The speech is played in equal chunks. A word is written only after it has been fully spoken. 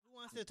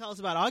wants to tell us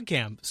about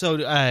OggCamp? So,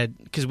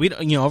 because we,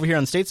 over here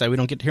on the stateside, we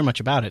don't get to hear much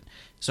about it.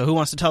 So, who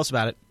wants to tell us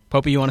about it?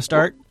 Popey, you want to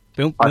start?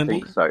 Boom. I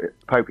think so.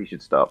 Popey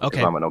should start because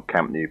Okay. I'm an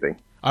OggCamp newbie.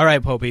 All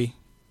right, Popey.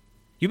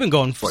 You've been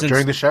going since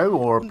during the show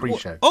or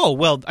pre-show? Oh,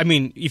 well, I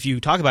mean, if you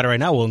talk about it right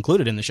now, we'll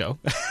include it in the show.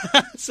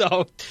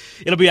 So,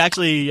 it'll be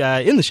actually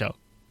in the show.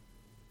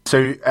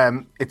 So,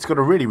 it's got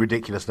a really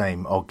ridiculous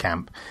name,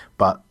 OggCamp,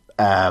 but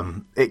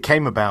it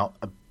came about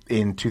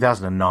in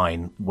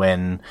 2009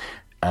 when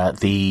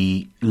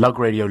the Lug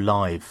Radio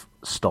Live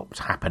stopped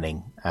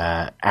happening,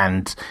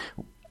 and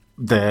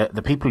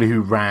the people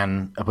who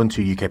ran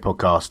Ubuntu UK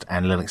Podcast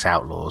and Linux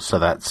Outlaws, so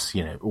that's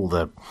all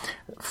the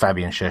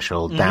Fabian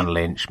Scherschel, Dan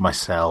Lynch,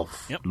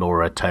 myself,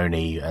 Laura,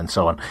 Tony, and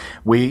so on.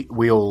 We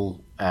all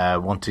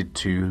wanted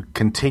to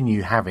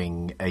continue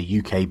having a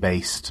UK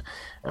based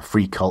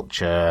free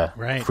culture,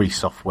 free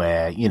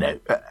software,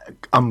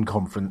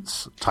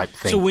 unconference type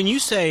thing. So when you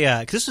say,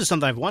 because this is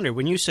something I've wondered,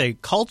 when you say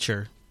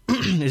culture,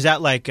 is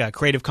that like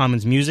Creative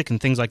Commons music and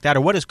things like that,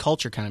 or what does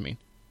culture kind of mean?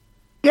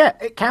 Yeah,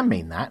 it can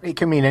mean that. It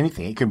can mean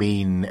anything. It can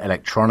mean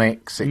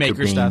electronics. It Maker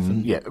could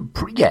mean,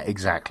 stuff. Yeah,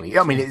 exactly.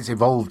 I mean, it's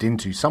evolved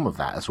into some of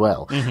that as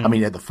well. I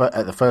mean, at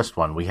the first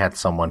one, we had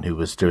someone who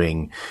was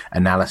doing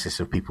analysis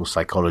of people's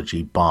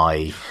psychology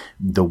by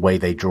the way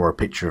they draw a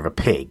picture of a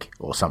pig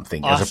or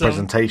something as a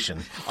presentation.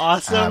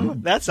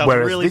 Awesome. That sounds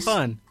really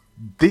fun.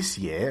 This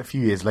year, a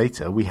few years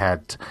later, we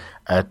had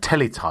a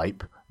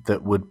teletype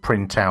that would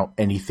print out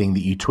anything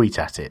that you tweet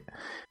at it,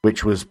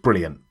 which was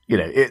brilliant.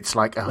 It's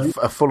like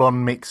a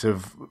full-on mix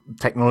of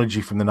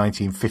technology from the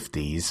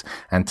 1950s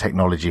and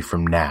technology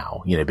from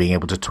now. Being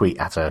able to tweet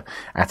at a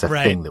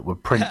thing that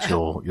would print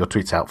your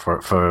tweets out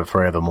for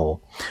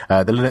forevermore.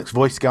 The Linux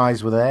Voice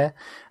guys were there.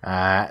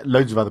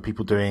 Loads of other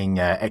people doing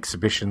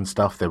exhibition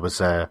stuff. There was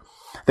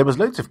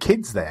loads of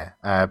kids there.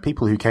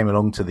 People who came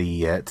along to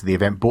the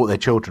event brought their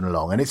children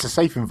along, and it's a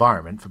safe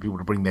environment for people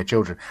to bring their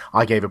children.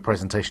 I gave a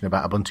presentation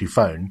about Ubuntu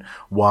Phone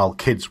while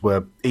kids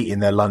were eating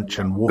their lunch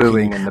and walking.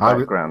 Booing in the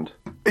background.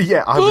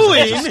 I was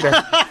having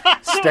to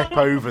step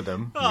over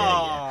them.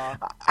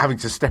 Having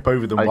to step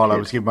over them while I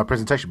was giving my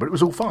presentation, but it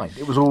was all fine.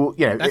 It was all,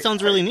 That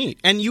sounds really neat.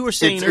 And you were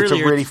saying it's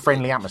earlier, a really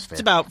friendly atmosphere.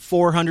 It's about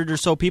 400 or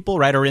so people,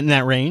 right, or in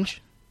that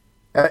range?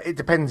 It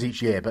depends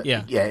each year, but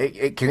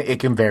it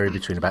can vary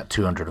between about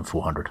 200 and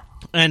 400.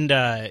 And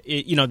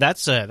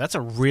that's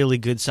a really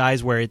good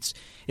size where it's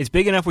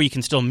big enough where you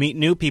can still meet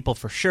new people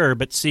for sure,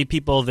 but see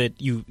people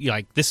that you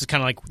like. This is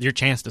kind of like your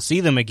chance to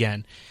see them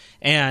again.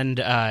 And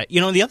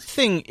the other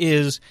thing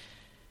is,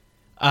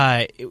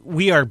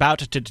 we are about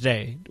to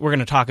today. We're going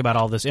to talk about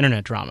all this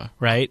internet drama,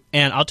 right?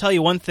 And I'll tell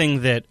you one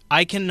thing that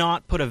I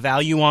cannot put a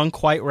value on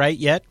quite right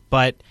yet,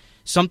 but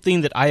something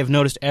that I have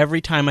noticed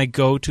every time I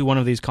go to one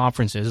of these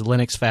conferences,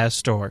 Linux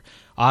Fest or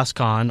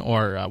OSCON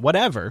or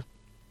whatever,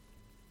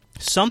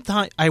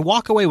 I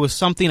walk away with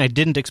something I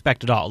didn't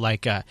expect at all.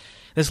 Like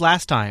this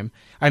last time,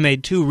 I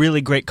made 2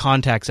 really great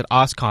contacts at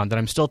OSCON that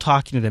I'm still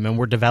talking to them, and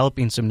we're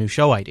developing some new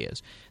show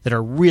ideas that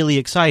are really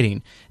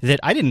exciting, that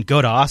I didn't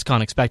go to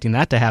OSCON expecting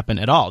that to happen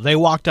at all. They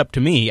walked up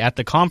to me at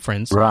the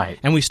conference,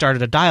 and we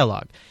started a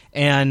dialogue.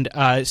 And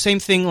same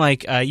thing,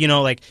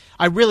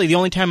 the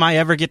only time I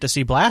ever get to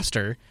see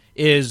Blaster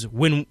is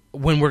when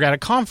we're at a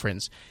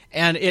conference.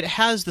 And it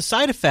has the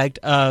side effect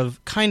of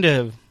kind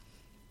of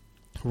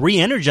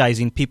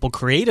re-energizing people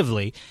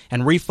creatively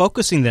and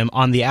refocusing them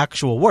on the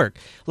actual work.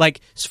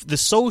 Like the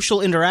social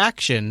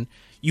interaction,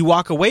 you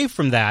walk away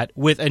from that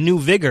with a new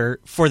vigor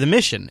for the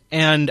mission.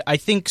 And I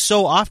think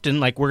so often,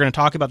 like we're going to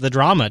talk about the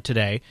drama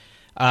today,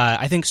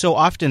 I think so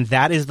often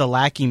that is the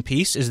lacking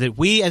piece, is that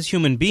we as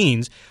human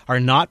beings are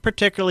not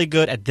particularly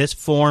good at this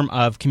form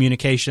of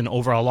communication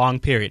over a long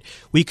period.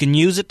 We can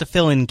use it to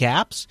fill in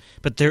gaps,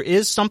 but there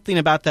is something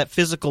about that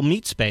physical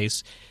meet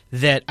space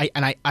that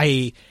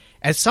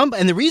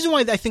and the reason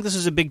why I think this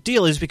is a big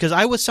deal is because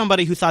I was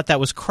somebody who thought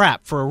that was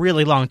crap for a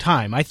really long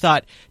time. I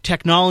thought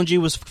technology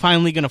was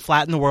finally going to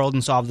flatten the world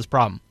and solve this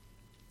problem.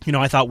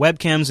 I thought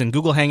webcams and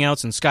Google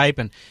Hangouts and Skype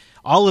and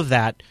all of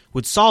that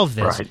would solve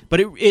this, right.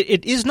 But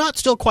it is not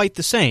still quite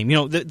the same.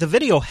 The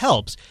video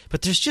helps,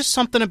 but there's just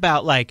something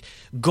about like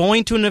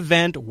going to an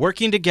event,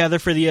 working together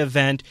for the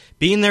event,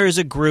 being there as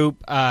a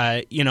group.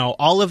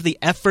 All of the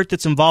effort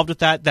that's involved with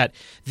that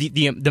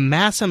the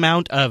mass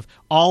amount of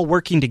all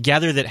working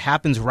together that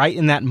happens right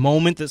in that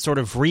moment that sort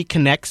of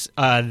reconnects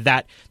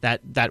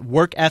that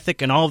work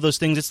ethic and all of those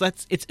things.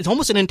 It's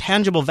almost an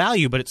intangible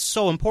value, but it's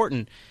so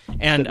important.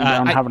 And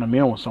having a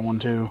meal with someone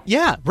too.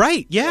 Yeah,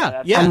 right.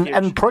 Yeah.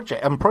 And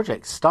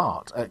projects start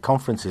at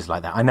conferences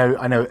like that. I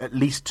know at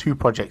least 2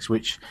 projects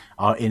which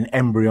are in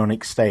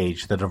embryonic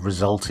stage that have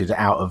resulted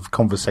out of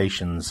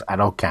conversations at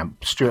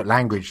OggCamp. Stuart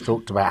Langridge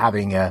talked about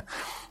having a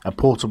a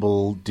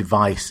portable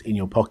device in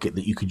your pocket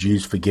that you could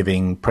use for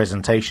giving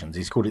presentations.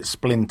 He's called it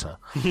Splinter.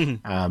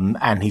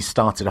 And he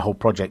started a whole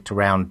project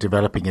around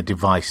developing a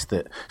device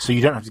so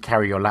you don't have to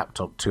carry your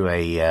laptop to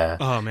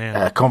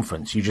a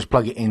conference. You just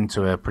plug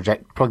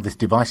this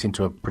device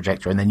into a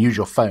projector and then use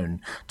your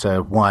phone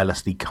to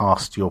wirelessly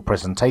cast your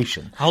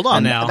presentation. Hold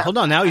on now.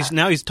 Now he's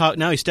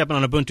stepping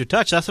on Ubuntu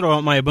Touch. That's what I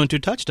want my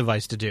Ubuntu Touch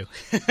device to do.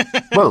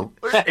 Well,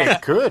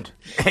 it could.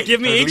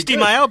 Give me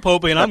HDMI out,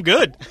 Popey, and I'm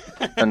good.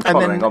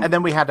 And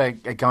then we had a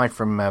guy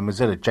from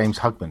Mozilla, James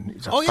Hugman.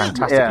 He's a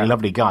fantastically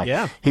lovely guy.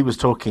 Yeah. He was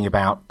talking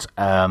about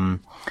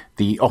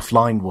the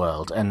offline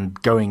world and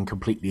going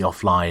completely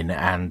offline,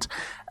 and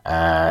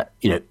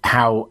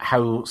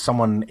how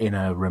someone in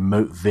a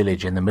remote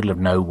village in the middle of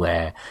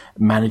nowhere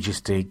manages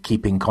to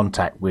keep in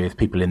contact with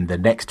people in the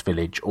next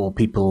village or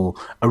people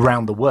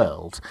around the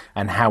world,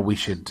 and how we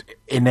should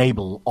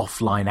enable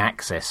offline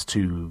access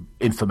to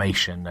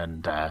information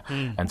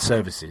and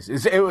services.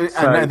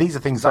 And these are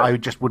things that I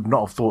just would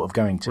not have thought of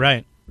going to.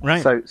 Right.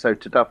 So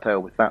to dovetail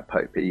with that,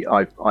 Popey,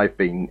 I've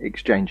been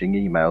exchanging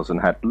emails and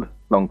had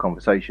long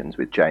conversations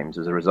with James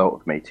as a result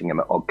of meeting him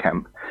at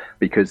OggCamp,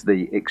 because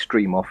the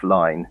extreme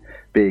offline,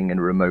 being in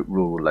a remote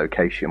rural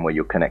location where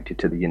you're connected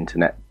to the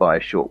internet via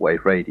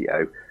shortwave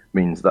radio,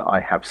 means that I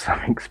have some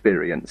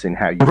experience in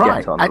how you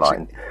get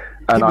online.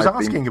 Actually, he was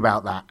asking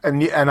about that,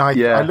 and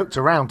I looked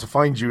around to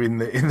find you in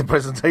the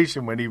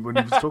presentation when he was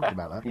talking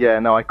about that. Yeah,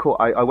 no,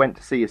 I went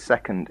to see his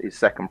second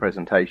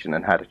presentation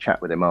and had a chat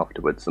with him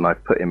afterwards, and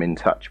I've put him in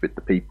touch with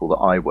the people that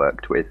I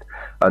worked with,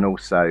 and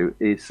also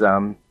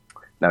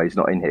no, he's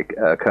not in here.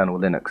 Kernel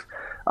Linux,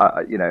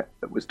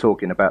 was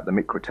talking about the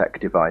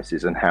Microtech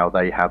devices and how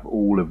they have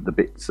all of the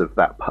bits of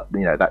that,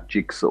 that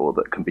jigsaw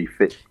that can be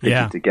fitted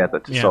together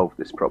to solve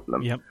this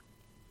problem. Yep.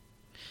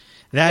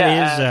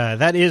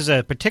 That is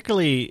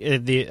particularly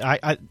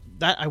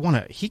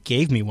he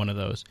gave me one of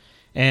those,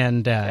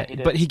 and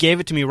but he gave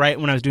it to me right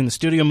when I was doing the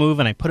studio move,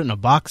 and I put it in a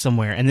box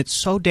somewhere, and it's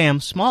so damn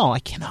small I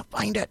cannot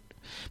find it.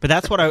 But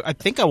that's what I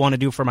think I want to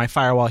do for my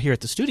firewall here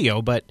at the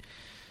studio. But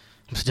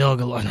I'm still,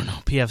 I don't know,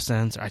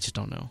 pfSense. I just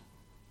don't know.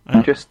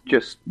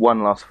 Just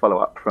one last follow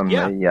up from the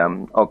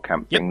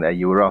OggCamp thing there.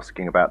 You were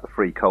asking about the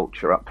free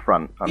culture up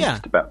front. I'm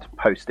just about to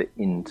post it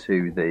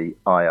into the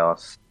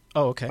IRC.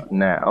 Oh, okay.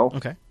 Now.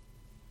 Okay.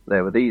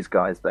 There were these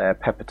guys there,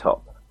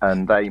 Peppertop,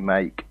 and they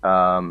make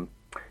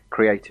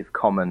Creative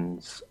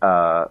Commons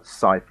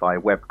sci-fi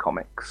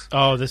webcomics.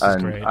 Oh, this is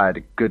great. I had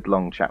a good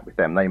long chat with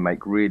them. They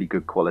make really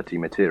good quality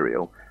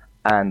material.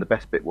 And the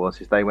best bit was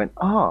they went,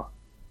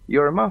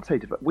 you're a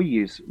Mate developer. We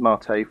use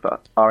Mate for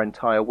our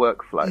entire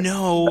workflow.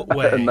 No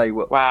way. And they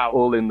were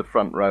all in the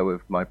front row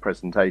of my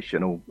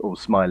presentation, all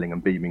smiling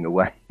and beaming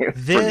away.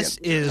 This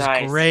is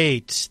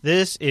great.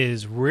 This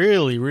is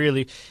really,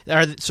 really...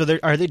 Are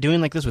they doing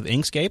like this with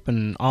Inkscape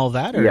and all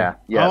that? Or? Yeah.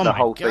 The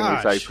whole thing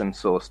is open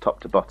source, top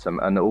to bottom,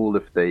 and all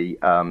of the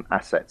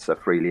assets are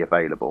freely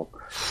available.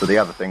 So the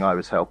other thing I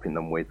was helping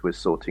them with was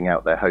sorting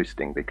out their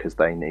hosting, because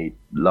they need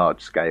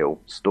large-scale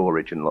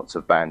storage and lots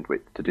of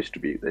bandwidth to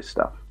distribute this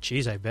stuff.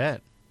 Jeez, I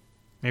bet.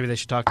 Maybe they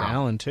should talk to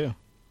Alan, too.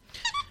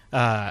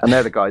 And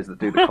they're the guys that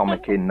do the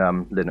comic in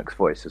Linux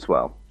Voice as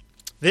well.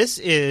 This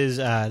is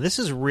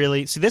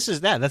really... See, this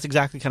is that. That's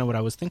exactly kind of what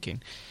I was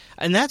thinking.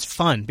 And that's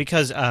fun,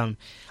 because I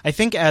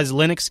think as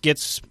Linux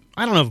gets...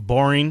 I don't know if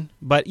boring,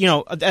 but,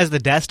 as the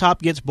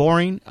desktop gets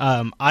boring,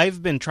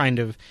 I've been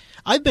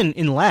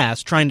in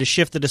last trying to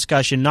shift the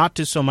discussion not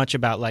to so much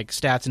about like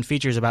stats and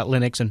features about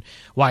Linux and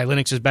why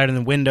Linux is better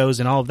than Windows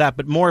and all of that,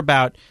 but more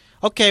about,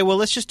 okay, well,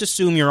 let's just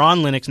assume you're on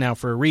Linux now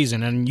for a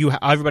reason, and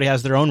everybody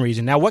has their own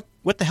reason. Now, what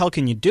the hell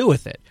can you do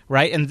with it,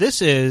 right? And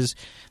this is,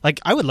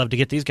 like, I would love to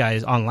get these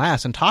guys on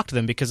last and talk to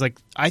them, because, like,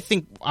 I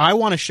think I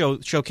want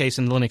to showcase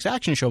in the Linux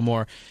Action Show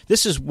more,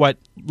 this is what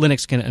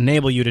Linux can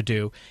enable you to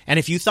do. And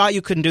if you thought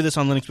you couldn't do this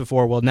on Linux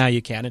before, well, now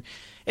you can. And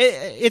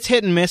it's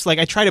hit and miss. Like,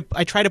 I try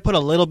to put a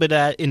little bit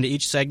into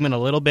each segment, a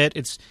little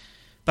bit.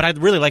 But I'd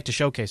really like to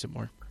showcase it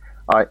more.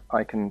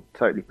 I can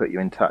totally put you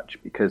in touch,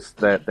 because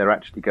they're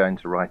actually going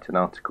to write an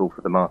article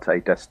for the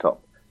Mate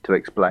desktop to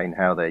explain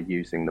how they're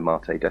using the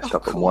Mate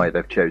desktop and why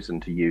they've chosen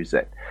to use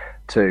it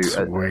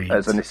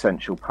as an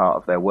essential part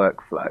of their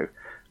workflow.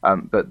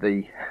 But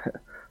the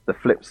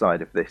flip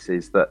side of this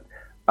is that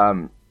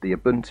the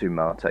Ubuntu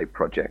Mate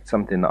project,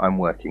 something that I'm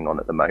working on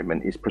at the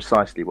moment, is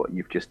precisely what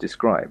you've just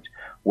described.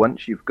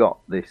 Once you've got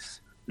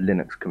this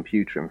Linux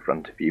computer in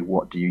front of you,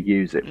 what do you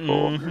use it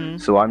for? Mm-hmm.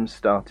 So I'm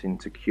starting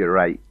to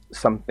curate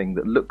something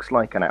that looks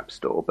like an app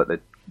store, but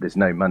there's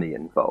no money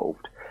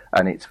involved,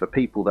 and it's for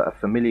people that are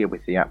familiar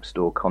with the app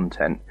store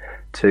content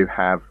to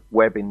have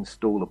web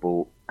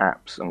installable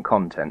apps and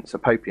content. So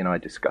Popey and I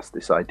discussed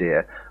this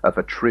idea of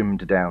a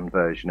trimmed down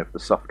version of the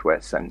Software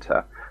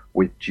Center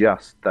with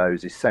just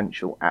those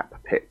essential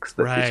app picks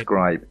that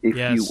describe if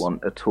you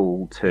want a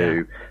tool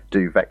to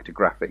do vector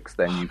graphics,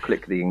 then you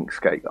click the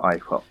Inkscape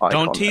icon.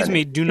 Don't tease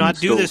me. Do not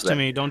do this to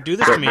me. Don't do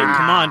this to me.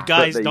 Come on,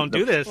 guys, don't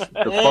do this.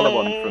 The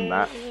follow-on from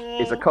that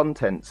is a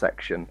content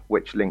section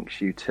which links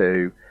you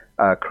to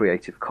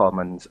Creative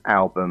Commons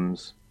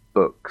albums,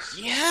 books,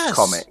 Yes,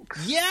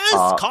 comics, yes,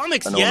 art,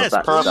 comics, and all yes,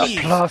 of that please.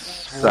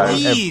 stuff. Plus,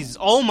 Please,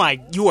 oh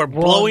my! You are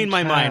blowing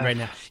my mind tab. right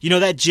now. You know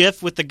that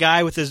GIF with the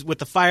guy with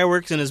the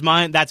fireworks in his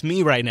mind? That's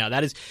me right now.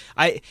 That is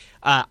I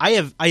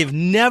have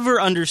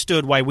never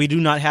understood why we do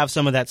not have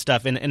some of that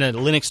stuff in a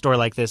Linux store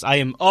like this. I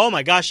am. Oh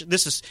my gosh,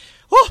 this is.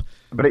 Oh.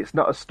 But it's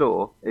not a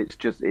store. It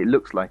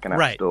looks like an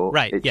app store.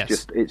 Right.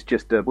 It's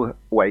just a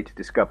way to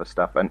discover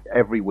stuff. And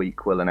every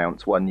week we'll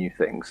announce one new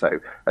thing.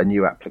 So a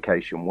new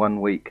application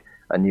one week,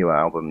 a new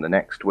album the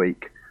next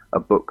week,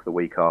 a book the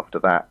week after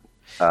that.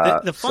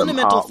 The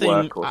fundamental some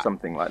artwork thing, or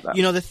something like that.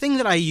 You know, the thing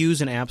that I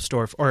use an app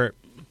store or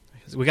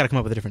we got to come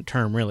up with a different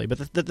term, really.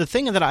 But the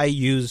thing that I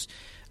use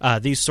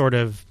these sort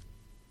of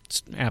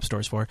app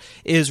stores for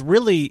is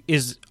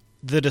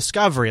the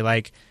discovery.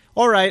 Like,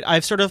 all right,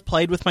 I've sort of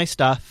played with my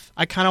stuff.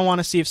 I kind of want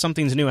to see if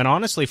something's new. And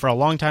honestly, for a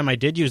long time, I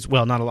did use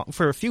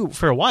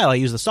for a while, I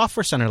used the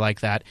Software Center like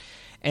that.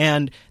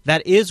 And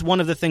that is one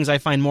of the things I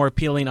find more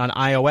appealing on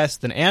iOS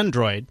than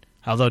Android.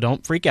 Although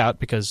don't freak out,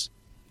 because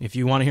if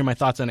you want to hear my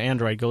thoughts on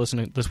Android, go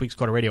listen to this week's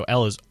Coder Radio.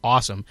 L is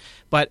awesome.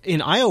 But in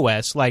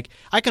iOS, like,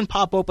 I can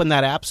pop open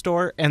that app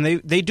store, and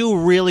they do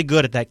really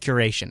good at that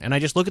curation. And I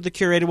just look at the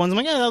curated ones. I'm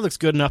like, yeah, that looks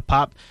good enough,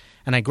 pop.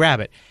 And I grab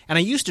it. And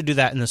I used to do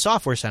that in the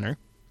Software Center.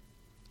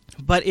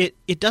 But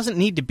it doesn't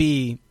need to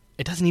be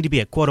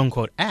a quote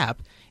unquote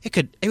app.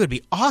 It would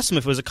be awesome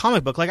if it was a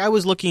comic book. Like, I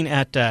was looking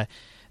at the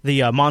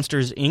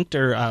Monsters Inc.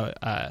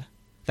 or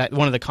that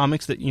one of the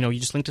comics that you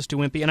just linked us to,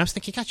 Wimpy, and I was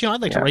thinking, gosh,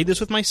 I'd like to read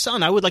this with my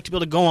son. I would like to be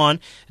able to go on,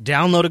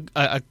 download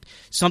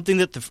something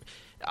that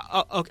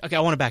okay, I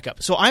want to back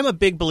up. So I'm a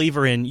big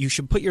believer in you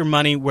should put your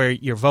money where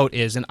your vote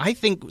is, and I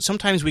think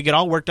sometimes we get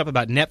all worked up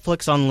about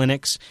Netflix on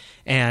Linux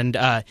and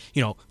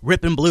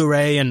ripping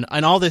Blu-ray and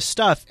all this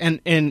stuff.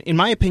 And in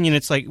my opinion,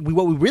 it's like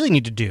what we really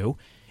need to do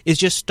is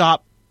just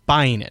stop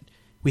buying it.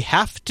 We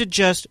have to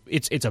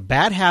it's a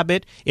bad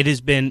habit. It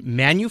has been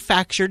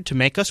manufactured to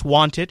make us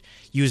want it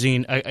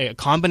using a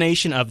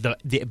combination of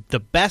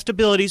the best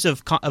abilities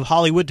of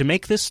Hollywood to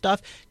make this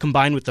stuff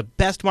combined with the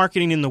best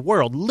marketing in the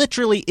world,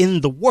 literally in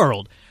the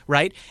world,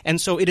 right?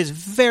 And so it is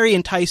very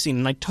enticing,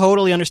 and I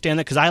totally understand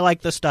that because I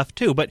like this stuff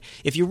too. But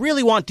if you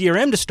really want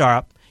DRM to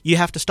stop, you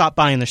have to stop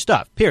buying their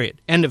stuff,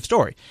 period. End of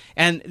story.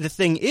 And the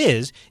thing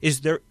is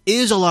there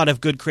is a lot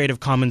of good Creative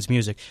Commons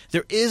music.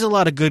 There is a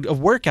lot of good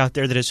work out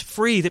there that is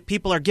free that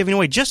people are giving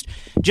away, just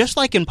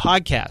like in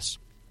podcasts,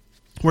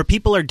 where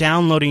people are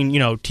downloading,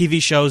 TV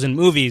shows and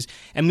movies,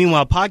 and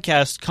meanwhile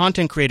podcast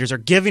content creators are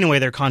giving away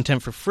their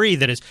content for free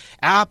that is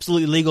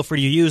absolutely legal for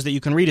you to use that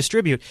you can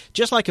redistribute.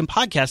 Just like in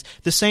podcasts,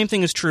 the same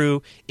thing is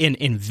true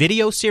in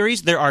video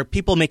series. There are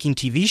people making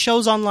TV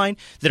shows online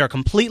that are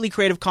completely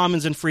Creative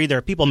Commons and free. There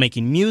are people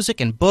making music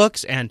and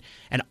books and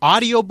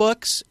audio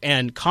books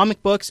and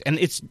comic books, and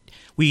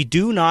we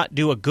do not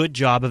do a good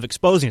job of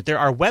exposing it. There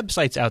are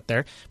websites out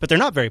there, but they're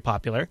not very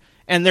popular,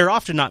 and they're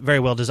often not very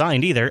well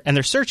designed either, and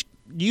their search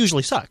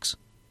usually sucks.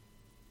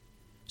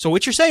 So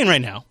what you're saying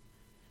right now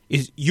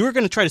is you're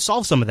going to try to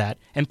solve some of that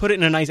and put it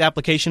in a nice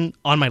application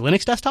on my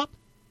Linux desktop?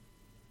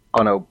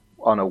 On a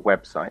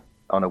website.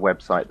 On a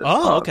website that's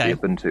part of the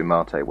Ubuntu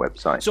Mate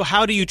website. So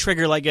how do you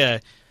trigger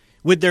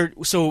would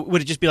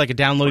it just be like a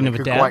downloading of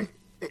a deb?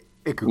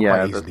 It could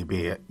quite easily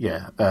be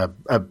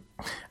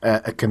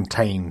a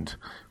contained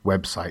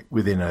website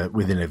within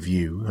a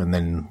view, and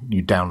then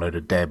you download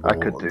a deb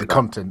or the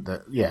content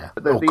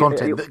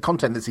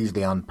content that's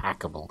easily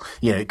unpackable.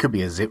 It could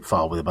be a zip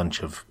file with a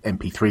bunch of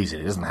MP3s in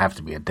it. It doesn't have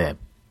to be a deb.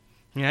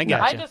 Yeah, I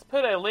gotcha. I just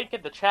put a link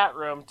in the chat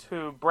room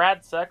to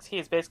Brad Sucks. He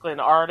is basically an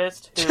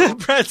artist who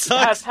Brad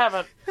Sucks.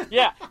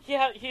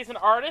 He's an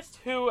artist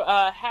who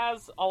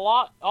has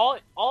all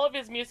of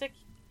his music.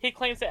 He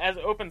claims it as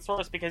open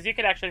source because you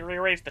could actually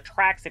rearrange the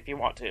tracks if you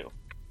want to.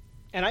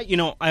 And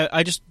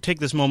I just take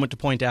this moment to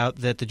point out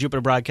that the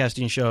Jupiter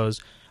Broadcasting shows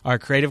are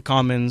Creative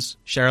Commons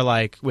share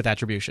alike with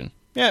attribution.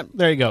 Yeah,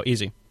 there you go,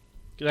 easy.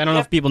 I don't know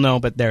if people know,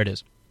 but there it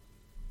is.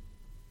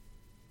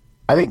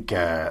 I think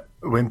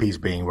Wimpy's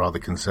being rather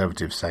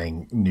conservative,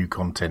 saying new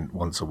content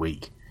once a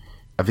week.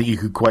 I think you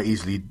could quite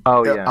easily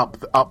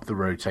up the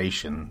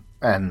rotation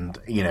and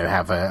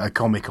have a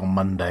comic on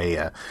Monday,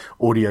 a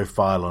audio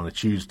file on a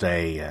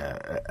Tuesday,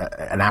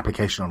 an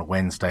application on a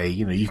Wednesday.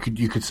 You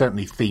could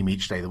certainly theme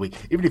each day of the week,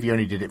 even if you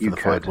only did it for the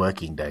 5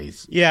 working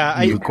days.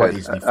 Yeah, you could quite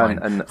easily find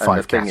and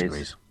 5 the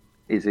categories.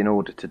 Thing is in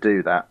order to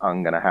do that,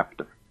 I'm going to have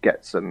to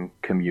get some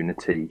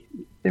community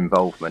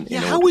involvement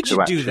in order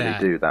to actually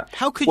do that.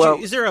 How could you?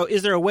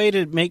 Is there a way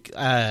to make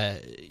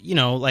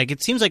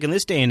it seems like in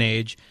this day and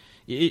age,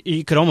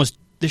 you could almost.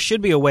 There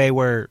should be a way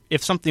where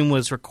if something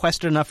was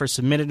requested enough or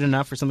submitted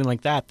enough or something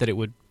like that, that it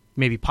would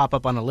maybe pop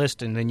up on a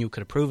list and then you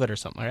could approve it or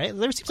something, right?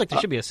 There seems like there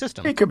should be a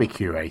system. It could be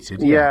curated.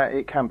 Yeah,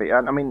 it can be.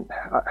 I mean,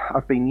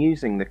 I've been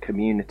using the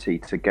community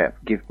to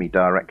give me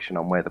direction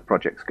on where the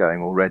project's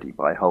going already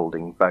by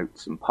holding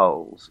votes and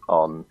polls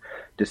on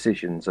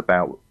decisions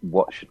about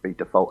what should be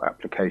default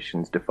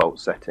applications, default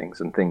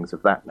settings, and things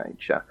of that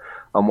nature.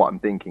 And what I'm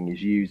thinking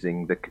is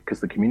using because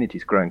the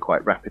community's growing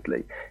quite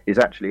rapidly, is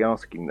actually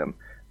asking them,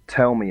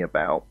 tell me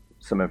about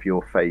some of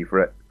your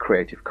favorite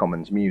Creative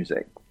Commons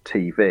music,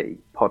 TV,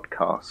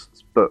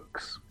 podcasts,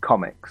 books,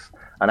 comics,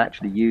 and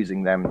actually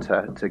using them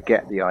to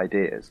get the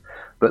ideas.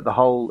 But the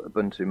whole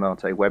Ubuntu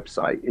Mate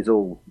website is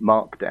all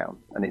Markdown,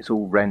 and it's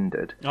all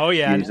rendered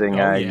using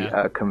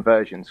a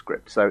conversion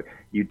script. So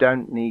you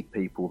don't need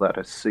people that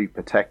are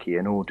super techie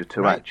in order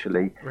to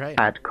actually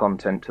add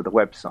content to the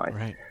website.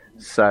 Right.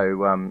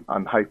 So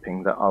I'm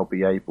hoping that I'll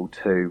be able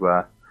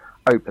to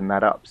open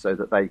that up so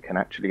that they can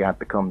actually add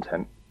the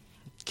content.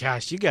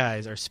 Gosh, you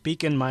guys are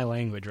speaking my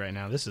language right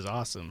now. This is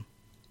awesome.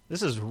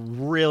 This is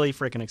really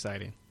freaking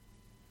exciting.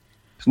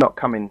 It's not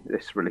coming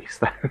this release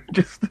though.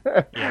 Just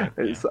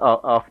it's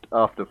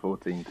after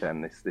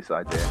 14.10. This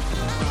idea.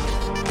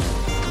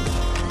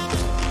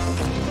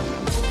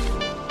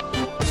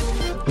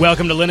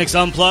 Welcome to Linux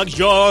Unplugged,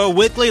 your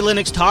weekly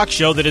Linux talk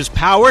show that is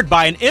powered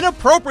by an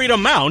inappropriate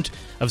amount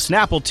of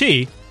Snapple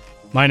tea.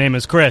 My name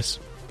is Chris.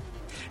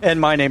 And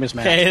my name is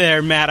Matt. Hey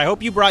there, Matt. I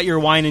hope you brought your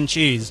wine and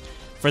cheese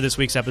for this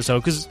week's episode,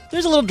 because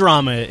there's a little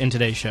drama in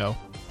today's show.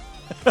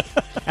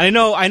 And I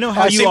know how you are.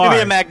 I seem to be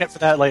a magnet for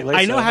that lately.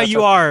 I know how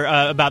you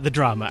are about the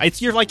drama.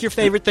 It's your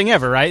favorite thing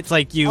ever, right? It's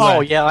like you.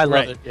 Oh yeah, I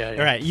love it. Yeah.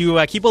 All right, you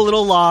keep a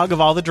little log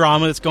of all the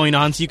drama that's going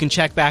on, so you can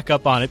check back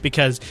up on it.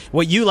 Because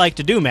what you like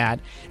to do, Matt,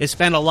 is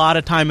spend a lot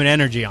of time and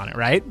energy on it,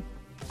 right?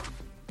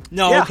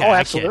 No, yeah, okay,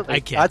 absolutely. I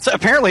kid.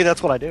 Apparently,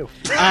 that's what I do.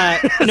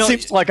 It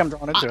seems like I'm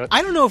drawn into it.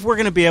 I don't know if we're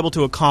going to be able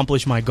to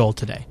accomplish my goal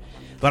today,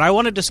 but I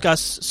want to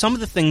discuss some of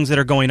the things that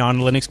are going on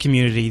in the Linux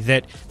community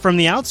that, from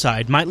the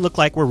outside, might look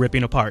like we're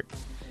ripping apart.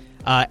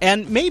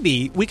 And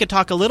maybe we could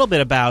talk a little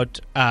bit about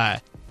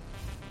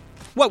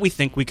what we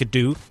think we could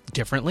do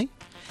differently.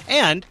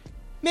 And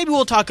maybe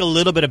we'll talk a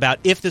little bit about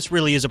if this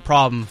really is a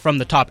problem from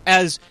the top,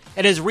 as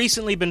it has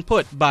recently been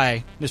put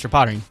by Mr.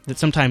 Pottering, that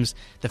sometimes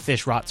the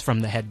fish rots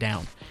from the head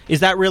down. Is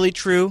that really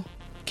true?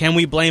 Can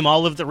we blame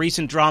all of the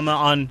recent drama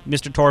on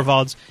Mr.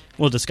 Torvalds?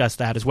 We'll discuss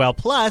that as well.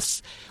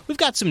 Plus, we've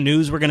got some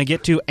news we're going to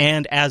get to,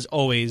 and as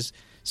always,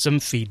 some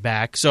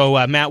feedback.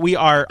 So, Matt, we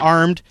are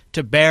armed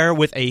to bear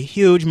with a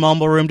huge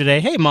Mumble Room today.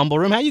 Hey, Mumble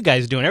Room, how you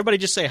guys doing? Everybody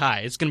just say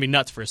hi. It's going to be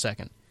nuts for a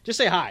second. Just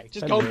say hi.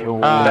 Just go for it.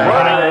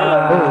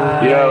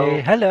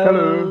 Yo.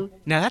 Hello.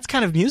 Now, that's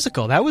kind of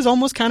musical. That was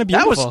almost kind of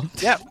beautiful.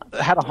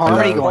 Had a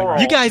harmony going.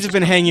 You guys have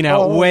been hanging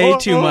out way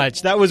too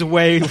much.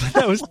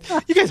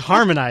 You guys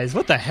harmonized.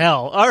 What the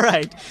hell? All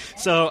right.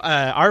 So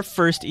our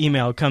first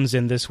email comes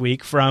in this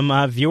week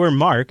from viewer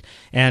Mark,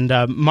 and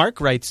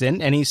Mark writes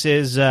in, and he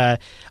says, I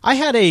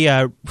had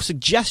a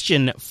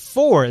suggestion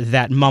for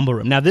that Mumble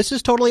Room. Now, this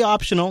is totally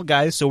optional,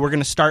 guys, so we're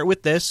going to start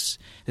with this.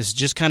 This is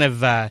just kind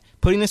of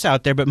putting this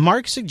out there, but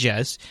Mark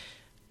suggests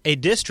a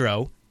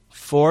distro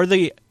for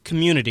the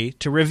community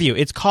to review.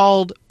 It's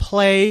called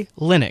Play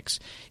Linux.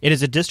 It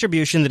is a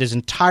distribution that is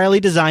entirely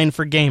designed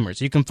for gamers.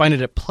 You can find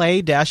it at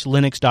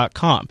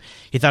play-linux.com.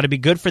 He thought it'd be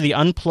good for the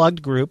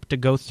Unplugged group to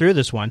go through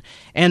this one.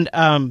 And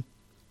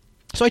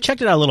so I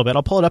checked it out a little bit.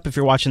 I'll pull it up if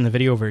you're watching the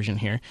video version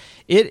here.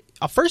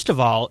 First of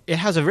all, it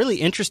has a really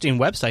interesting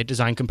website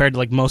design compared to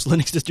like most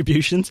Linux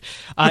distributions.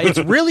 It's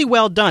really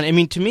well done. I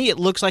mean, to me, it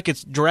looks like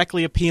it's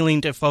directly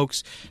appealing to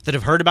folks that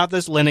have heard about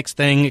this Linux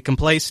thing. It can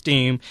play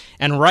Steam,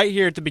 and right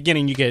here at the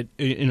beginning, you get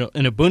an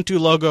Ubuntu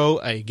logo,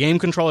 a game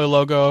controller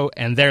logo,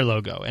 and their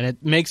logo, and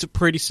it makes it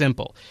pretty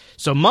simple.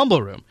 So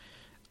Mumble Room.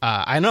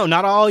 I know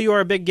not all of you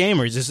are big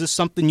gamers. Is this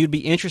something you'd be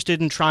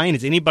interested in trying?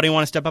 Does anybody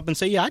want to step up and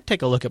say, yeah, I'd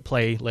take a look at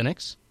Play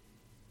Linux?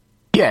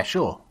 Yeah,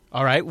 sure.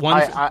 All right.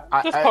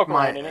 Just poke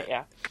around in it,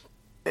 yeah.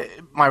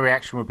 My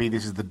reaction would be,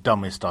 this is the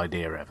dumbest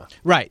idea ever.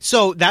 Right.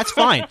 So that's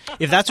fine.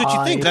 If that's what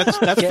you think, that's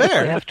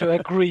fair. I have to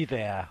agree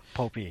there,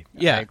 Popey.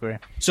 Yeah. I agree.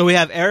 So we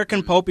have Eric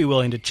and Popey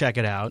willing to check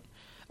it out.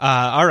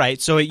 All right.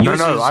 So it uses...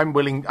 No, I'm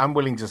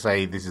willing to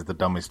say this is the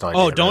dumbest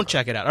idea. Oh, don't ever.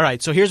 check it out. All right.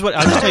 So here's what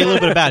I'll just tell you a little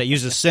bit about it. It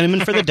uses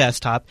Cinnamon for the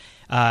desktop.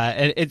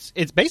 And it's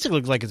basically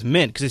looks like it's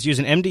Mint because it's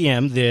using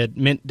MDM, the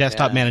Mint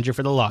desktop manager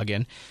for the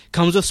login.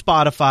 Comes with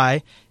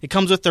Spotify. It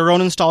comes with their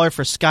own installer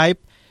for Skype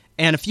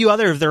and a few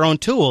other of their own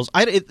tools.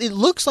 It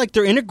looks like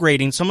they're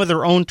integrating some of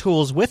their own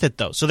tools with it,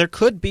 though. So there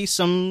could be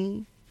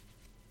some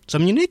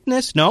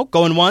uniqueness. No,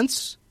 going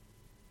once.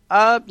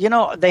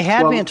 They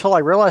had me until I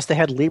realized they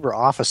had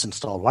LibreOffice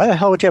installed. Why the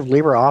hell would you have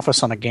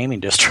LibreOffice on a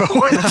gaming distro?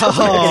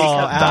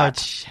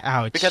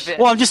 Ouch.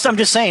 Well, I'm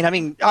just saying. I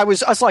mean, I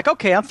was like,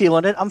 okay, I'm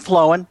feeling it. I'm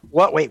flowing.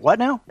 What? Wait, what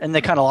now? And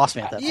they kind of lost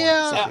me at that point.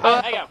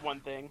 I got one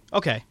thing.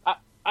 Okay.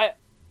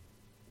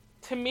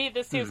 To me,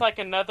 this seems like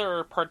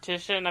another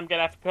partition I'm going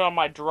to have to put on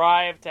my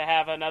drive to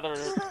have another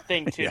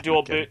thing to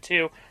dual boot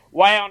to.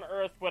 Why on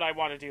earth would I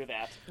want to do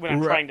that when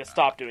I'm trying to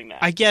stop doing that?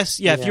 I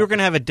guess, if you were going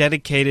to have a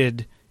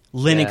dedicated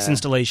Linux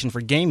installation for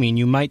gaming,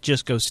 you might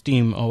just go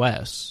Steam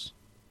OS,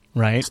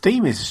 right?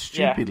 Steam is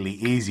stupidly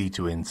easy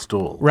to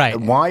install. Right.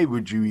 Why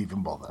would you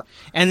even bother?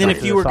 And then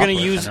if you were going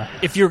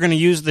to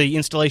use the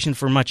installation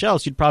for much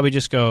else, you'd probably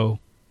just go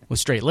with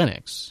straight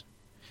Linux.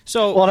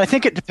 Well, and I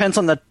think it depends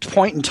on the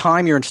point in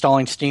time you're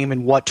installing Steam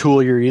and what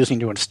tool you're using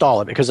to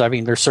install it, because I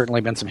mean, there's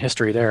certainly been some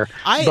history there.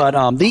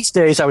 But these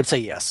days, I would say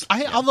yes.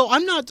 Although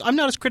I'm not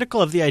as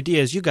critical of the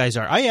idea as you guys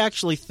are. I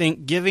actually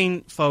think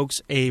giving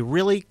folks a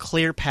really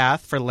clear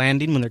path for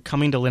landing when they're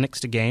coming to Linux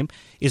to game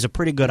is a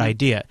pretty good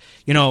idea.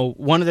 You know,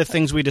 one of the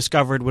things we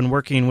discovered when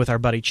working with our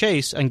buddy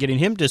Chase and getting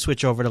him to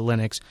switch over to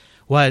Linux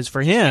was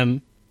for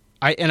him.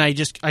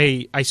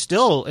 I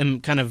still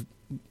am kind of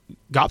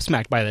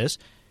gobsmacked by this.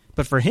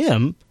 But for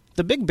him,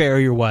 the big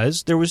barrier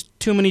was there was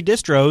too many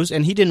distros,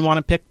 and he didn't want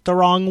to pick the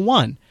wrong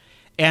one.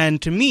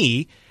 And to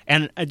me,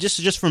 and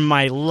just from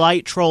my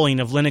light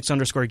trolling of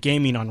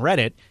Linux_gaming on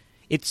Reddit,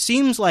 it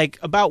seems like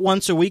about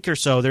once a week or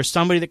so, there's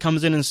somebody that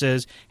comes in and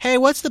says, hey,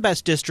 what's the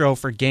best distro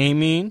for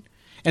gaming?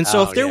 And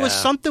so if there was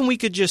something we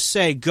could just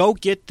say, go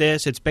get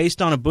this, it's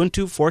based on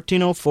Ubuntu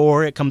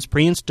 14.04, it comes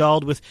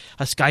pre-installed with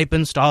a Skype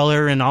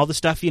installer and all the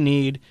stuff you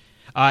need.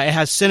 It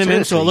has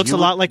Cinnamon, so it looks a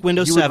lot like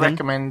Windows 7. You would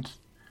recommend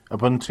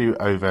Ubuntu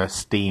over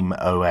Steam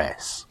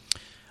OS?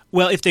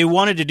 Well, if they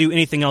wanted to do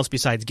anything else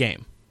besides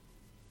game.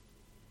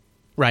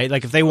 Right?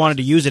 Like if they wanted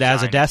to use it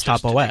as a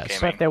desktop OS.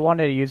 So if they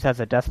wanted to use it as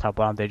a desktop,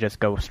 why don't they just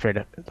go straight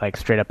up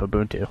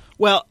Ubuntu?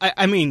 Well,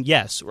 I mean,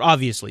 yes,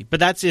 obviously.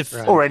 But that's if...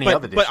 Right. Or any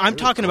other distro. But I'm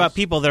talking about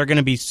people that are going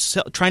to be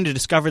trying to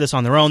discover this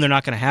on their own. They're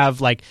not going to have,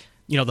 like,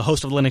 you know, the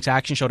host of the Linux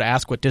Action Show to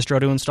ask what distro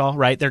to install,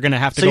 right? They're going to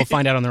have to go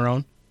find out on their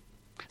own.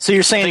 So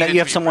you're saying that you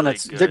have someone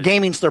their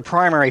gaming's their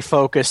primary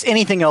focus.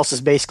 Anything else is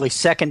basically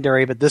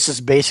secondary, but this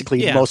is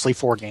basically mostly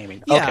for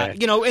gaming. Yeah, okay.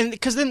 You know, and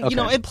because then you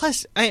know, and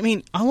plus, I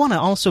mean, I want to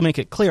also make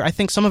it clear. I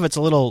think some of it's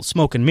a little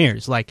smoke and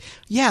mirrors. Like,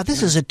 yeah,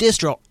 this is a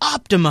distro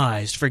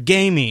optimized for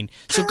gaming,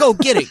 so go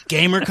get it,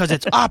 gamer, because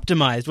it's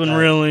optimized. When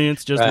really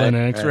it's just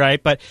Linux,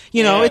 right? But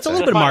you know, it's a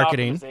little bit of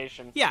marketing.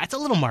 Yeah, it's a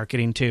little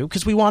marketing too,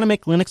 because we want to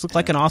make Linux look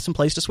like an awesome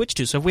place to switch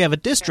to. So if we have a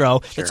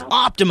distro that's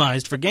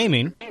optimized for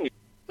gaming,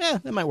 yeah,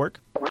 that might work.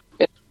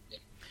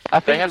 I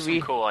think they have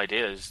some cool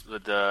ideas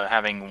with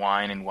having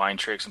Wine and Wine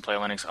Tricks and Play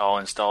Linux all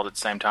installed at the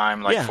same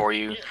time, for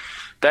you.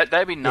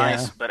 That'd be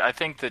nice, but I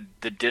think the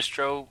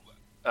distro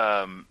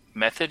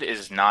method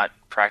is not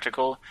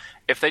practical.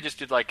 If they just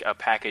did like a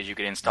package, you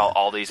could install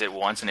all these at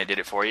once and it did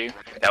it for you.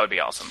 That would be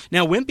awesome.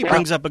 Now, Wimpy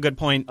brings up a good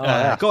point.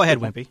 Go ahead,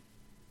 Wimpy.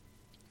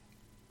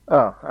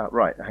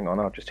 Right. Hang on.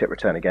 I'll just hit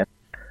return again.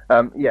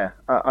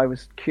 I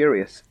was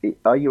curious.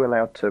 Are you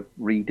allowed to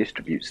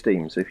redistribute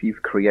Steam? So if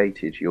you've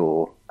created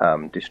your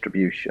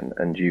distribution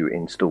and you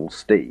install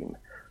Steam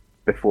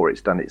before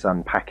it's done its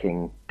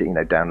unpacking,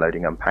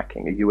 downloading,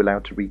 unpacking, are you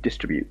allowed to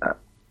redistribute that?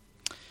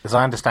 As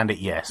I understand it,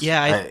 yes.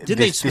 Yeah, did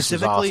they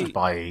specifically? This was asked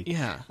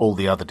by all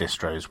the other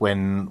distros.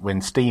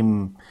 When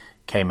Steam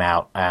came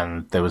out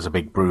and there was a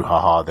big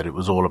brouhaha that it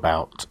was all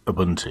about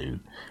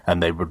Ubuntu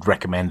and they would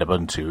recommend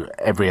Ubuntu,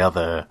 every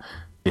other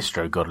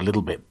distro got a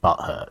little bit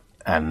butthurt.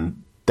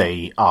 And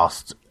they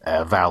asked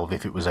Valve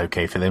if it was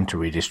okay for them to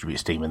redistribute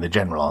Steam, and the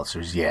general answer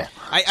is yeah.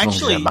 I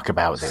muck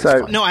about with it.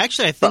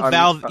 I think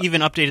Valve even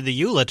updated the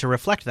EULA to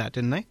reflect that,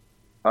 didn't they?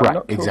 I'm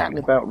not talking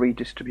about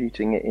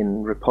redistributing it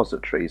in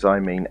repositories. I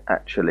mean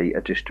actually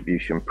a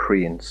distribution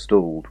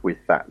pre-installed with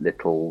that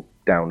little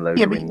downloader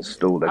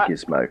installer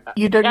gizmo.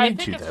 You don't need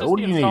to, though. All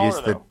you need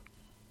is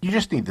you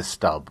just need the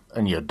stub,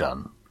 and you're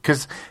done.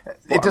 Because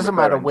it doesn't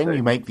matter when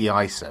you make the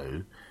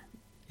ISO.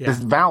 Because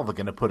Valve are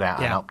going to put out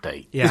an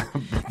update. Yeah,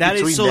 that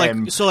is so.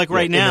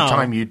 Right now, the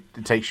time it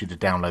takes you to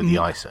download the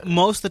ISO.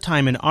 Most of the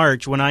time in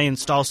Arch, when I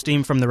install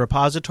Steam from the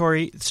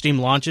repository, Steam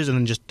launches and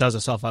then just does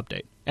a self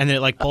update, and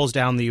then it pulls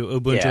down the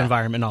Ubuntu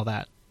environment and all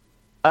that.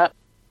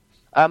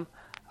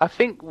 I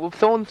think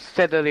someone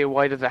said earlier,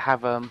 why does it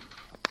have a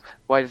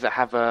what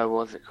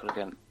was it called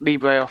again?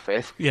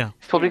 LibreOffice. Yeah,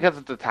 it's probably because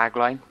of the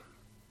tagline.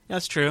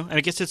 That's true, and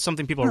I guess it's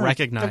something people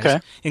recognize. Okay.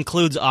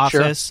 Includes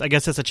Office. Sure. I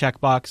guess it's a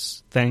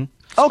checkbox thing.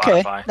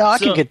 Okay, no, I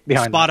can get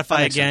behind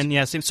Spotify again.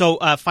 Yes. So,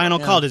 final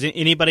call. Is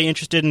anybody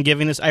interested in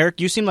giving this? Eric,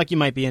 you seem like you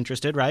might be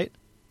interested, right?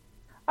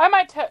 I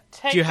might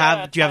take. Do you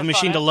have a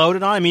machine to load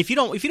it on? I mean, if you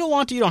don't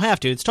want to, you don't have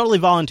to. It's totally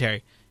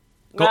voluntary.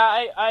 No,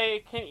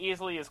 I can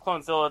easily use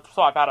Clonezilla to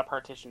swap out a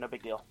partition. No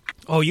big deal.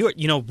 Oh,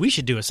 we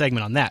should do a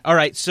segment on that. All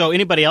right. So,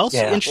 anybody else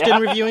interested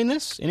in reviewing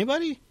this?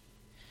 Anybody?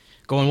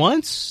 Going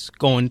once?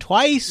 Going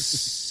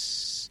twice?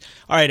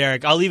 All right,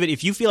 Eric, I'll leave it.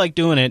 If you feel like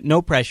doing it,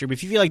 no pressure. But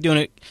if you feel like doing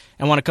it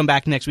and want to come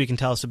back next week and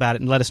tell us about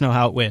it and let us know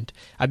how it went,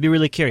 I'd be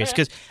really curious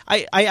because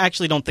I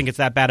actually don't think it's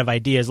that bad of an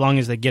idea as long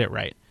as they get it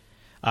right.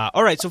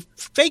 All right, so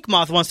Fake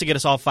Moth wants to get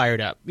us all fired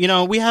up.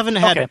 We haven't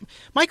had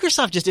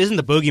Microsoft just isn't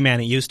the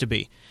boogeyman it used to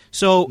be.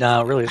 So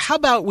no, really. How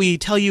about we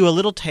tell you a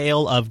little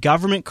tale of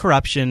government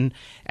corruption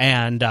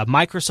and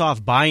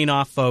Microsoft buying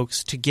off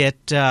folks to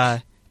get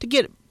to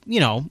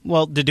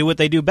do what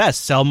they do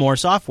best, sell more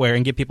software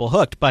and get people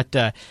hooked.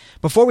 But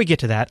before we get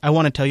to that, I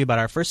want to tell you about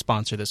our first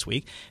sponsor this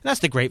week, and that's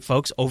the great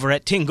folks over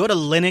at Ting. Go to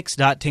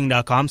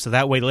linux.ting.com so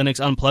that way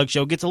Linux Unplugged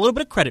show gets a little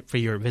bit of credit for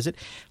your visit,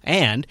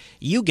 and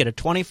you get a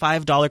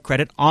 $25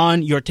 credit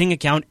on your Ting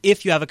account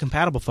if you have a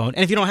compatible phone.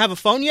 And if you don't have a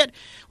phone yet,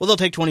 well, they'll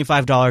take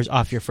 $25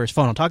 off your first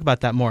phone. I'll talk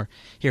about that more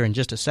here in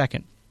just a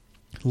second.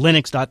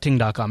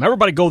 Linux.ting.com.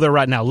 Everybody go there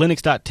right now,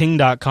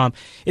 Linux.ting.com.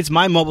 It's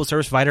my mobile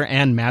service provider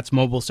and Matt's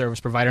mobile service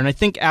provider. And I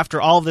think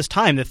after all of this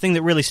time, the thing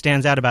that really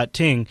stands out about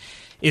Ting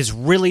is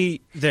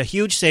really the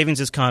huge savings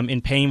has come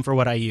in paying for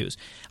what I use.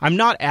 I'm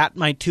not at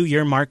my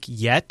 2-year mark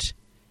yet,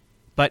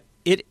 but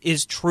it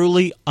is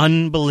truly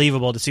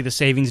unbelievable to see the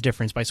savings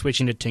difference by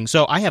switching to Ting.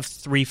 So I have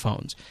 3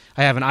 phones.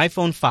 I have an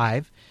iPhone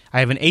 5, I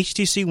have an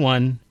HTC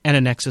One, and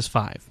a Nexus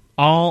 5,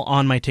 all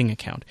on my Ting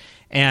account.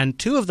 And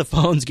 2 of the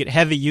phones get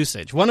heavy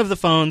usage. One of the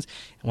phones,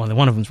 one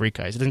of them's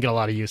Rikai's. It doesn't get a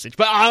lot of usage.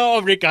 But,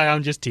 Rikai,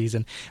 I'm just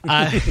teasing.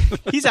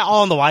 He's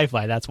all on the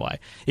Wi-Fi, that's why.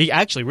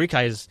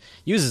 Rikai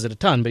uses it a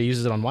ton, but he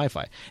uses it on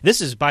Wi-Fi.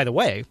 This is, by the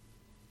way,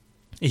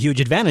 a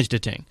huge advantage to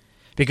Ting.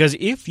 Because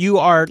if you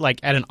are, like,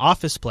 at an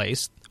office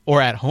place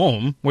or at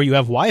home where you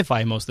have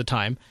Wi-Fi most of the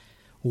time,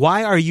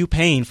 why are you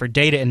paying for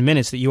data and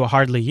minutes that you will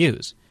hardly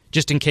use?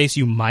 Just in case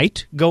you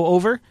might go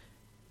over?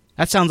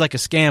 That sounds like a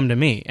scam to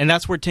me, and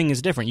that's where Ting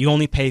is different. You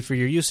only pay for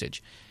your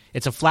usage.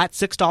 It's a flat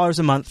 $6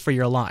 a month for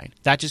your line.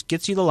 That just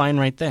gets you the line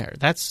right there.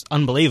 That's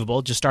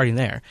unbelievable, just starting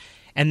there.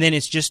 And then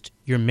it's just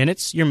your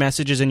minutes, your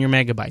messages, and your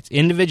megabytes.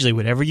 Individually,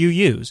 whatever you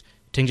use,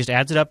 Ting just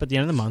adds it up at the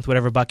end of the month.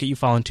 Whatever bucket you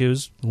fall into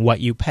is what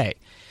you pay.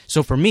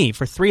 So for me,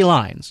 for 3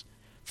 lines,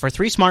 for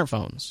 3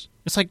 smartphones,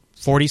 it's like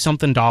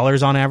 $40-something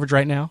on average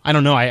right now. I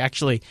don't know.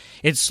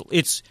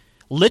 It's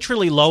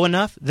literally low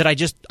enough that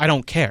I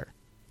don't care.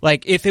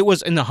 Like, if it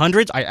was in the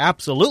hundreds, I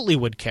absolutely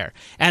would care.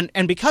 And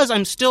because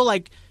I'm still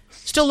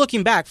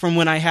looking back from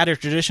when I had a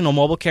traditional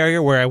mobile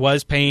carrier where I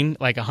was paying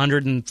like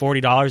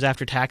 $140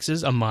 after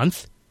taxes a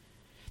month,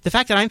 the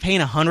fact that I'm paying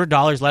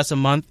 $100 less a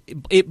month,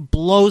 it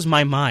blows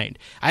my mind.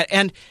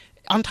 And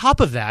on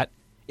top of that,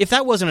 if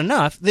that wasn't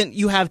enough, then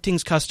you have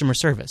Ting's customer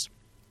service.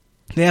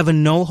 They have a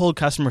no-hold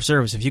customer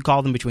service if you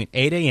call them between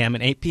 8 a.m.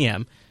 and 8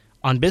 p.m.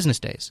 on business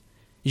days.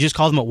 You just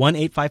call them at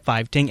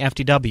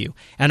 1-855-TING-FTW,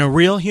 and a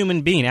real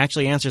human being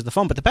actually answers the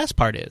phone. But the best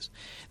part is,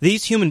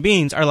 these human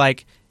beings are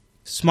like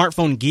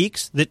smartphone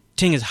geeks that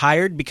Ting has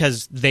hired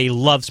because they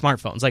love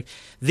smartphones. Like,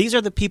 these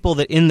are the people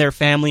that in their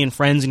family and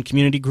friends and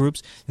community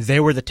groups, they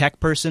were the tech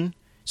person.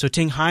 So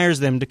Ting hires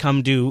them to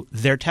come do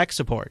their tech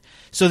support.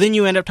 So then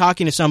you end up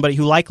talking to somebody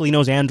who likely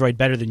knows Android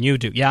better than you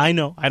do. Yeah, I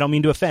know. I don't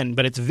mean to offend,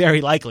 but it's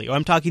very likely.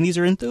 I'm talking these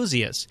are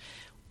enthusiasts.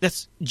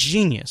 That's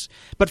genius.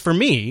 But for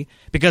me,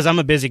 because I'm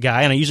a busy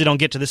guy and I usually don't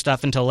get to this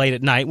stuff until late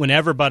at night when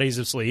everybody's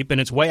asleep and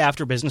it's way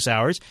after business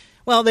hours,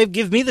 well, they've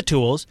given me the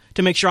tools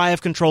to make sure I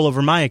have control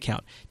over my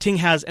account. Ting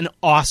has an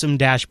awesome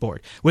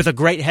dashboard with a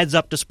great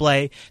heads-up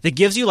display that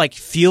gives you like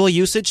fuel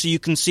usage so you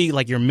can see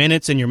like your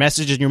minutes and your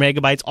messages and your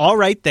megabytes all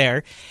right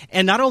there.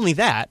 And not only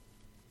that,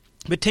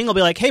 but Ting will be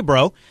like, hey,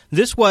 bro,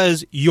 this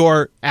was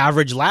your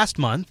average last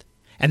month.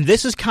 And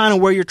this is kind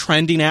of where you're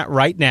trending at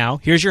right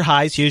now. Here's your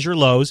highs, here's your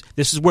lows.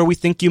 This is where we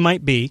think you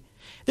might be.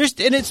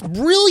 And it's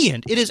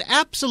brilliant. It is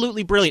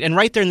absolutely brilliant. And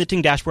right there in the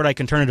Ting dashboard, I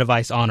can turn a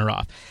device on or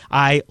off.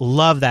 I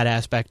love that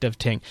aspect of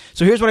Ting.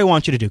 So here's what I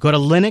want you to do. Go to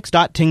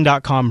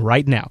linux.ting.com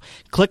right now.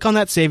 Click on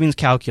that savings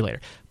calculator.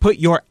 Put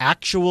your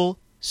actual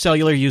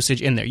cellular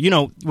usage in there. You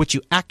know what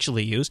you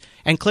actually use.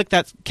 And click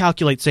that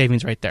calculate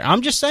savings right there.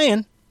 I'm just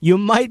saying. You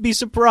might be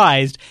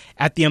surprised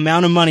at the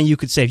amount of money you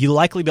could save. You'll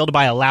likely be able to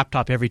buy a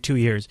laptop every 2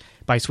 years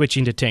by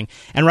switching to Ting.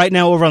 And right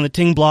now over on the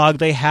Ting blog,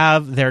 they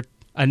have their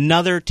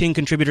another Ting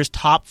contributors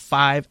top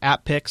 5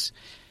 app picks.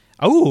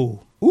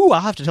 Ooh, I'll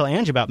have to tell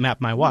Ange about Map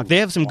My Walk. They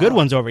have some good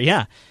ones over.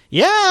 Yeah.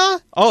 Oh,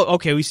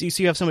 okay. We see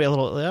you have somebody a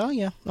little. Oh,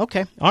 yeah.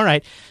 Okay. All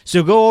right.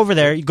 So go over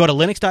there. You go to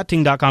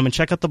linux.ting.com and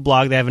check out the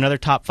blog. They have another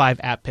top 5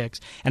 app picks.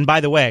 And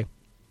by the way,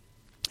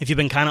 if you've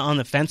been kind of on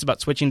the fence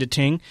about switching to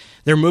Ting,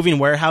 they're moving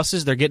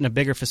warehouses. They're getting a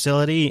bigger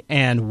facility.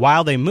 And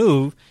while they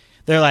move,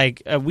 they're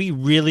like, we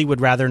really would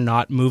rather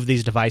not move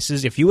these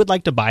devices. If you would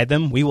like to buy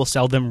them, we will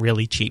sell them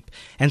really cheap.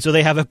 And so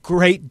they have a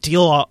great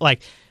deal on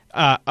like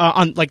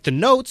the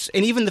notes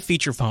and even the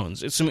feature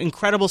phones. It's some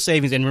incredible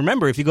savings. And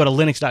remember, if you go to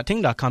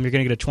linux.ting.com, you're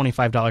going to get a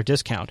 $25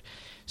 discount.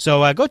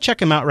 So go check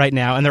them out right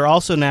now. And they're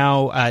also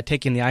now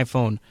taking the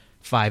iPhone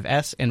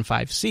 5S and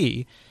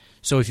 5C.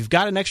 So if you've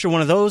got an extra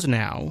one of those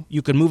now,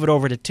 you can move it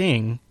over to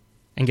Ting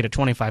and get a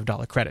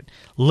 $25 credit.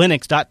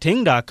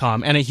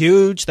 Linux.ting.com. And a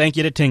huge thank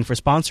you to Ting for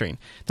sponsoring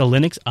the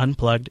Linux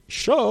Unplugged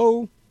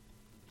show.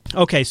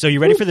 Okay, so you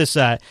ready for this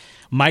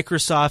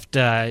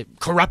Microsoft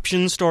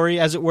corruption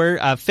story, as it were?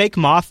 Fake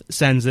Moth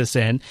sends this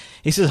in.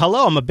 He says,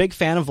 hello, I'm a big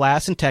fan of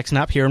LAS and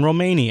TechSnap here in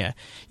Romania.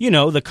 You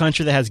know, the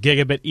country that has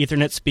gigabit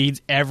Ethernet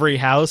speeds every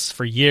house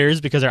for years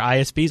because our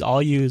ISPs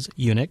all use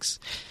Unix.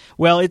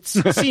 Well, it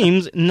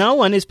seems no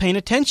one is paying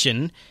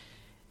attention,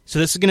 so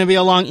this is going to be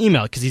a long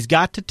email because he's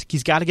got to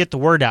get the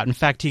word out. In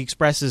fact, he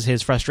expresses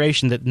his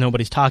frustration that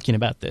nobody's talking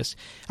about this.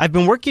 I've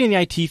been working in the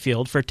IT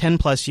field for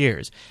 10-plus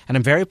years, and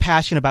I'm very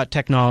passionate about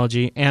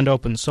technology and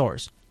open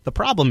source. The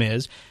problem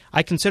is,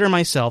 I consider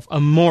myself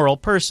a moral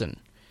person,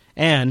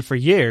 and for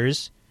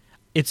years,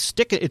 it's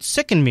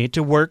sickened me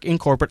to work in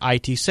corporate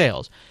IT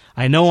sales.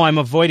 I know I'm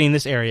avoiding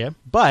this area,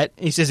 but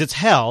he says it's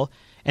hell,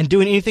 and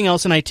doing anything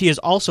else in IT is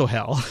also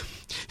hell.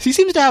 He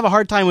seems to have a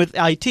hard time with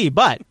IT,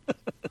 but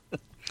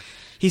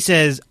He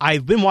says,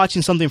 I've been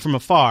watching something from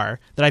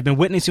afar that I've been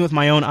witnessing with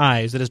my own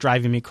eyes that is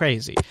driving me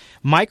crazy.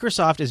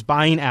 Microsoft is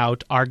buying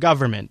out our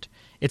government.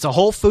 It's a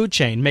whole food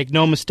chain, make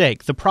no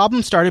mistake. The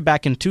problem started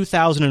back in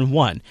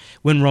 2001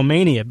 when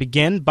Romania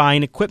began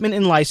buying equipment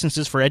and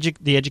licenses for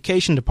the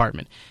education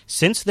department.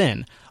 Since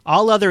then,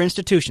 all other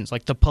institutions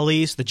like the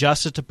police, the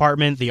Justice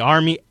Department, the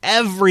Army,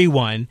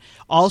 everyone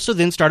also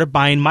then started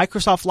buying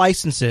Microsoft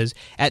licenses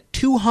at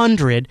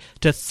 200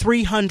 to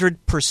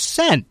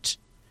 300%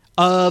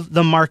 of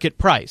the market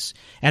price,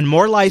 and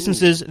more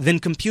licenses than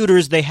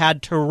computers they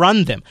had to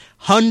run them.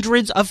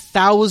 Hundreds of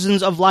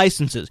thousands of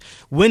licenses,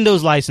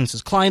 Windows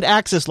licenses, client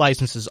access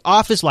licenses,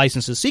 Office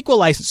licenses, SQL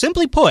licenses.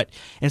 Simply put,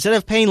 instead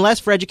of paying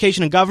less for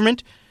education and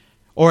government,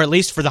 or at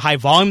least for the high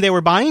volume they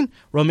were buying,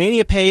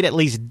 Romania paid at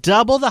least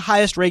double the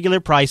highest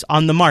regular price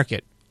on the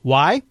market.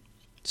 Why?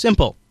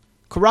 Simple.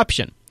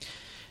 Corruption.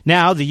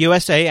 Now, the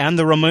USA and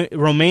the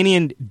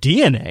Romanian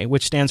DNA,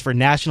 which stands for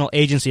National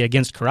Agency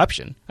Against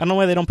Corruption, I don't know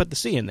why they don't put the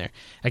C in there.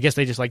 I guess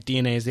they just like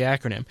DNA as the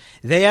acronym.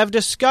 They have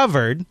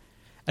discovered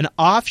an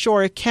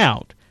offshore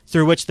account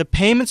through which the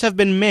payments have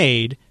been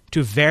made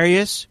to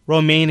various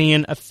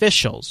Romanian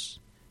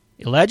officials,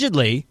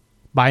 allegedly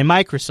by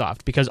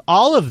Microsoft, because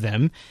all of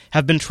them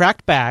have been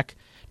tracked back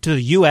to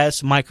the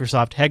U.S.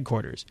 Microsoft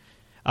headquarters.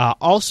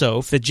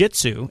 Also,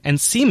 Fujitsu and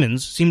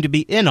Siemens seem to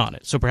be in on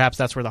it, so perhaps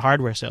that's where the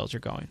hardware sales are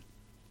going.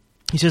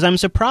 He says, I'm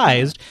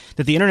surprised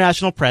that the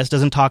international press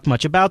doesn't talk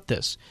much about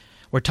this.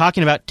 We're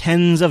talking about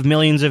tens of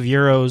millions of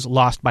euros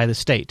lost by the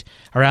state.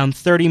 Around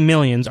 30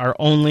 millions are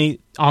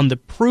only on the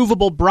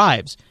provable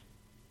bribes,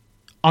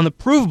 on the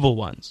provable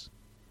ones.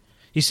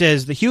 He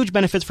says, the huge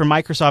benefits for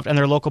Microsoft and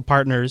their local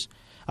partners,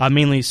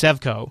 mainly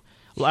Sevco,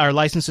 are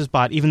licenses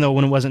bought even though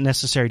when it wasn't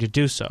necessary to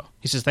do so.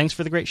 He says, thanks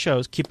for the great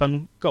shows. Keep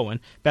on going.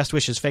 Best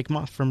wishes, Fake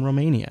Moth from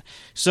Romania.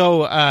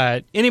 So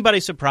anybody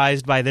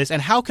surprised by this?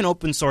 And how can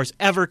open source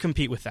ever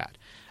compete with that?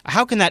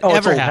 How can that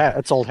ever happen?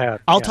 It's old hat.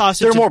 I'll toss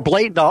it. They're more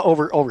blatant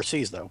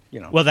overseas, though.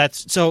 Well,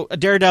 that's so.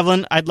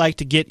 Daredevil, I'd like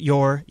to get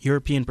your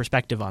European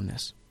perspective on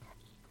this.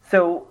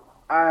 So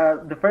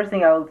the first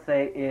thing I would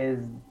say is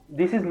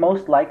this is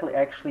most likely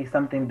actually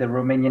something the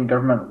Romanian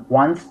government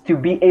wants to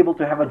be able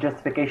to have a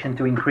justification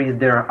to increase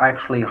their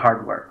actually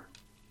hardware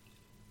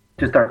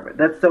to start with.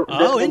 That's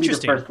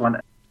interesting. The first one.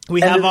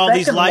 We have all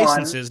these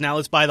licenses. Now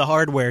let's buy the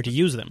hardware to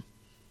use them.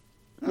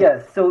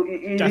 Yes, so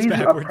it is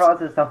backwards. A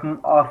process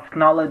of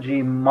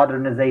technology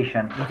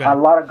modernization. Okay. A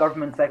lot of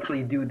governments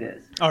actually do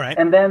this. All right.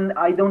 And then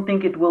I don't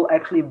think it will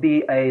actually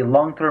be a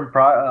long-term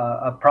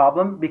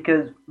problem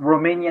because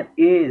Romania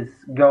is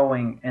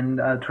going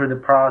through the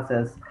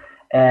process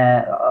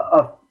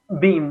of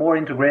being more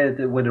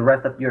integrated with the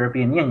rest of the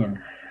European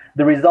Union.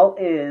 The result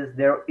is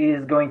there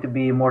is going to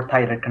be more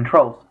tighter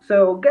controls.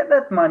 So get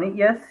that money.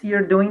 Yes,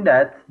 you're doing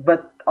that,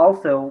 but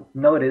also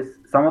notice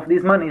some of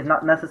this money is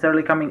not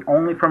necessarily coming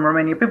only from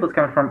Romanian people. It's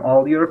coming from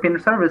all European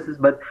services,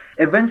 but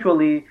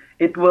eventually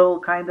it will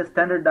kind of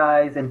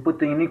standardize and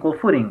put in equal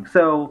footing.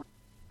 So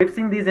we've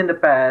seen these in the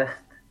past,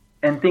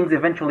 and things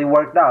eventually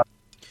worked out.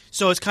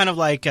 So it's kind of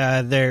like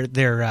they're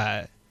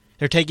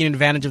taking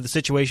advantage of the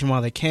situation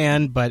while they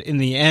can, but in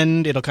the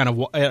end,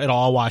 it'll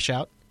all wash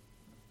out.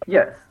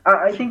 Yes,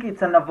 I think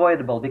it's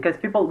unavoidable because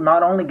people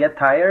not only get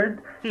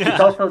tired, it's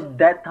also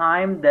that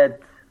time that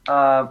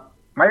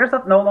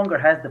Microsoft no longer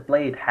has the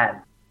play it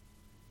had.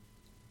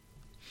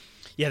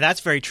 Yeah, that's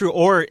very true.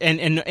 Or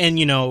and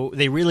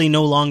they really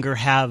no longer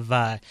have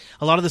a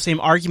lot of the same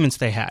arguments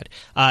they had.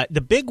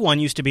 The big one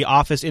used to be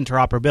Office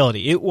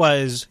interoperability. It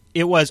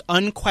was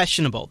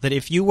unquestionable that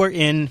if you were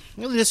in,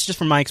 this is just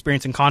from my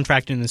experience in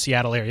contracting in the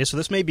Seattle area, so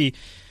this may be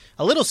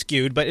a little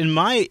skewed, but in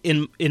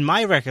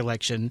my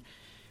recollection,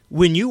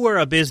 when you were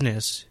a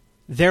business,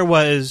 there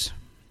was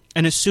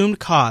an assumed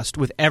cost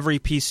with every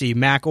PC,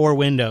 Mac or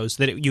Windows,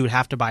 that you would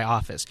have to buy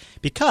Office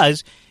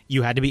because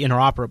you had to be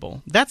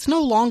interoperable. That's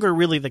no longer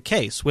really the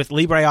case with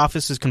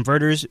LibreOffice's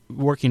converters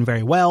working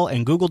very well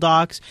and Google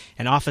Docs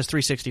and Office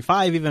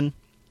 365 even.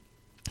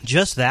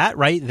 Just that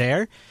right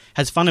there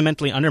has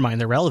fundamentally undermined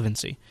their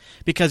relevancy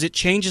because it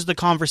changes the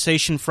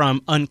conversation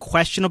from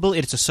unquestionable,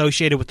 it's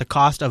associated with the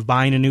cost of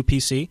buying a new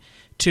PC,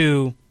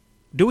 to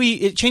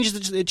it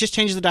just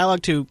changes the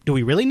dialogue to, do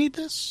we really need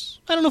this?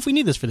 I don't know if we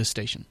need this for this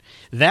station.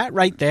 That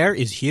right there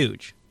is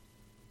huge.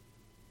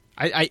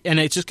 And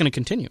it's just going to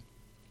continue.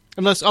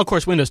 Unless, of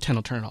course, Windows 10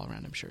 will turn it all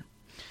around, I'm sure.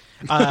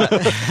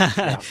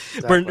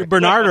 Exactly.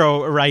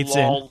 Bernardo writes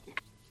in,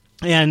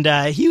 and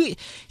I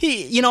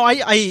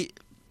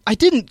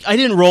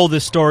didn't roll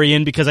this story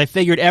in because I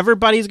figured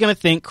everybody's going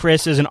to think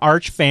Chris is an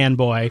arch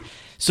fanboy,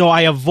 so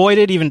I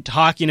avoided even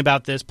talking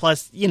about this.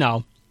 Plus,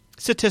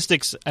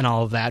 statistics and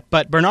all of that.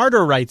 But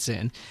Bernardo writes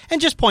in and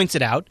just points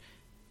it out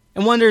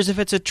and wonders if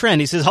it's a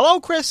trend. He says, "Hello,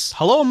 Chris.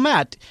 Hello,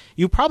 Matt.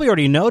 You probably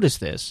already noticed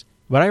this,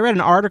 but I read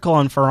an article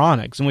on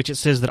Phoronix in which it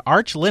says that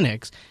Arch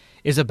Linux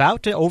is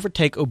about to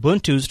overtake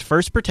Ubuntu's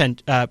first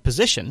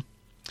position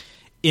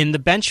in the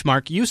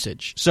benchmark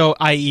usage. So,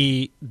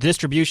 i.e.,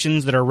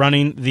 distributions that are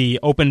running the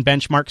open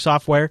benchmark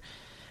software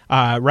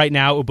Right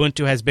now,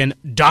 Ubuntu has been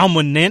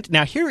dominant.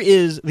 Now, here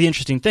is the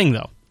interesting thing,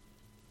 though.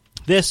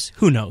 This,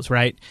 who knows,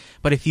 right?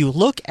 But if you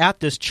look at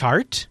this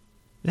chart,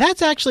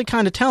 that's actually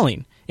kind of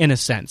telling, in a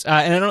sense.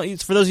 And I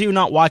don't, for those of you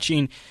not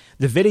watching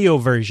the video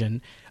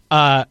version,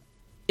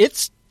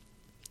 it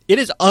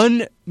is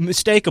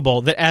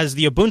unmistakable that as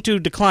the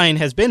Ubuntu decline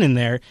has been in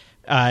there,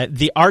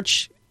 the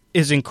Arch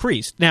is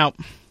increased. Now,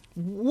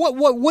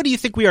 what do you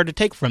think we are to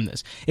take from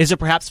this? Is it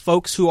perhaps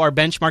folks who are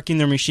benchmarking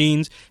their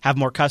machines have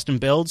more custom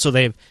builds, so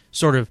they've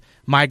sort of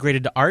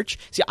migrated to Arch?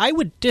 See, I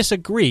would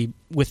disagree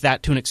with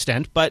that to an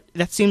extent, but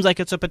that seems like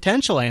it's a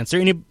potential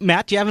answer.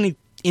 Matt, do you have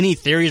any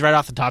theories right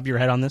off the top of your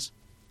head on this?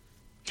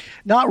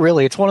 Not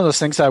really. It's one of those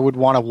things I would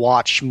want to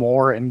watch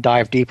more and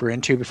dive deeper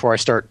into before I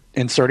start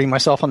inserting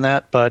myself on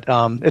that, but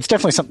it's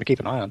definitely something to keep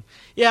an eye on.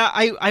 Yeah,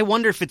 I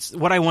wonder if it's –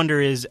 what I wonder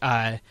is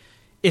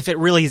if it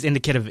really is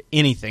indicative of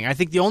anything. I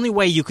think the only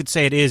way you could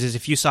say it is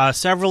if you saw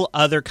several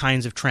other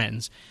kinds of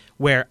trends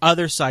where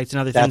other sites and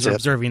other things are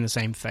observing the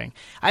same thing.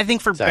 I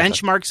think for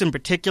benchmarks in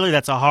particular,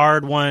 that's a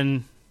hard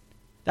one.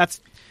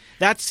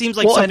 That seems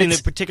like something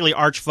that particularly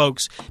Arch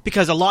folks,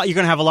 because you're going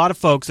to have a lot of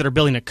folks that are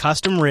building a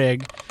custom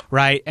rig,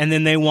 right? And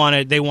then they want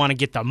to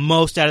get the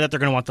most out of that. They're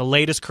going to want the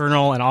latest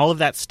kernel and all of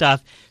that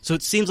stuff. So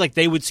it seems like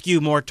they would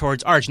skew more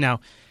towards Arch. Now,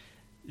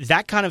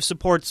 that kind of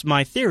supports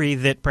my theory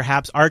that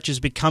perhaps Arch is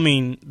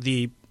becoming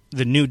the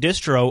new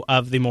distro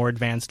of the more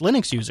advanced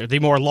Linux user, the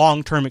more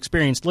long-term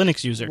experienced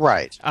Linux user.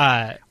 Right.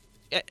 I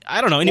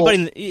don't know.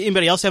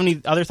 Anybody else have any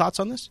other thoughts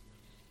on this?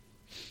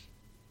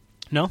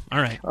 No?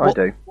 All right. I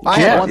do. I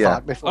have one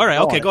thought before. All right.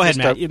 Okay. Go ahead,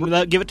 Matt.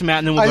 Give it to Matt,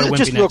 and then we'll go to Wimpy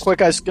just next. Real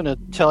quick, I was going to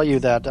tell you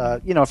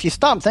that if you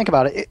stop and think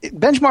about it,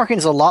 benchmarking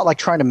is a lot like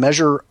trying to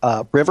measure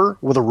a river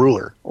with a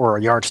ruler or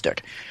a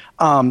yardstick.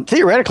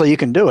 Theoretically, you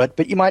can do it,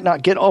 but you might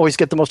not always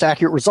get the most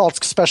accurate results,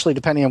 especially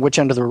depending on which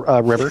end of the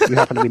river you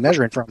happen to be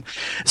measuring from.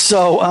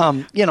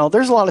 So,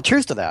 there's a lot of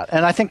truth to that.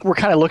 And I think we're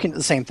kind of looking at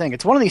the same thing.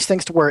 It's one of these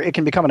things to where it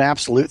can become an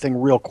absolute thing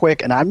real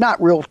quick, and I'm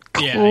not real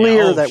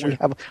clear that we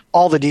have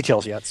all the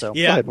details yet. So,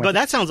 yeah, ahead, but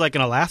that sounds like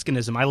an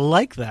Alaskanism. I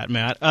like that,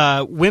 Matt.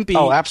 Wimpy.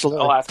 Oh,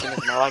 absolutely.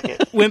 Alaskanism, I like it.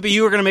 Wimpy,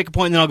 you were going to make a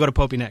point, and then I'll go to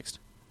Popey next.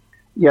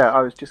 Yeah,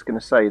 I was just going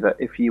to say that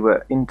if you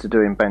were into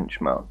doing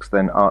benchmarks,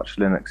 then Arch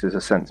Linux is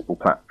a sensible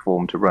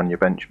platform to run your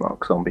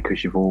benchmarks on,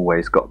 because you've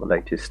always got the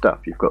latest stuff.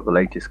 You've got the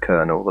latest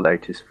kernel, the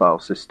latest file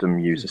system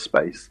user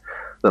space,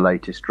 the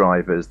latest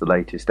drivers, the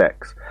latest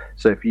X.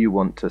 So if you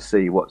want to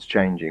see what's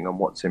changing and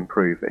what's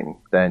improving,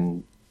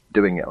 then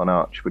doing it on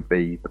Arch would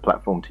be the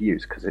platform to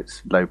use, because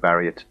it's low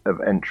barrier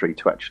of entry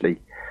to actually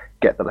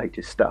get the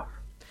latest stuff.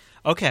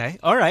 Okay,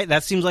 all right.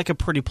 That seems like a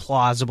pretty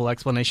plausible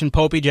explanation.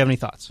 Popey, do you have any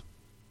thoughts?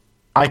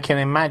 I can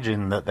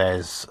imagine that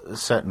there's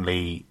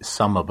certainly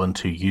some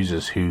Ubuntu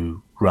users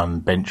who run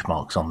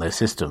benchmarks on their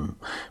system,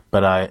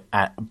 but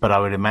I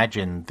would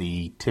imagine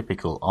the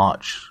typical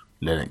Arch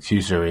Linux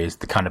user is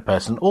the kind of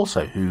person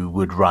also who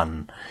would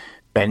run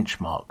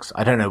benchmarks.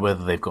 I don't know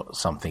whether they've got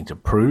something to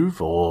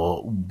prove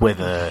or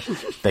whether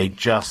they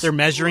just they're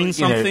measuring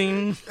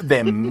something.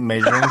 They're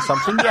measuring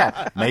something.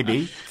 Yeah,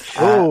 maybe.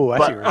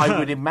 But I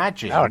would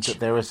imagine that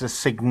there is a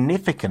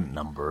significant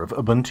number of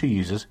Ubuntu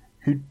users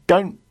who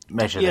don't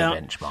measure their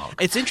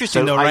benchmark. It's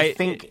interesting though, right? I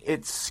think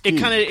it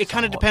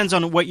kind of depends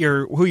on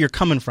who you're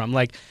coming from.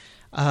 Like,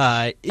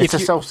 it's a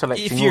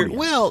self-selecting audience.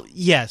 Well,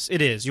 yes,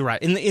 it is. You're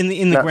right. In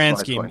the grand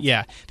scheme,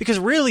 yeah. Because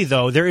really,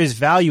 though, there is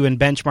value in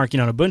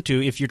benchmarking on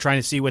Ubuntu if you're trying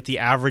to see what the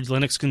average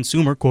Linux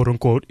consumer, quote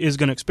unquote, is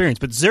going to experience.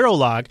 But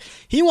Zerolog,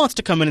 he wants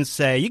to come in and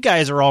say, you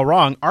guys are all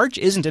wrong. Arch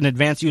isn't an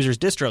advanced user's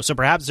distro. So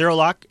perhaps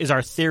Zerolog is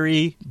our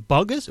theory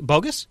bogus?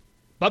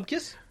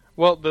 Bubkiss?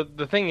 Well,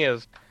 the thing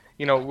is,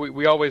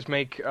 we always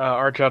make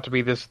Arch out to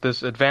be this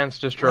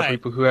advanced distro for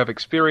people who have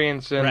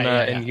experience in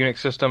Unix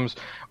systems,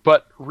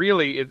 but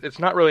really it's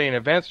not really an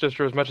advanced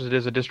distro as much as it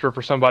is a distro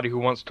for somebody who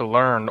wants to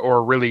learn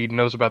or really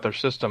knows about their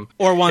system.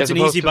 Or wants an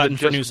easy button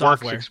for new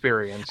software.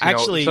 Experience.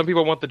 Actually, some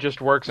people want the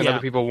just works and other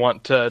people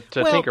want to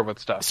tinker with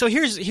stuff. So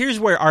here's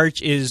where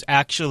Arch is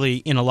actually,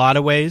 in a lot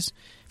of ways,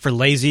 for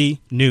lazy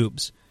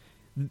noobs.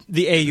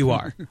 The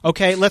AUR.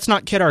 Okay, let's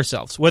not kid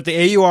ourselves. What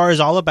the AUR is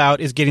all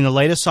about is getting the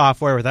latest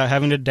software without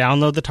having to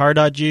download the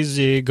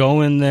tar.gz,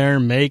 go in there,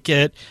 make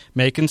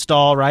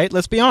install, right?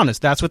 Let's be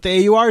honest. That's what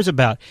the AUR is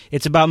about.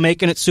 It's about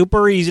making it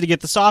super easy to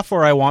get the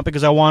software I want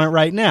because I want it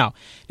right now.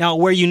 Now,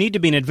 where you need to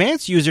be an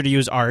advanced user to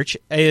use Arch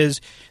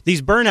is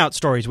these burnout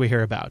stories we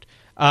hear about.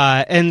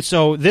 And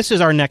so this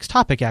is our next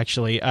topic,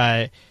 actually.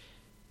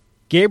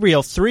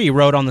 Gabriel3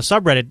 wrote on the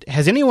subreddit,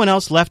 has anyone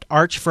else left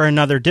Arch for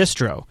another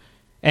distro?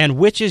 And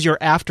which is your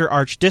after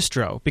Arch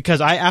distro?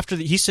 Because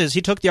he says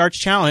he took the Arch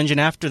challenge,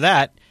 and after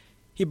that,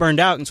 he burned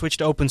out and switched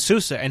to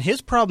OpenSUSE. And his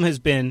problem has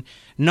been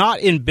not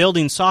in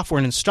building software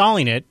and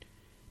installing it,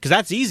 because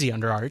that's easy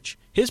under Arch.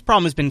 His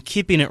problem has been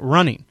keeping it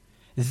running.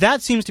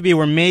 That seems to be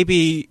where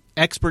maybe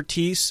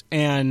expertise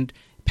and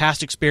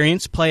past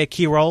experience play a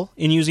key role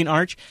in using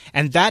Arch,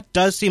 and that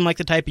does seem like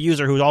the type of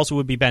user who also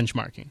would be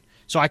benchmarking.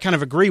 So I kind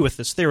of agree with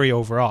this theory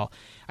overall.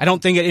 I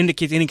don't think it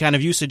indicates any kind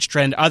of usage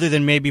trend other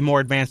than maybe more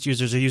advanced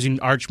users are using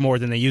Arch more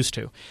than they used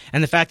to.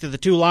 And the fact that the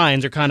two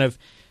lines are kind of,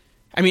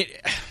 I mean,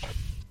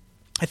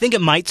 I think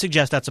it might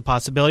suggest that's a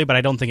possibility, but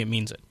I don't think it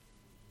means it.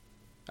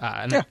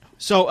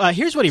 So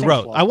here's what he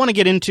wrote. I want to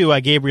get into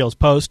Gabriel's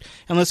post,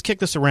 and let's kick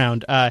this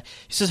around.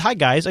 He says, "Hi,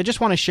 guys. I just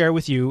want to share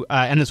with you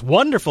and this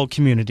wonderful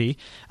community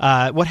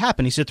what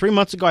happened." He said, 3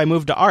 months ago, I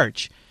moved to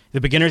Arch. The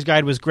beginner's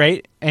guide was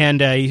great,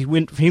 and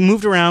he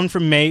moved around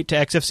from Mate to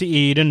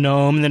XFCE to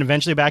GNOME, and then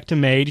eventually back to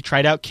Mate. He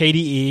tried out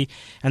KDE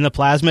and the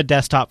Plasma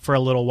desktop for a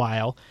little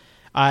while.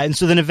 And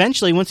so then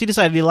eventually, once he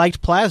decided he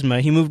liked Plasma,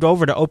 he moved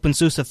over to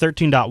OpenSUSE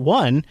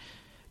 13.1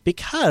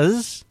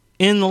 because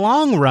in the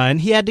long run,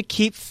 he had to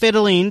keep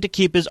fiddling to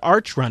keep his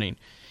Arch running.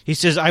 He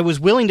says, I was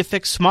willing to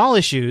fix small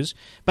issues,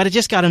 but it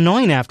just got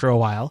annoying after a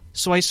while,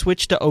 so I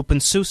switched to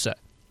OpenSUSE.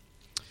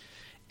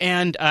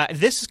 And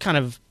this is kind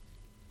of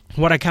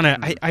what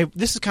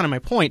this is kind of my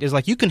point, is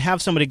like you can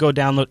have somebody go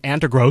download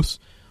Antigros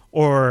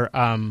or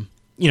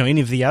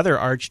any of the other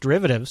Arch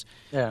derivatives.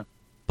 Yeah.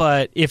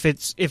 But if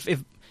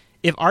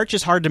Arch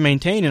is hard to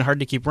maintain and hard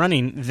to keep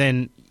running,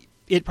 then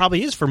it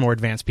probably is for more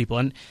advanced people.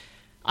 And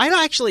I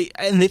don't actually,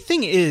 and the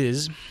thing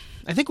is,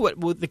 I think what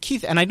the key,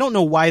 and I don't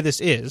know why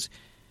this is,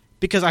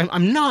 because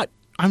I'm not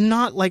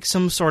like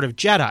some sort of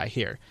Jedi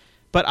here,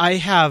 but I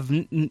have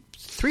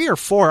 3 or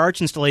 4 Arch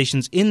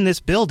installations in this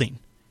building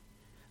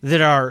that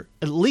are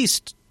at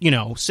least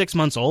 6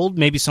 months old.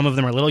 Maybe some of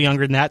them are a little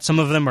younger than that. Some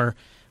of them are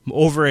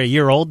over a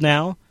year old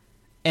now,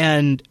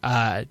 and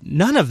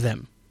none of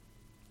them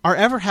are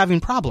ever having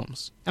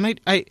problems. And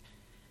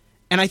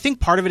I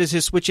think part of it is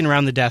his switching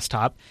around the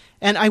desktop.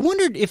 And I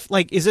wondered if,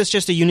 is this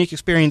just a unique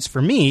experience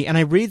for me? And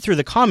I read through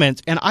the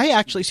comments, and I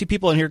actually see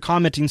people in here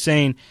commenting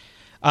saying,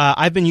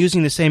 I've been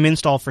using the same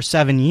install for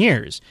 7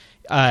 years.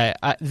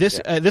 This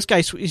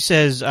guy, he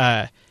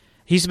says,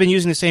 he's been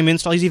using the same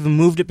install. He's even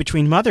moved it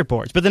between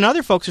motherboards. But then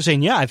other folks are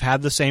saying, yeah, I've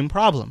had the same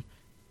problem.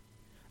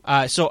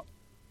 So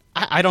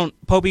I don't,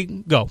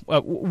 Popey, go.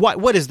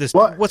 What is this?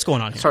 What's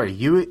going on here? Sorry,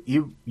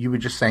 you were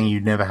just saying you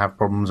never have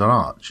problems on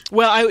Arch.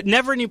 Well, I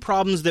never any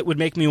problems that would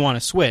make me want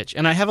to switch,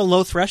 and I have a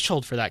low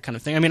threshold for that kind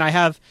of thing. I mean,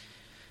 I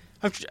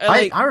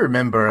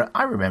remember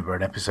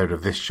an episode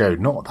of this show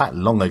not that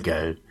long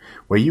ago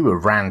where you were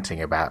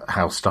ranting about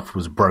how stuff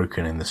was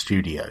broken in the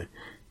studio.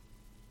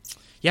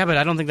 Yeah, but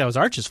I don't think that was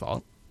Arch's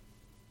fault.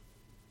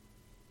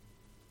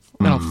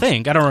 I don't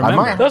think. I don't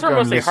remember. Those were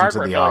mostly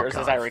hardware failures,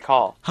 as I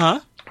recall.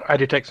 Huh? I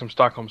detect some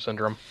Stockholm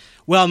syndrome.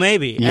 Well,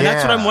 maybe, and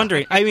that's what I'm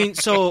wondering. I mean,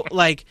 so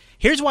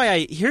here's why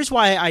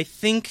I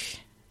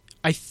think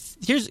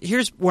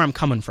here's where I'm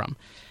coming from.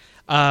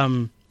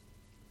 I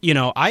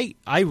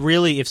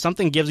really, if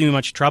something gives me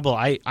much trouble,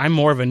 I'm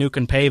more of a nuke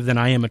and pave than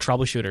I am a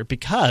troubleshooter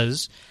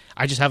because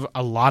I just have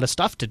a lot of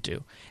stuff to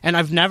do. And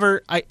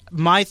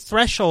my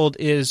threshold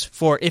is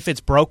for if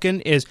it's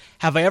broken is,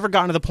 have I ever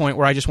gotten to the point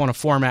where I just want to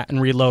format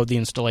and reload the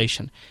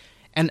installation?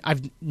 And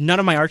none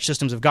of my Arch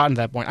systems have gotten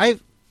to that point.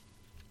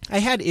 I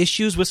had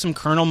issues with some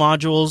kernel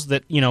modules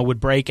that,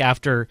 would break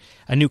after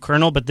a new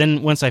kernel, but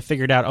then once I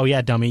figured out, oh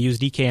yeah, dummy, use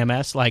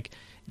DKMS,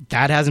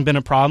 that hasn't been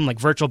a problem.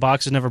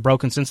 VirtualBox has never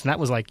broken since, and that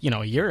was a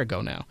year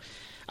ago now.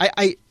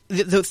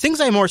 The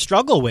things I more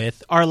struggle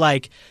with are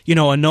a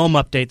GNOME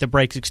update that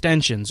breaks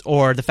extensions,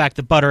 or the fact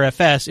that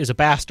ButterFS is a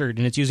bastard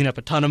and it's using up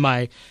a ton of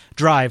my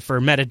drive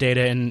for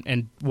metadata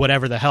and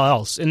whatever the hell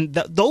else, and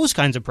those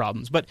kinds of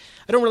problems. But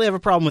I don't really have a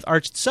problem with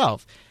Arch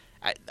itself.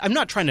 I'm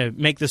not trying to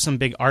make this some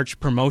big Arch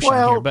promotion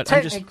here, but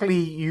technically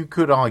you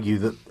could argue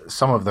that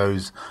some of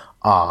those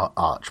are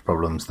Arch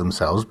problems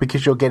themselves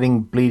because you're getting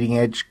bleeding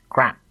edge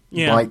crap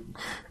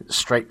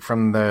straight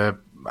from the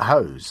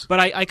hose. But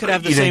I could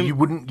have the same. You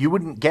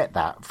wouldn't get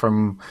that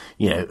from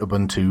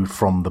Ubuntu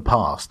from the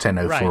past,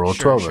 10.04 or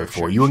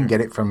 12.04. You wouldn't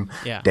get it from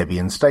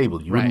Debian stable.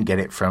 You wouldn't get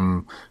it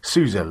from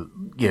SUSE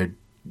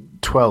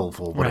 12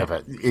 or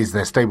whatever is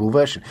their stable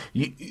version.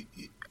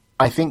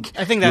 I think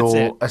that's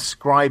you're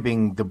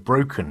ascribing the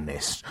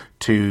brokenness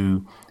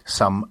to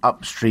some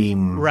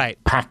upstream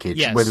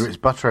package, whether it's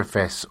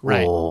ButterFS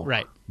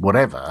or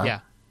whatever.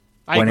 Yeah.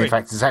 When in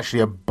fact it's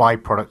actually a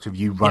byproduct of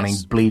you running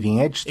bleeding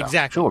edge stuff.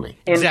 Exactly. Surely.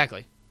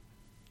 Exactly.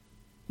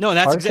 No,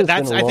 that's I think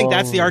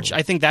that's the Arch.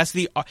 I think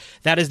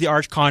that is the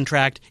Arch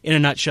contract in a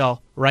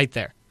nutshell, right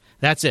there.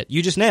 That's it.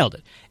 You just nailed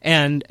it.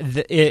 And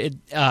that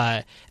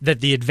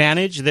the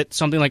advantage that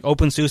something like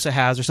OpenSUSE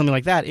has, or something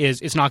like that, is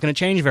it's not going to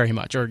change very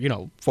much, or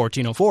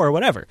 14.04 or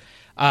whatever.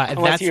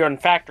 Unless you're in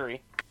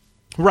factory.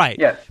 Right.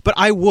 Yes. But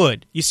I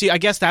would. You see, I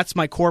guess that's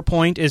my core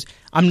point is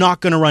I'm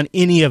not going to run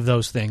any of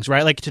those things,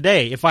 right? Like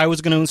today, if I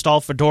was going to install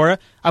Fedora,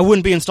 I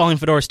wouldn't be installing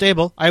Fedora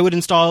Stable. I would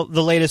install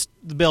the latest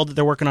build that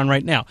they're working on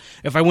right now.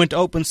 If I went to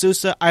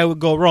OpenSUSE, I would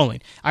go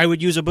rolling. I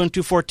would use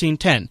Ubuntu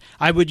 14.10.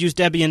 I would use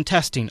Debian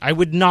testing. I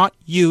would not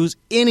use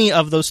any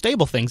of those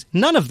stable things.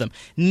 None of them.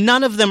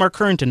 None of them are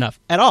current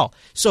enough at all.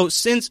 So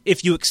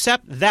if you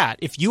accept that,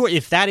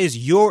 if that is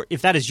your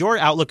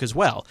outlook as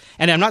well,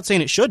 and I'm not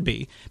saying it should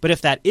be, but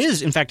if that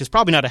is, in fact, it's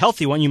probably not a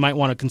healthy one, you might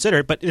want to consider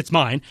it, but it's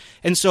mine.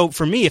 And so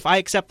for me, if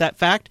I accept that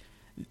fact,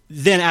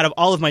 then out of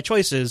all of my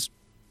choices,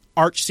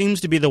 Arch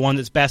seems to be the one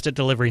that's best at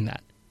delivering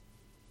that.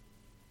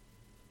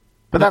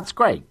 But that's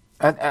great.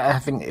 I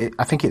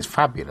think it's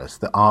fabulous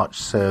that Arch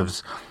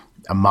serves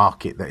a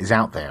market that is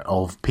out there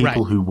of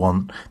people who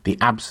want the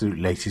absolute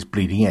latest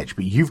bleeding edge,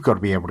 but you've got to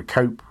be able to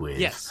cope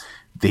with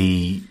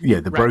the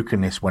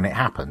brokenness when it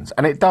happens,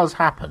 and it does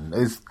happen.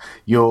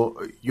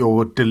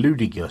 You're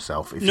deluding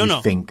yourself if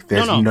you think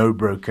there's no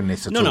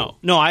brokenness at all.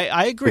 No,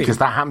 I agree, because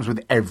that happens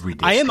with every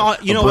distro. I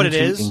am. You know what it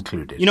is.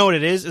 Included. You know what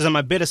it is I'm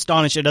a bit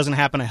astonished it doesn't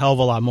happen a hell of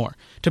a lot more.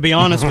 To be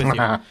honest with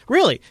you,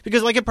 really,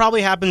 because like it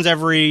probably happens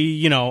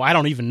every. I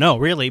don't even know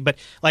really, but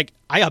like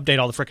I update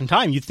all the frickin'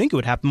 time. You'd think it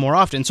would happen more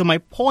often. So my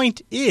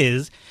point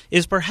is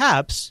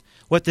perhaps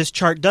what this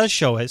chart does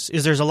show us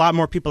is there's a lot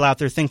more people out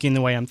there thinking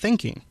the way I'm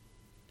thinking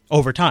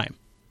over time.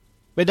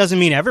 It doesn't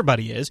mean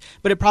everybody is,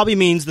 but it probably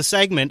means the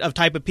segment of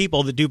type of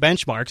people that do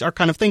benchmarks are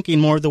kind of thinking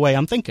more the way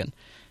I'm thinking.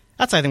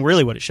 That's, I think,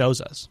 really what it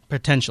shows us,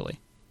 potentially.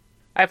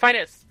 I find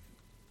it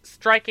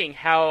striking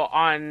how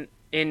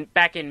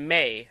back in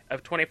May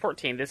of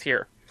 2014, this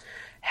year,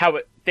 how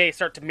they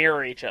start to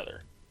mirror each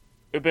other.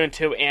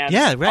 Ubuntu and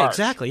Arch.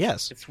 Exactly,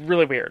 yes. It's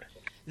really weird.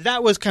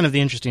 That was kind of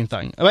the interesting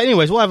thing. But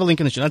anyways, we'll have a link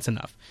in the show. That's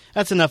enough.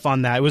 That's enough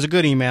on that. It was a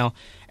good email,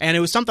 and it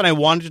was something I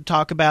wanted to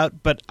talk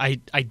about, but I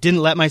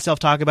didn't let myself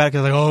talk about it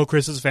because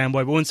Chris is a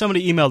fanboy. But when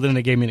somebody emailed in,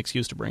 they gave me an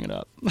excuse to bring it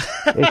up.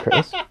 Hey,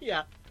 Chris.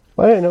 Yeah.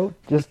 Well, I don't know.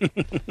 Just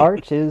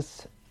Arch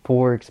is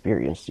for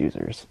experienced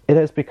users. It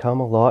has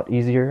become a lot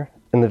easier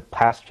in the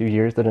past few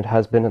years than it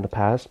has been in the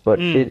past, but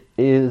it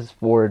is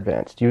for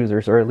advanced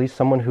users, or at least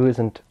someone who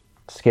isn't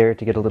scared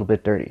to get a little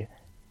bit dirty.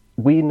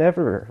 We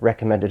never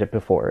recommended it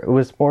before. It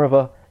was more of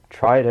a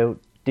try it out,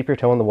 dip your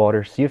toe in the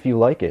water, see if you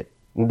like it,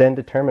 and then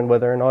determine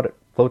whether or not it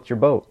floats your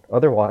boat.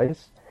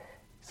 Otherwise,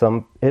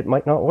 it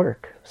might not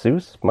work.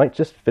 Zeus might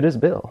just fit his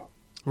bill.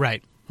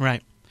 Right.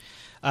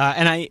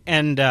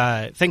 And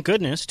thank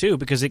goodness too,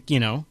 because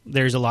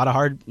there's a lot of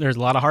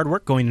hard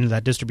work going into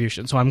that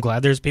distribution. So I'm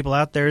glad there's people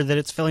out there that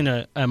it's filling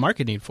a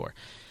market need for.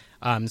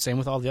 Same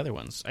with all the other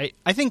ones.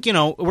 I think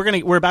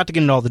we're about to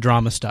get into all the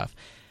drama stuff.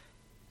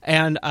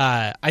 And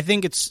I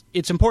think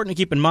it's important to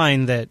keep in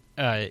mind that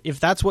if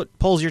that's what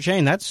pulls your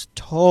chain, that's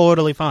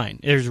totally fine.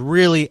 There's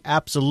really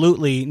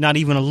absolutely not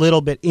even a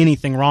little bit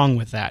anything wrong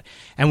with that.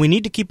 And we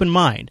need to keep in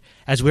mind,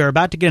 as we're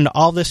about to get into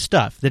all this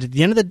stuff, that at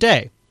the end of the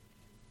day,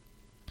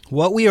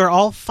 what we are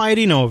all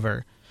fighting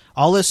over,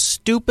 all the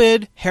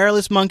stupid,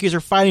 hairless monkeys are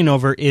fighting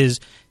over,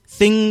 is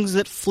things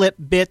that flip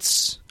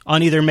bits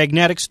on either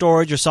magnetic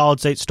storage or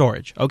solid-state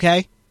storage,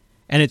 okay?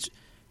 And it's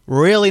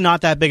really not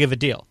that big of a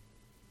deal.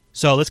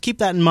 So let's keep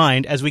that in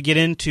mind as we get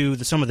into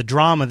some of the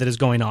drama that is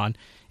going on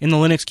in the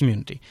Linux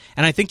community.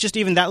 And I think just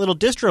even that little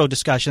distro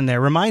discussion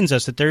there reminds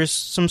us that there's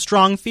some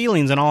strong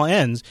feelings on all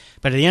ends,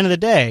 but at the end of the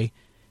day,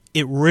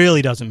 it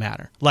really doesn't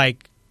matter.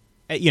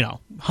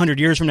 100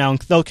 years from now,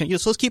 so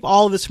let's keep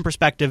all of this in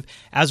perspective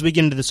as we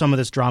get into some of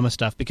this drama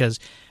stuff, because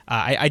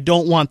I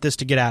don't want this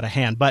to get out of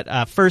hand.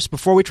 But first,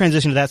 before we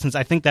transition to that, since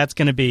I think that's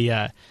going to be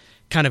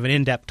kind of an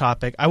in-depth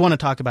topic, I want to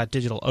talk about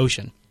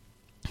DigitalOcean.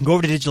 Go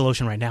over to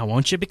DigitalOcean right now,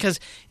 won't you? Because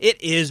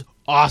it is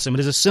awesome. It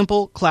is a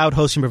simple cloud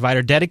hosting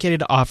provider dedicated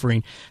to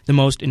offering the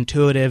most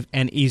intuitive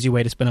and easy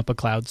way to spin up a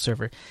cloud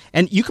server.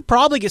 And you could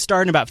probably get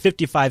started in about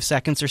 55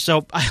 seconds or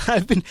so.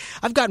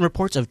 I've gotten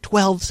reports of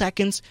 12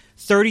 seconds,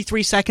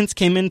 33 seconds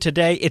came in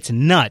today. It's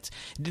nuts.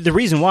 The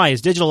reason why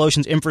is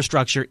DigitalOcean's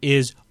infrastructure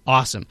is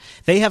awesome.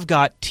 They have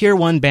got tier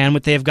 1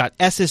 bandwidth. They have got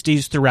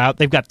SSDs throughout.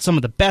 They've got some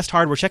of the best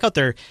hardware. Check out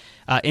their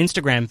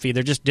Instagram feed.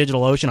 They're just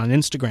DigitalOcean on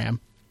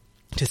Instagram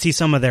to see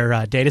some of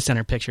their data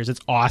center pictures.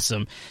 It's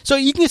awesome. So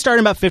you can get started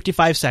in about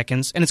 55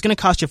 seconds, and it's going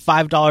to cost you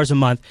 $5 a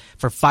month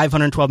for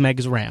 512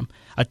 megs of RAM,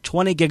 a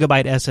 20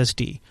 gigabyte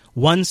SSD,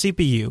 1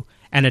 CPU,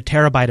 and a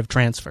terabyte of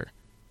transfer.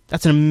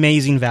 That's an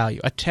amazing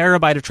value. A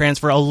terabyte of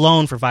transfer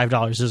alone for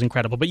 $5 is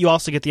incredible, but you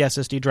also get the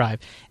SSD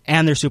drive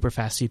and their super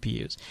fast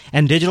CPUs.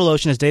 And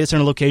DigitalOcean has data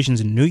center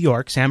locations in New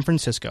York, San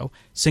Francisco,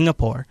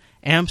 Singapore,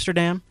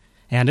 Amsterdam,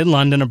 and in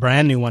London, a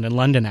brand new one in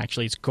London,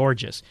 actually. It's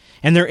gorgeous.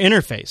 And their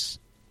interface,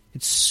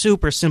 it's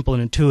super simple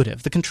and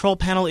intuitive. The control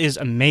panel is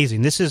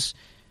amazing. It's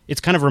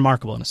kind of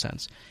remarkable in a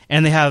sense.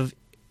 And they have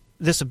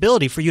this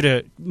ability for you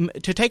to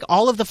take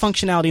all of the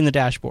functionality in the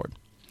dashboard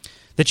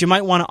that you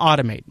might want to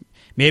automate.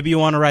 Maybe you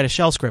want to write a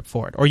shell script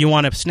for it, or you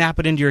want to snap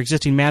it into your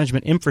existing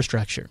management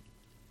infrastructure.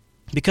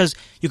 Because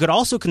you could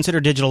also consider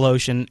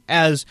DigitalOcean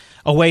as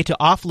a way to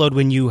offload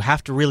when you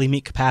have to really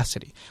meet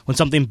capacity, when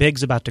something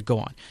big's about to go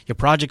on, your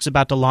project's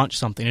about to launch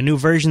something, a new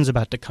version's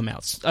about to come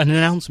out, an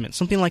announcement,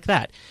 something like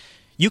that.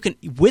 You can,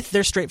 with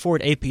their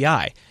straightforward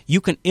API,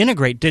 you can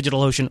integrate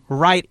DigitalOcean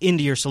right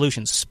into your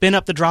solutions, spin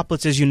up the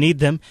droplets as you need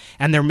them,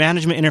 and their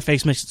management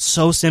interface makes it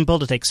so simple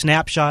to take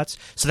snapshots,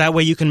 so that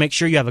way you can make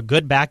sure you have a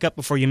good backup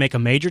before you make a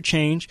major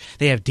change.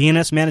 They have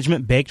DNS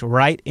management baked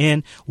right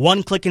in,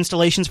 one-click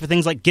installations for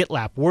things like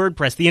GitLab,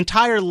 WordPress, the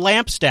entire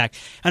LAMP stack.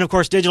 And of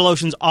course,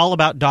 DigitalOcean's all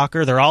about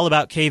Docker, they're all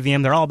about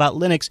KVM, they're all about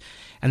Linux,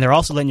 And they're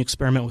also letting you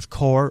experiment with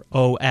Core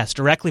OS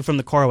directly from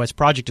the Core OS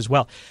project as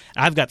well.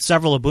 I've got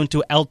several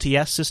Ubuntu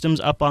LTS systems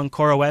up on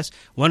Core OS,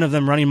 one of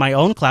them running my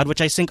own cloud,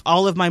 which I sync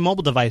all of my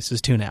mobile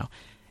devices to now.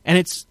 And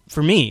it's,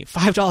 for me,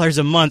 $5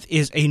 a month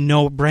is a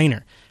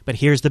no-brainer. But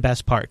here's the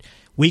best part.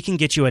 We can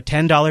get you a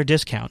 $10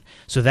 discount.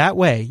 So that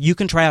way, you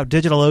can try out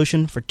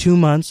DigitalOcean for 2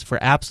 months for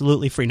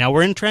absolutely free. Now,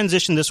 we're in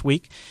transition this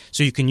week,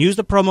 so you can use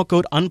the promo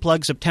code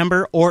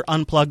UNPLUGSEPTEMBER or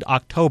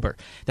UNPLUGGEDOctober.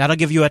 That'll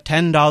give you a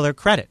 $10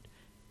 credit.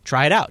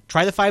 Try it out.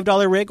 Try the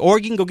 $5 rig, or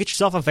you can go get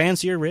yourself a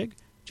fancier rig.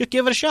 Just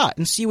give it a shot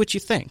and see what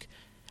you think.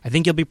 I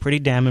think you'll be pretty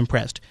damn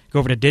impressed. Go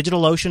over to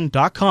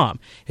DigitalOcean.com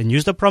and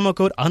use the promo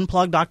code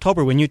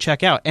UNPLUGGEDOctober when you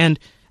check out. And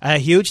a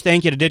huge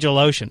thank you to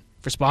DigitalOcean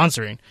for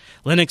sponsoring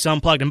Linux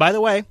Unplugged. And by the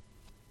way,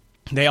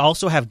 they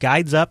also have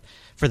guides up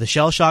for the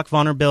shell shock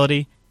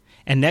vulnerability.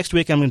 And next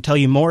week I'm going to tell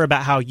you more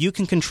about how you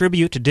can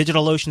contribute to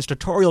DigitalOcean's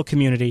tutorial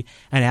community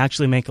and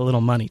actually make a little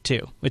money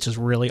too, which is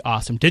really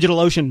awesome.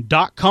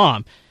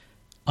 DigitalOcean.com,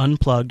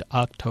 Unplugged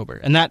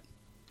October. And that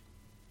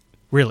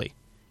really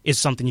is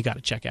something you got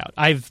to check out.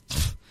 I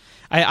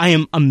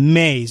am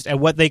amazed at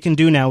what they can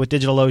do now with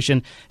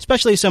DigitalOcean,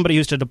 especially as somebody who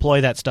used to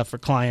deploy that stuff for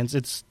clients.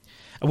 And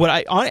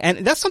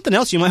that's something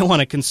else you might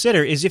want to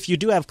consider is if you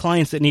do have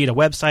clients that need a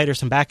website or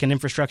some backend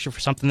infrastructure for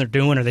something they're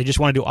doing, or they just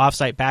want to do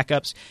offsite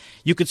backups,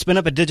 you could spin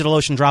up a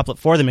DigitalOcean droplet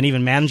for them and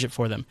even manage it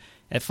for them.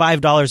 At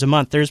 $5 a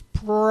month, there's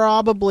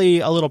probably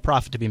a little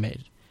profit to be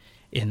made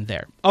in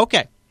there.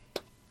 Okay.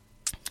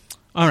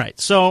 All right.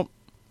 So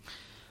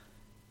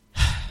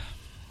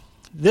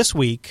this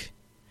week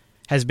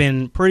has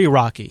been pretty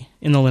rocky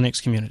in the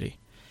Linux community.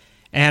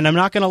 And I'm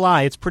not going to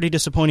lie, it's pretty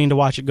disappointing to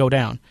watch it go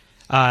down.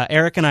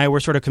 Eric and I were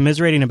sort of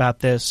commiserating about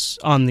this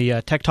on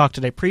the Tech Talk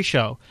Today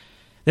pre-show,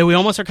 that we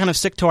almost are kind of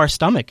sick to our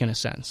stomach in a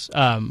sense.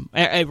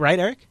 Right,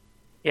 Eric?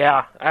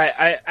 Yeah,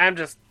 I'm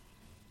just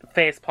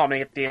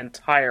face-palming at the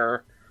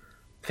entire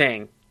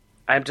thing.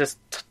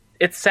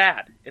 It's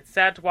sad. It's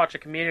sad to watch a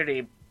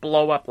community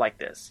blow up like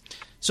this.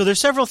 So there's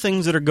several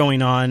things that are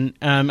going on.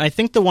 I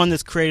think the one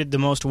that's created the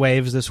most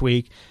waves this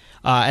week,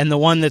 and the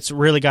one that's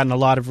really gotten a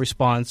lot of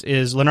response,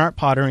 is Lennart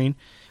Poettering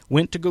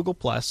went to Google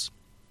Plus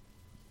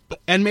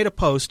and made a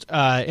post,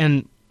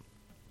 and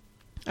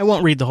I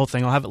won't read the whole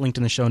thing. I'll have it linked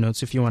in the show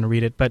notes if you want to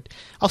read it, but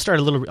I'll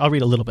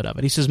read a little bit of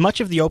it. He says, much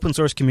of the open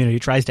source community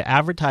tries to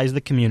advertise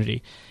the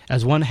community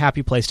as one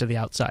happy place to the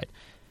outside.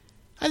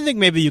 I think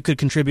maybe you could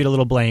contribute a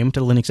little blame to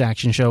the Linux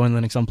Action Show and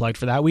Linux Unplugged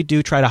for that. We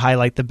do try to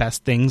highlight the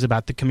best things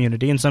about the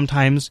community, and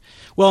sometimes,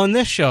 well, in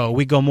this show,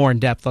 we go more in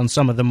depth on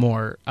some of the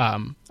more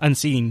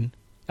unseen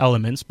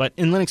elements, but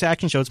in Linux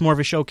Action Show, it's more of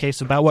a showcase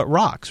about what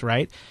rocks,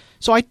 right?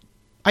 So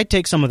I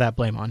take some of that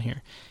blame on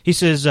here. He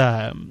says,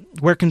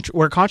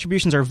 where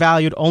contributions are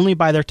valued only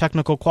by their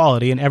technical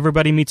quality and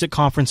everybody meets at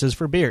conferences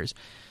for beers.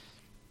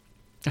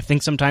 I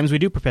think sometimes we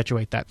do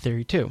perpetuate that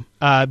theory too.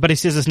 But he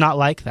says it's not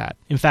like that.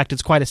 In fact,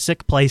 it's quite a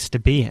sick place to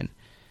be in.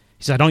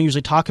 He says, I don't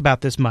usually talk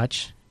about this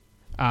much.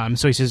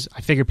 So he says,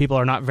 I figure people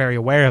are not very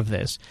aware of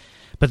this.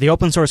 But the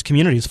open source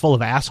community is full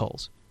of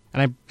assholes.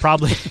 And I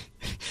probably,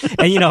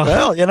 and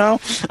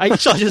I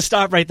shall just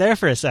stop right there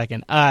for a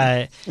second.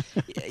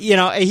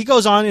 He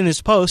goes on in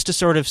his post to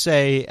sort of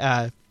say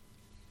that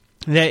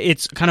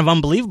it's kind of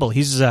unbelievable.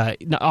 He's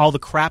all the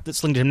crap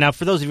that's linked to him. Now,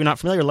 for those of you not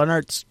familiar,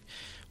 Lennart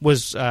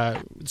was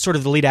sort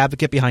of the lead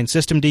advocate behind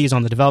Systemd. He's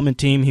on the development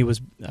team. He was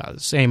the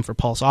same for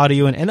Pulse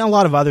Audio and a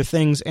lot of other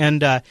things.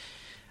 And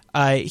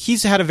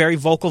he's had a very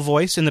vocal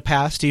voice in the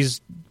past.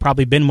 He's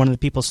probably been one of the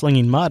people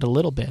slinging mud a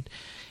little bit.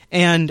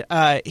 And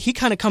he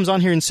kind of comes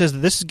on here and says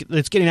that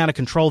it's getting out of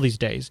control these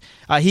days.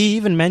 He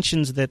even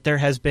mentions that there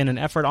has been an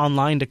effort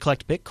online to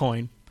collect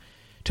Bitcoin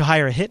to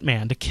hire a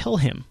hitman to kill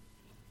him.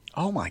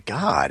 Oh, my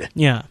God.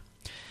 Yeah.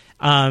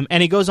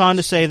 And he goes on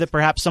to say that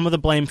perhaps some of the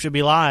blame should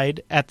be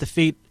laid at the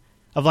feet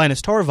of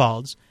Linus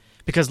Torvalds,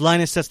 because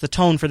Linus sets the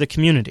tone for the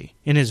community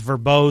in his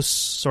verbose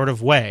sort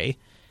of way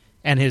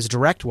and his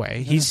direct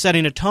way. He's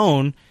setting a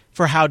tone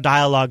for how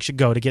dialogue should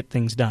go to get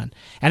things done.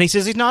 And he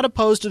says he's not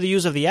opposed to the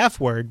use of the F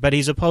word, but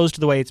he's opposed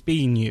to the way it's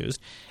being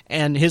used.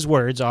 And his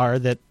words are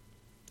that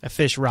a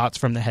fish rots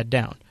from the head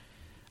down.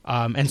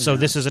 So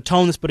this is a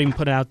tone that's being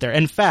put out there.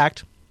 In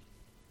fact,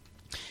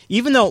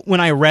 even though when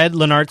I read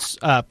Lennart's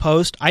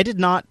post, I did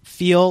not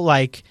feel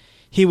like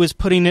he was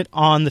putting it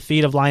on the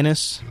feet of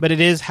Linus, but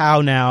it is how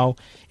now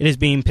it is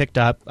being picked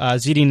up.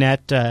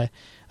 ZDNet,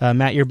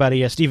 Matt, your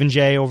buddy, Stephen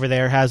J. over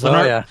there has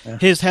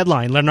his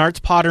headline,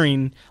 Lennart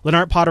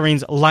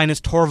Poettering's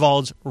Linus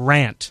Torvalds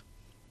rant.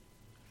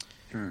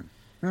 And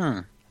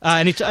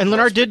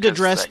Lennart did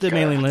address the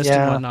mailing list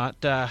and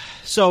whatnot.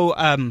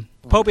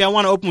 Popey, I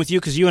want to open with you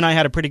because you and I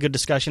had a pretty good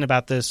discussion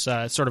about this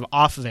sort of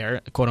off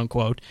there, quote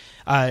unquote.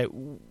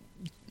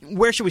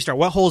 Where should we start?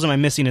 What holes am I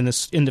missing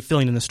in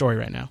filling in the story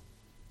right now?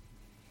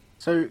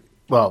 So,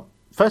 well,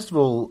 first of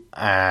all,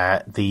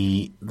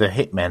 the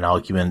hitman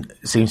argument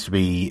seems to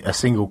be a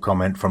single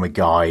comment from a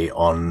guy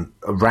on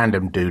a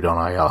random dude on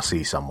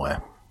IRC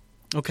somewhere.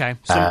 Okay.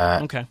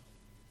 Okay.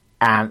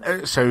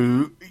 And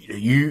so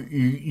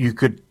you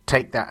could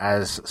take that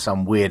as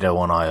some weirdo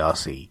on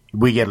IRC.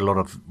 We get a lot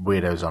of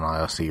weirdos on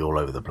IRC all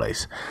over the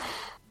place.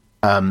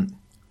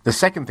 The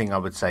second thing I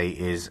would say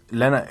is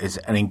Lennart is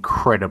an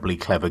incredibly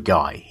clever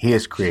guy. He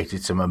has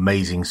created some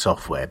amazing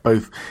software,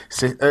 both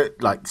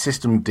like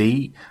System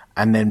D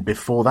and then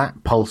before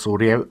that, Pulse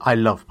Audio. I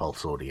love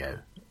Pulse Audio.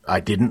 I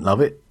didn't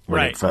love it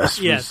when it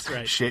first was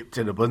shipped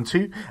in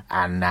Ubuntu,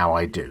 and now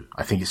I do.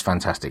 I think it's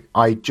fantastic.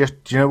 Do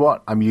you know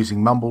what? I'm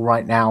using Mumble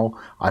right now.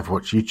 I've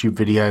watched YouTube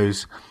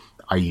videos.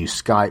 I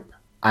use Skype,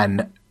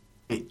 and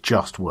it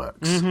just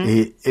works.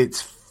 Mm-hmm.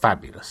 It's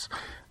fabulous.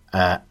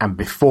 And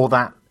before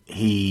that,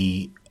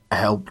 he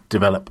helped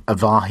develop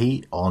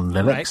Avahi on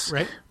Linux,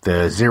 the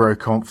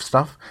ZeroConf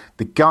stuff.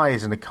 The guy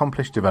is an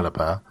accomplished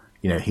developer.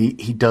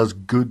 He does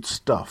good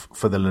stuff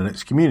for the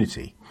Linux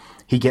community.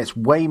 He gets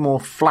way more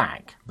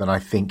flack than I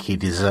think he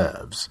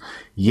deserves.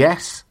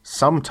 Yes,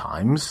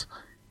 sometimes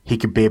he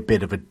could be a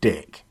bit of a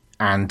dick.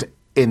 And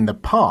in the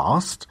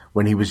past,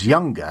 when he was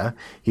younger,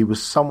 he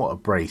was somewhat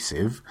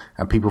abrasive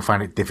and people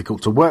found it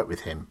difficult to work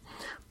with him.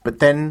 But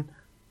then,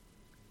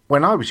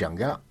 when I was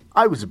younger,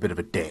 I was a bit of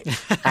a dick.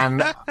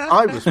 And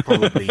I was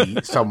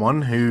probably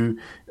someone who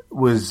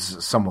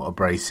was somewhat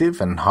abrasive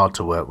and hard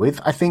to work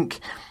with. I think,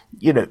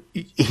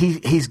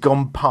 he's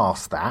gone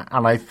past that.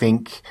 And I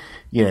think,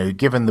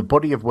 given the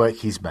body of work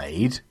he's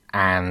made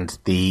and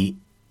the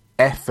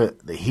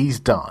effort that he's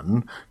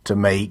done to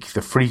make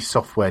the free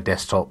software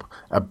desktop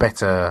a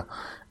better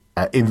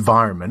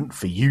environment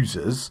for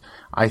users,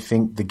 I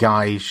think the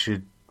guy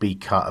should be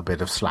cut a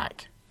bit of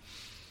slack.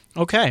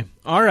 Okay.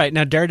 All right.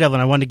 Now, Daredevil,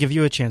 I want to give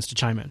you a chance to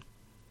chime in.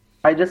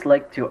 I just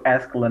like to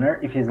ask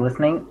Lennart, if he's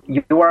listening,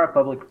 you are a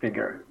public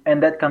figure,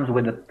 and that comes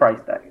with a price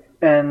tag.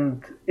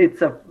 And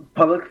it's a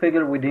public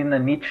figure within a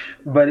niche,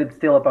 but it's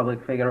still a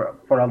public figure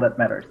for all that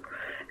matters.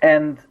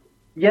 And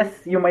yes,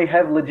 you may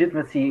have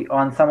legitimacy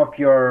on some of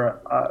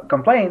your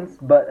complaints,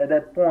 but at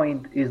that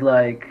point is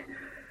like,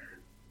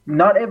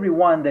 not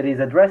everyone that is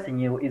addressing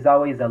you is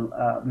always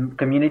a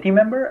community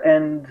member,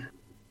 and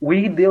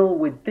we deal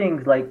with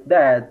things like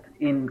that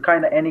in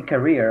kind of any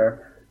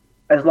career,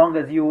 as long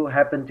as you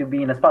happen to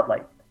be in a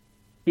spotlight.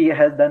 He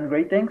has done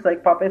great things,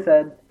 like Pape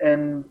said,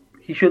 and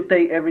he should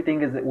take everything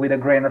with a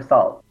grain of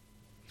salt.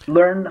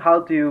 Learn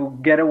how to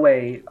get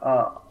away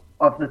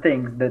of the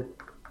things that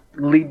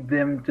lead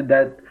them to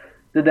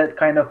that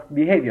kind of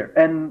behavior.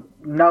 And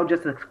now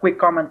just a quick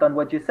comment on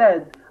what you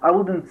said, I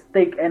wouldn't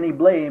stake any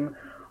blame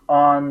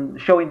on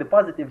showing the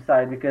positive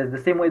side, because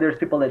the same way there's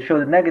people that show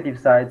the negative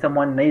side,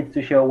 someone needs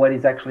to show what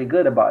is actually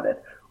good about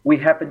it. We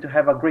happen to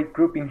have a great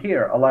group in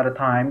here a lot of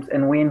times,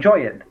 and we enjoy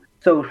it.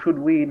 So should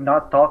we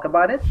not talk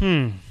about it?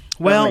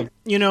 Well,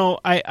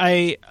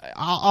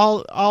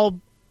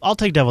 I'll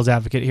take devil's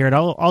advocate here, and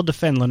I'll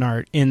defend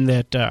Lennart in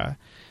that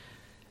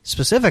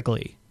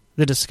specifically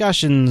the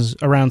discussions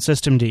around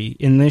Systemd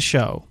in this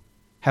show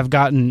have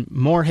gotten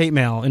more hate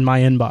mail in my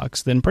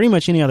inbox than pretty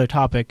much any other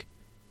topic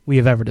we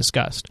have ever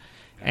discussed.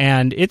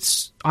 And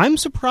I'm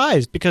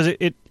surprised, because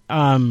it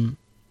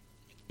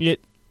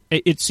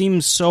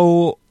seems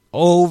so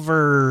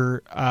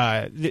over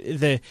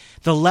the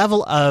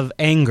level of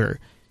anger.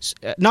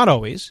 Not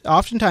always.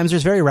 Oftentimes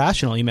there's very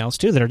rational emails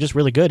too that are just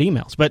really good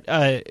emails, but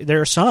there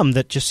are some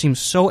that just seem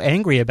so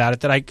angry about it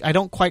that I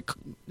don't quite.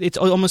 It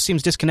almost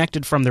seems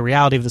disconnected from the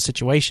reality of the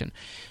situation.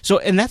 So,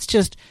 and that's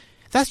just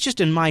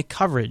in my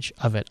coverage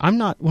of it. I'm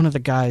not one of the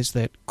guys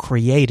that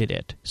created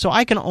it, so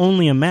I can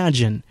only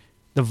imagine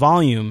the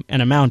volume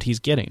and amount he's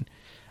getting.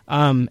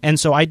 And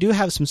so I do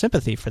have some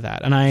sympathy for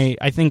that. And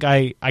I think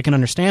I can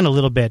understand a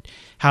little bit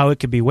how it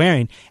could be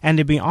wearing. And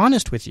to be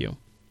honest with you,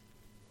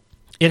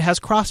 it has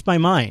crossed my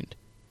mind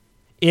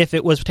if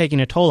it was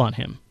taking a toll on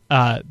him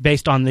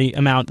based on the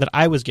amount that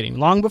I was getting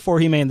long before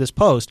he made this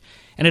post.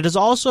 And it has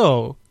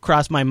also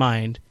crossed my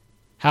mind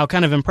how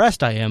kind of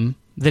impressed I am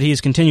that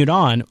he's continued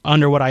on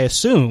under what I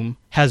assume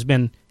has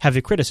been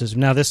heavy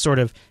criticism. Now, this sort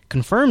of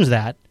confirms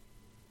that.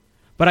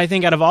 But I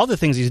think out of all the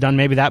things he's done,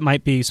 maybe that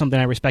might be something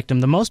I respect him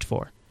the most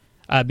for.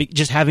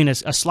 Just having a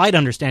slight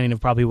understanding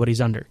of probably what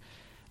he's under.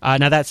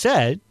 Now, that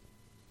said,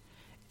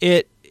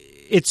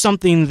 it's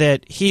something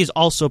that he's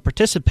also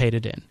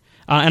participated in.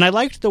 And I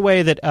liked the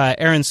way that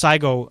Aaron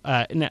Saigo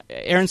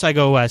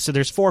said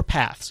there's 4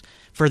 paths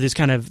for this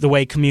kind of the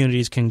way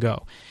communities can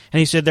go. And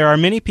he said there are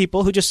many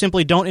people who just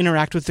simply don't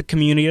interact with the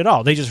community at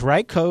all. They just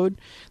write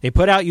code, they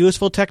put out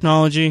useful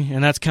technology,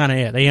 and that's kind of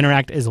it. They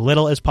interact as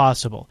little as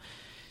possible.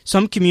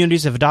 Some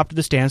communities have adopted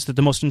the stance that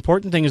the most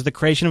important thing is the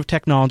creation of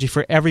technology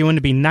for everyone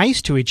to be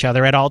nice to each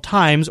other at all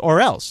times, or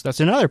else.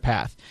 That's another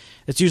path.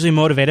 It's usually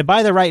motivated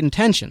by the right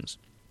intentions.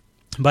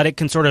 But it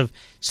can sort of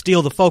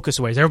steal the focus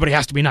away. Everybody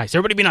has to be nice.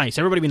 Everybody be nice.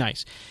 Everybody be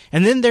nice.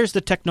 And then there's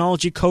the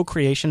technology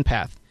co-creation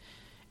path.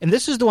 And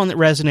this is the one that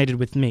resonated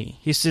with me.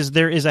 He says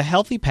there is a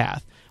healthy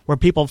path where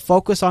people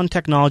focus on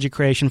technology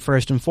creation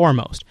first and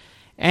foremost.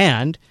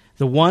 And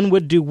the one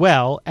would do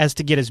well as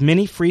to get as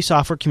many free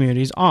software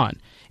communities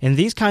on. In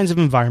these kinds of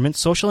environments,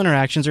 social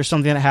interactions are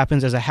something that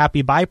happens as a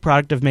happy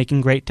byproduct of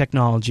making great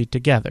technology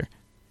together.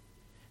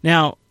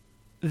 Now,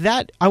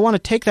 that I want to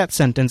take that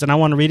sentence and I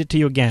want to read it to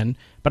you again,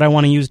 but I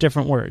want to use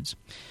different words.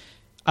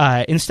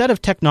 Instead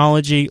of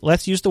technology,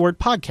 let's use the word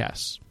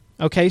podcasts.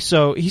 Okay,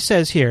 so he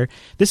says here,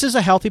 this is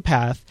a healthy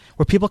path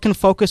where people can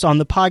focus on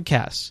the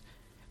podcasts.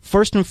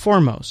 First and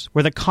foremost,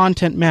 where the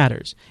content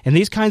matters. In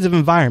these kinds of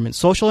environments,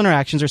 social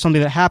interactions are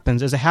something that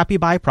happens as a happy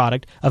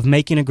byproduct of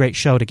making a great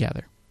show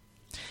together.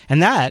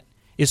 And that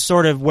is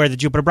sort of where the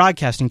Jupiter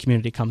Broadcasting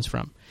community comes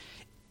from.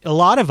 A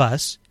lot of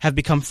us have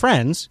become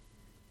friends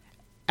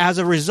as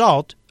a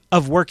result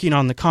of working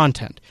on the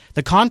content.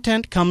 The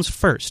content comes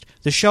first.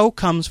 The show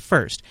comes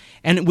first.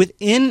 And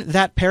within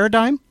that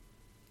paradigm,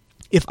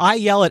 if I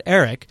yell at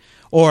Eric,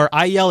 or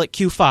I yell at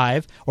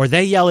Q5, or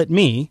they yell at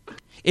me,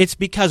 it's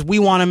because we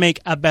want to make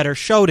a better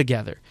show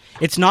together.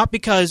 It's not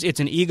because it's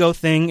an ego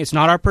thing. It's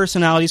not our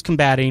personalities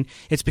combating.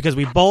 It's because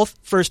we both,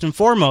 first and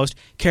foremost,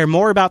 care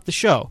more about the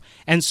show.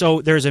 And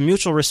so there's a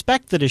mutual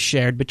respect that is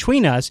shared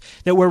between us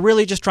that we're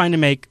really just trying to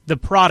make the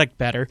product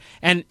better.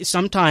 And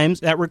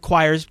sometimes that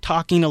requires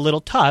talking a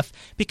little tough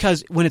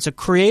because when it's a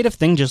creative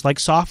thing, just like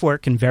software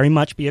can very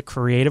much be a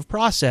creative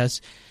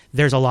process,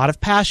 there's a lot of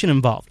passion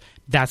involved.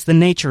 That's the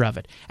nature of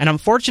it. And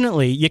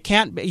unfortunately, you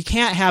can't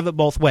have it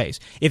both ways.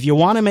 If you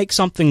want to make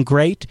something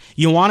great,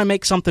 you want to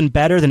make something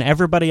better than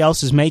everybody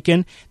else is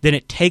making, then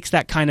it takes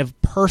that kind of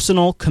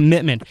personal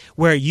commitment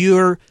where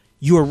you're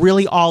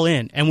really all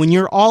in. And when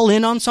you're all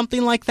in on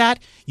something like that,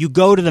 you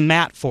go to the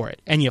mat for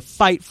it and you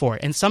fight for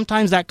it. And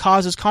sometimes that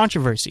causes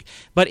controversy.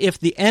 But if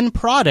the end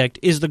product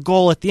is the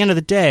goal at the end of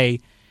the day,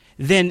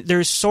 then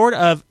there's sort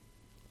of,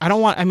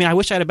 I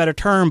wish I had a better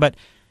term, but,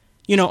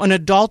 an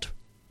adult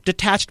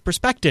detached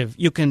perspective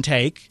you can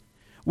take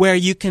where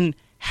you can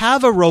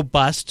have a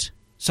robust,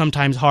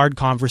 sometimes hard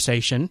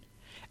conversation,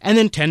 and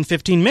then 10,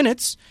 15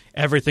 minutes,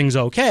 everything's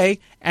okay,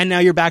 and now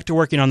you're back to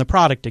working on the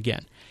product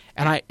again.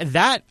 And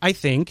I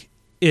think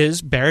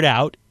is bared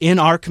out in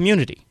our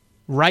community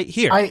right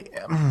here. Go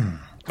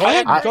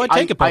ahead,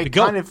 take it, Poppy.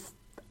 Go.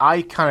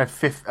 I kind of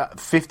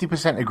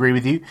 50% agree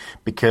with you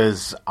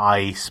because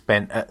I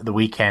spent the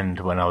weekend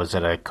when I was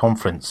at a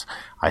conference,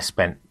 I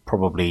spent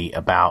probably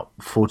about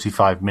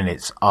 45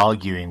 minutes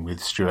arguing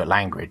with Stuart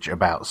Langridge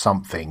about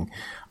something.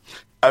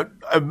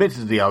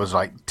 Admittedly, I was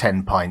like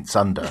 10 pints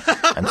under,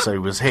 and so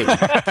was he.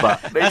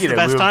 But that's the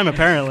best time,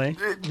 apparently.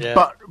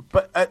 Yeah.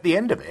 But at the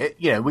end of it,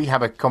 we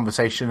have a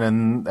conversation,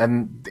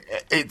 and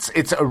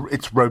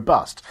it's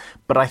robust.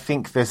 But I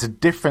think there's a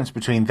difference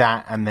between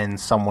that and then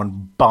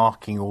someone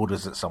barking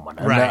orders at someone.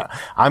 And right.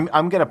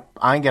 I'm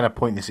gonna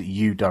point this at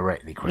you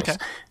directly, Chris. Okay.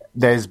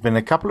 There's been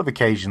a couple of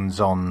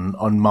occasions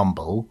on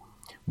Mumble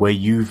where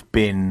you've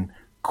been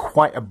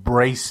quite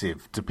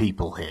abrasive to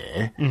people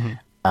here.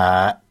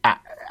 Mm-hmm.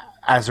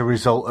 As a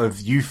result of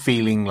you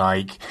feeling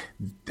like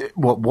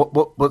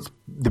what's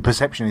the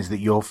perception is that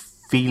you're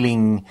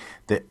feeling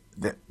that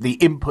the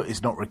input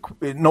is not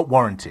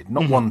warranted,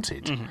 not mm-hmm.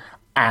 wanted,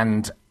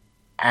 mm-hmm.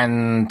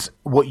 and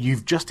what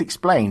you've just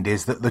explained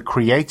is that the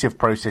creative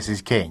process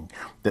is king,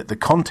 that the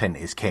content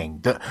is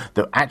king, that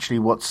actually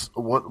what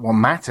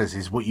matters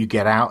is what you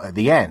get out at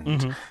the end.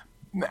 Mm-hmm.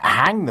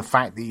 Hang the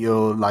fact that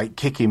you're like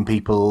kicking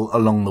people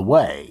along the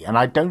way, and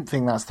I don't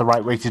think that's the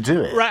right way to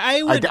do it.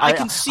 Right, I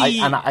can see.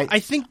 I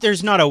think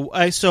there's not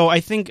so I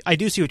think I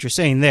do see what you're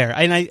saying there,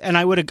 and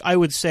I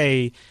would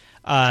say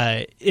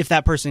if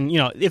that person,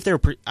 if they're,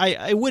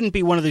 I wouldn't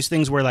be one of these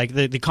things where like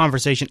the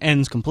conversation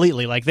ends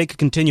completely. Like they could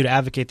continue to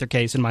advocate their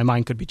case, and my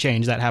mind could be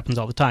changed. That happens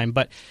all the time,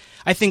 but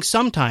I think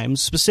sometimes,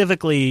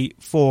 specifically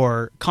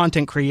for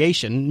content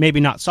creation, maybe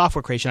not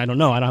software creation, I don't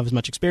know, I don't have as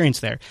much experience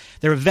there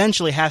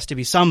eventually has to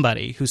be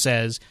somebody who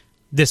says,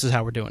 this is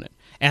how we're doing it.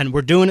 And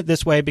we're doing it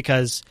this way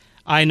because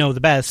I know the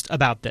best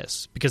about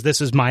this, because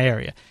this is my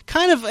area.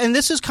 And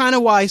this is kind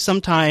of why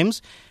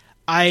sometimes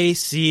I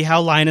see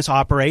how Linus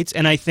operates,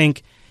 and I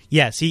think,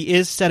 yes, he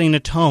is setting a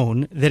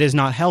tone that is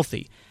not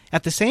healthy.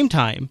 At the same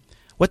time,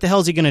 what the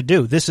hell is he going to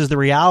do? This is the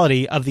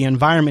reality of the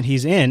environment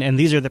he's in, and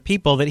these are the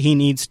people that he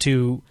needs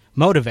to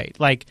motivate.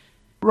 Right.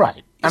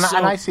 And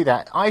I see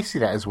that. I see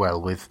that as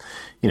well with,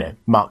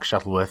 Mark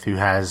Shuttleworth, who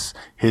has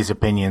his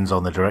opinions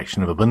on the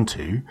direction of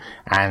Ubuntu,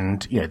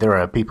 and there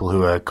are people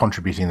who are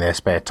contributing their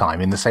spare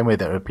time in the same way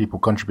there are people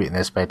contributing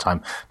their spare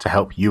time to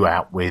help you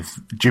out with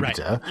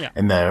Jupiter, right. Yeah.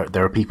 And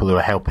there are people who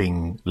are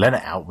helping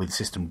Lennart out with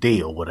System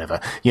D or whatever.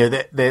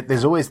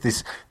 There's always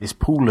this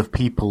pool of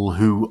people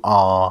who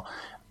are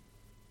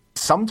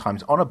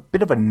sometimes on a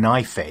bit of a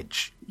knife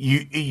edge.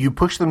 You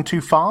push them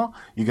too far,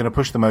 you're going to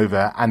push them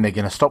over, and they're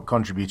going to stop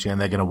contributing, and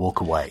they're going to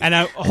walk away. And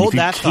I hold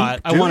that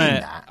thought. I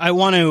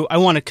want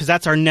to, because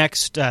that's our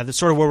next. That's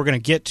sort of where we're going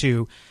to get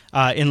to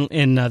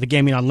in the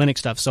gaming on Linux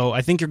stuff. So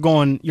I think you're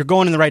going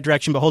in the right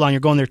direction, but hold on,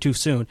 you're going there too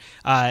soon.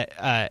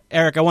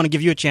 Eric, I want to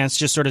give you a chance,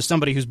 just sort of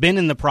somebody who's been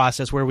in the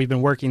process where we've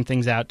been working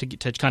things out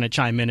to kind of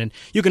chime in, and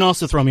you can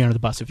also throw me under the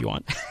bus if you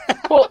want.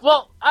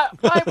 What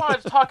I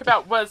wanted to talk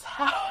about was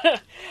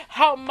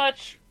how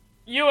much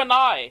you and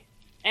I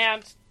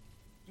and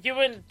you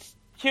and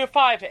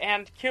Q5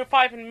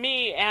 and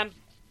me and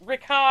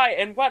Rick High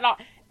and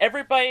whatnot,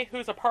 everybody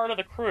who's a part of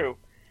the crew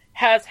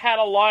has had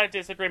a lot of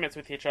disagreements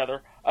with each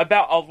other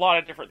about a lot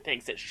of different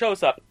things. It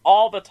shows up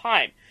all the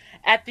time.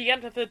 At the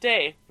end of the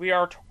day, we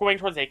are going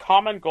towards a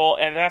common goal,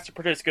 and it has to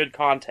produce good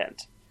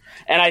content.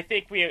 And I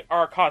think we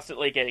are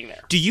constantly getting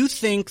there. Do you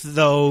think,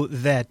 though,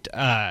 that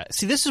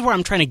see, this is where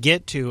I'm trying to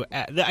get to.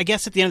 I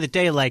guess at the end of the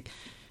day, like,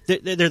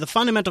 the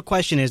fundamental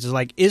question is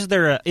like, is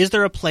there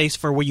a place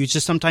for where you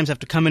just sometimes have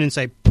to come in and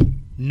say,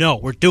 no,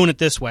 we're doing it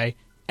this way,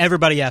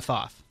 everybody F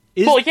off?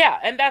 Well, yeah,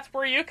 and that's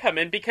where you come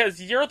in,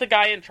 because you're the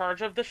guy in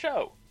charge of the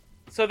show.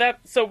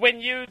 So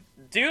when you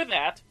do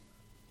that,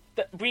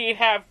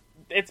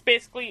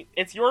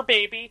 it's your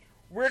baby.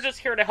 We're just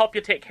here to help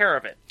you take care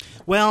of it.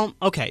 Well,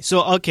 okay,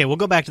 we'll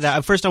go back to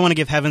that. First, I want to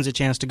give Heavens a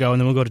chance to go, and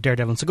then we'll go to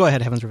Daredevil. So go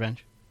ahead, Heavens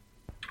Revenge.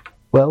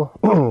 Well,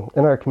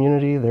 in our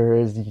community,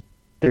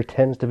 there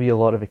tends to be a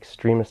lot of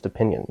extremist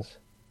opinions.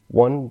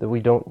 One that we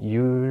don't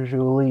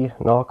usually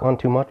knock on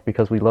too much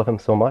because we love him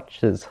so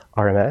much is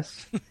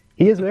RMS.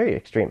 He is very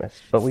extremist,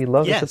 but we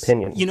love his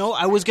opinion. You know,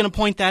 I was going to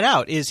point that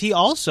out. Is he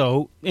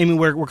also, I mean,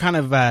 we're kind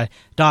of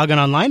dogging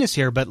on Linus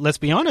here, but let's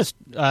be honest,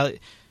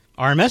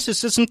 RMS has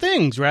said some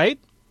things, right?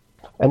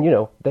 And, you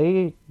know,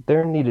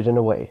 they're needed in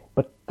a way,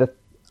 but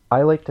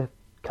I like to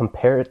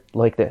compare it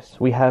like this.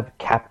 We have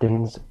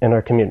captains in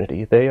our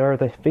community. They are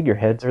the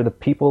figureheads, or the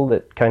people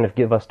that kind of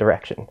give us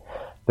direction.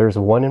 There's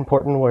one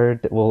important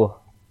word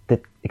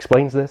that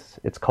explains this.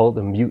 It's called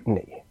a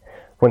mutiny.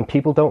 When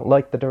people don't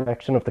like the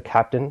direction of the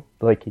captain,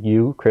 like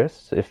you,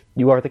 Chris, if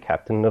you are the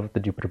captain of the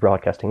Jupiter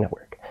Broadcasting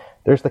Network,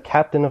 there's the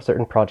captain of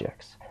certain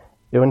projects.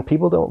 When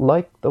people don't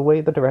like the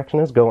way the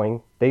direction is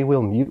going, they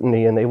will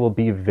mutiny and they will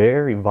be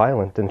very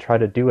violent and try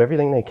to do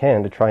everything they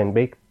can to try and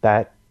make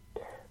that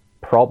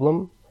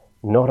problem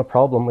not a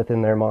problem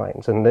within their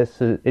minds. And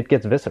it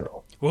gets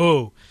visceral.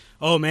 Whoa.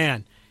 Oh,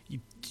 man.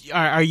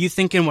 Are you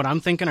thinking what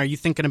I'm thinking? Are you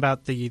thinking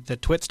about the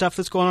twit stuff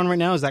that's going on right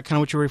now? Is that kind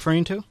of what you're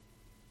referring to?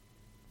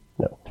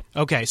 No.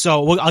 Okay,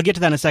 so I'll get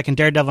to that in a second.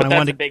 Daredevil, but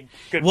that's a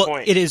good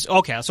point. It is.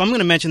 Okay, so I'm going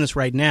to mention this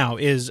right now.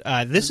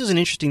 This is an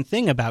interesting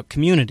thing about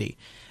community.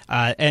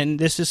 And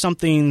this is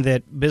something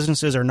that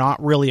businesses are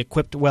not really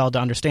equipped well to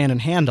understand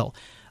and handle.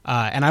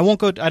 And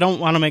I don't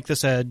want to make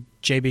this a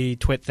JB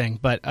Twit thing,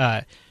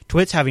 but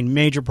Twit's having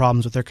major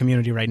problems with their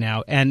community right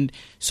now, and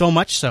so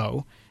much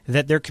so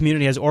that their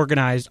community has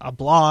organized a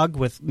blog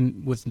with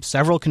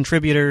several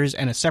contributors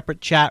and a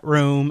separate chat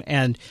room,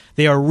 and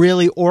they are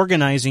really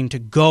organizing to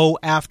go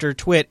after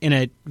Twit in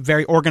a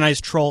very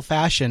organized troll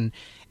fashion,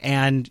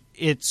 and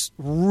it's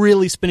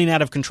really spinning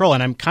out of control.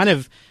 And I'm kind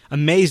of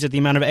amazed at the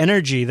amount of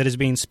energy that is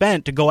being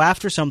spent to go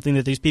after something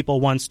that these people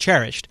once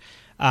cherished.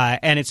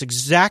 And it's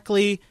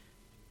exactly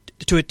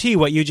to a T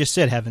what you just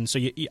said, Heaven. So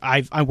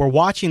we're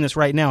watching this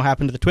right now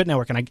happen to the Twit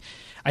Network, and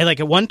I like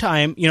at one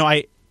time, you know,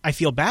 I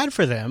feel bad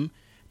for them,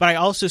 but I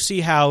also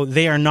see how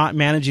they are not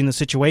managing the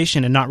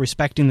situation and not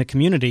respecting the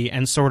community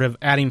and sort of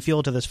adding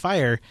fuel to this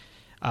fire.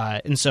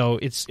 And so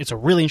it's a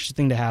really interesting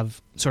thing to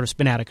have sort of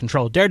spin out of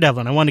control. Daredevil,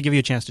 and I wanted to give you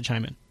a chance to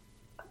chime in.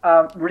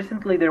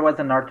 Recently, there was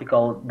an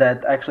article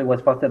that actually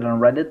was posted on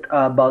Reddit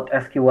about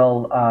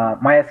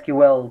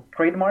MySQL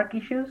trademark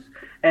issues.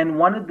 And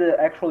one of the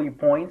actually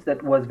points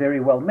that was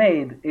very well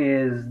made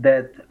is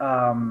that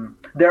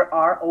there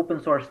are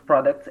open source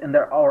products and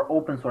there are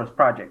open source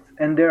projects,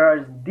 and there are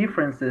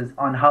differences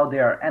on how they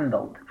are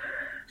handled.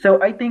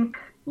 So I think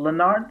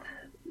Leonard,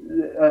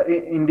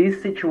 in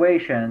this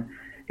situation,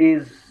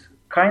 is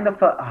kind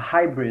of a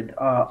hybrid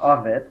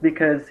of it,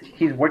 because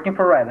he's working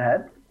for Red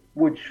Hat,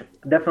 which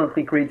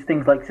definitely creates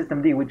things like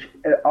Systemd, which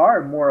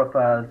are more of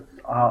a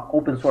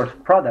open source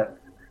product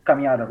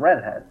coming out of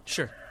Red Hat.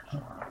 Sure.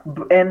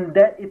 And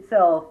that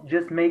itself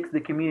just makes the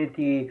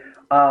community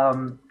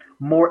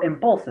more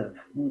impulsive,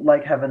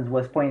 like Heavens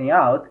was pointing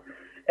out,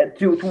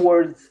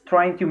 towards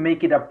trying to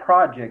make it a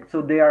project,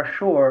 so they are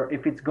sure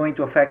if it's going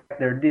to affect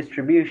their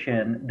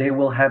distribution, they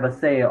will have a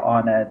say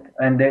on it,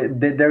 and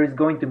there is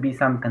going to be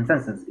some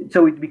consensus.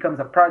 So it becomes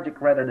a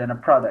project rather than a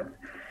product.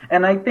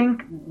 And I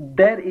think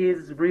that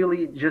is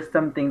really just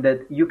something that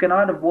you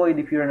cannot avoid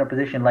if you're in a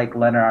position like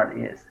Leonard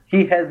is.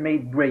 He has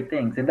made great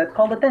things, and that's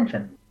called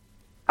attention.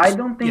 I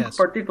don't think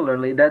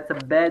particularly that's a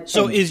bad thing.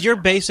 So is your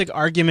basic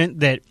argument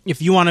that if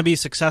you want to be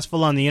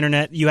successful on the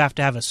internet, you have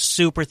to have a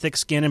super thick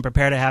skin and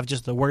prepare to have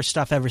just the worst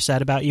stuff ever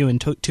said about you and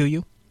to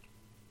you?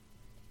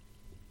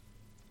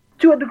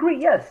 To a degree,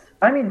 yes.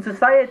 I mean,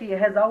 society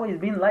has always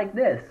been like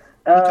this.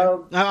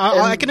 Okay.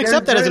 I can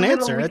accept that as an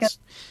answer.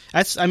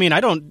 I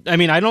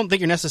don't think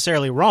you're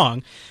necessarily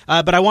wrong,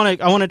 but I want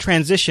to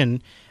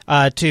transition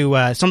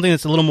to something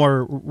that's a little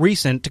more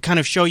recent to kind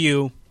of show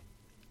you.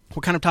 We're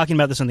kind of talking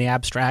about this in the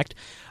abstract.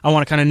 I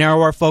want to kind of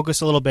narrow our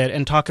focus a little bit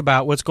and talk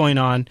about what's going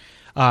on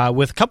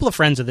with a couple of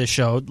friends of this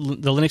show,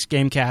 the Linux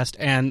Gamecast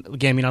and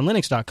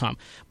GamingOnLinux.com,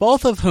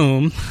 both of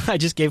whom I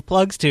just gave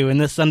plugs to in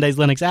this Sunday's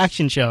Linux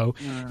Action Show,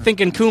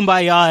 thinking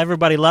kumbaya,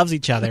 everybody loves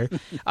each other.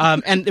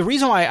 And the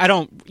reason why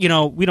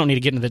we don't need to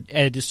get into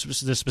the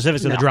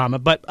specifics of the drama,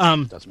 but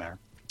doesn't matter.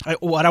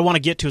 What I want to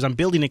get to is I'm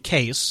building a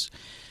case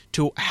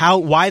to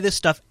why this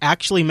stuff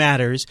actually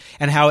matters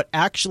and how it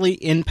actually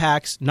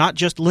impacts not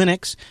just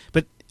Linux,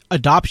 but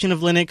adoption of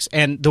Linux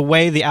and the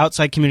way the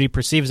outside community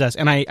perceives us.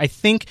 And I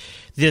think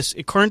this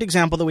current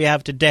example that we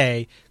have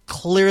today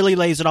clearly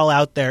lays it all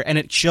out there, and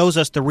it shows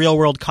us the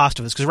real-world cost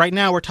of this. Because right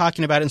now we're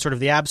talking about it in sort of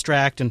the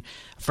abstract and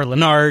for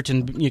Lenart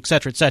and et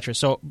cetera, et cetera.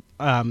 So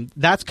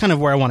that's kind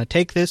of where I want to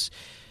take this.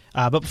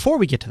 But before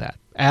we get to that,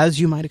 as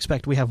you might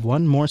expect, we have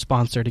one more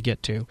sponsor to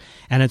get to,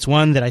 and it's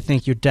one that I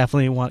think you're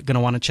definitely going to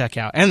want to check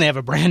out. And they have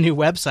a brand new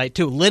website,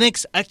 too,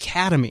 Linux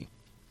Academy.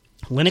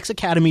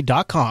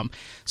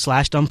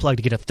 linuxacademy.com/unplugged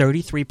to get a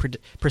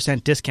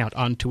 33% discount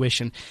on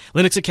tuition.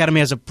 Linux Academy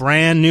has a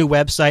brand new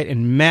website,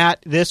 and Matt,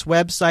 this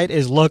website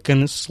is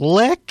looking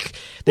slick.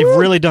 They've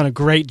really done a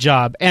great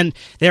job, and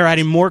they're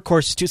adding more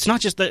courses too. It's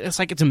not just that;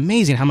 it's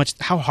amazing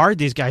how hard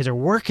these guys are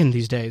working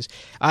these days,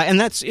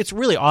 and it's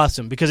really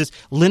awesome because it's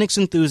Linux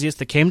enthusiasts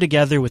that came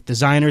together with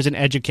designers and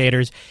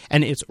educators,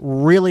 and it's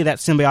really that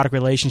symbiotic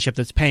relationship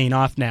that's paying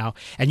off now.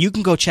 And you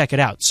can go check it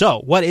out.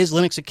 So, what is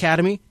Linux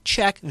Academy?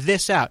 Check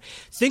this out.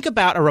 Think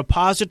about a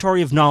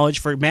repository of knowledge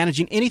for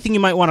managing anything you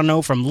might want to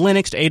know from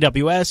Linux to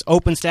AWS,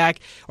 OpenStack,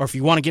 or if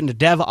you want to get into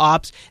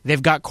DevOps,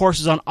 they've got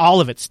courses on all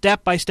of it,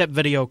 step-by-step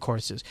video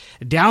courses,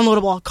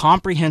 downloadable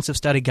comprehensive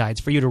study guides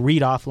for you to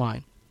read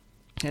offline.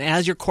 And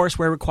as your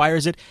courseware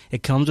requires it,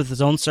 it comes with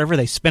its own server.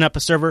 They spin up a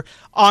server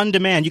on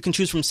demand. You can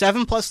choose from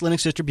 7+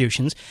 Linux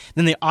distributions.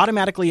 Then they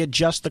automatically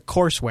adjust the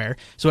courseware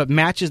so it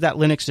matches that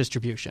Linux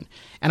distribution.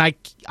 And I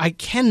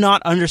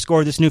cannot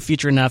underscore this new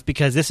feature enough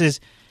because this is...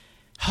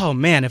 Oh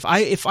man, if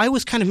I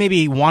was kind of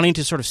maybe wanting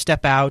to sort of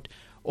step out,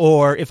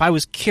 or if I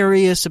was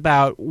curious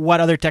about what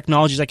other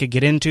technologies I could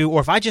get into, or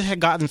if I just had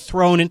gotten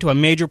thrown into a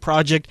major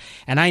project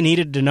and I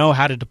needed to know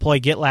how to deploy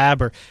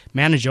GitLab or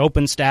manage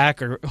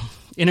OpenStack or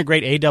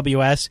integrate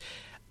AWS,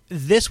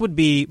 this would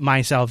be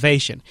my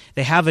salvation.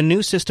 They have a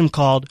new system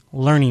called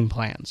Learning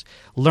Plans.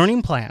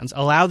 Learning Plans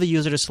allow the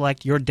user to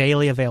select your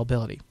daily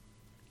availability.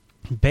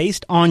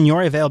 Based on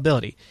your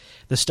availability,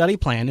 the study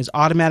plan is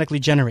automatically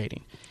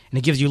generating. And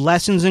it gives you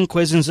lessons and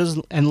quizzes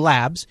and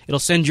labs. It'll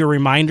send you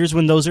reminders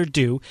when those are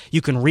due. You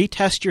can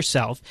retest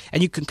yourself,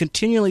 and you can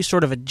continually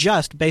sort of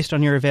adjust based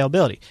on your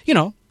availability. You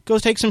know, go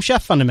take some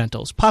Chef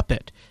fundamentals,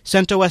 Puppet,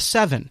 CentOS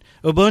 7,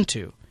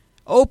 Ubuntu,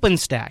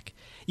 OpenStack.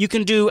 You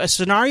can do a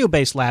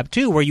scenario-based lab,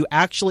 too, where you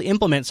actually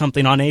implement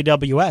something on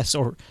AWS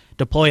or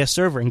deploy a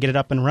server and get it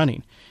up and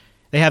running.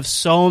 They have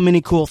so many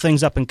cool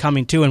things up and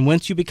coming, too. And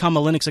once you become a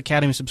Linux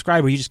Academy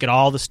subscriber, you just get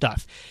all the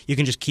stuff. You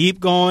can just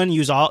keep going,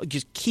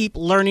 just keep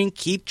learning,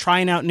 keep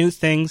trying out new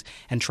things,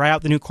 and try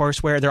out the new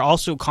courseware. They're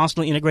also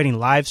constantly integrating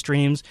live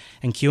streams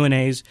and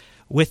Q&As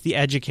with the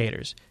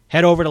educators.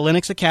 Head over to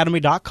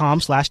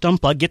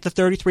linuxacademy.com/unplug. Get the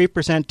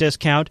 33%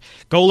 discount.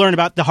 Go learn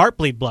about the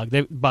Heartbleed bug.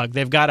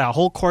 They've got a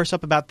whole course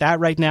up about that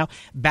right now.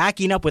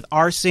 Backing up with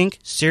rsync,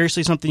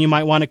 seriously something you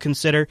might want to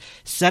consider.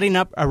 Setting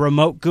up a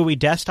remote GUI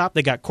desktop.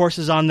 They got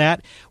courses on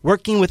that.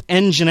 Working with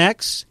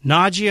Nginx,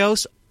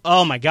 Nagios.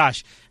 Oh my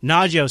gosh,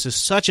 Nagios is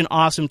such an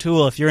awesome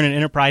tool if you're in an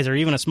enterprise or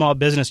even a small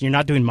business and you're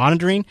not doing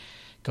monitoring.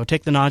 Go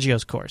take the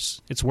Nagios course.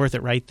 It's worth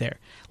it right there.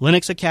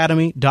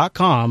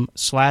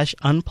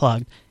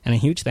 linuxacademy.com/unplugged. And a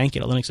huge thank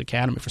you to Linux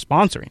Academy for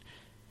sponsoring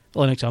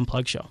the Linux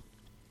Unplugged show.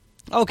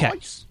 Okay.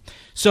 Nice.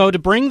 So to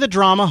bring the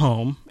drama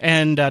home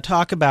and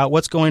talk about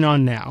what's going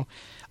on now,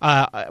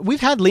 we've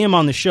had Liam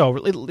on the show.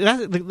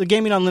 The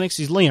Gaming on Linux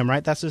is Liam,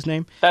 right? That's his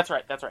name? That's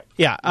right.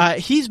 Yeah.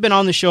 He's been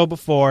on the show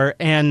before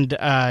and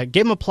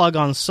gave him a plug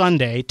on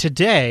Sunday.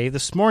 Today,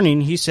 this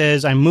morning, he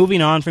says, I'm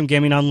moving on from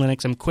Gaming on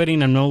Linux. I'm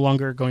quitting. I'm no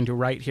longer going to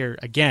write here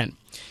again.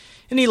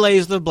 And he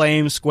lays the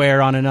blame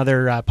square on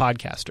another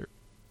podcaster.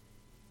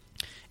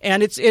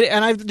 And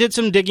and I did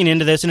some digging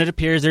into this, and it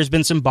appears there's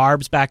been some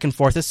barbs back and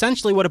forth.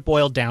 Essentially, what it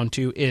boiled down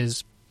to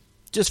is,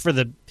 just for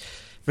those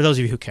of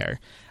you who care,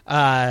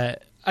 a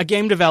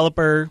game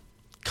developer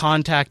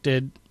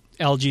contacted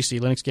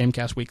LGC, Linux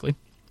Gamecast Weekly,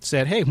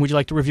 said, hey, would you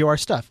like to review our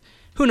stuff?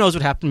 Who knows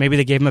what happened? Maybe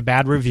they gave him a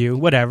bad review,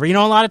 whatever. You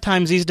know, a lot of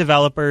times these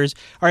developers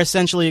are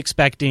essentially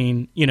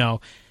expecting, you know,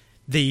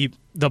 the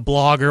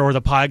blogger or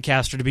the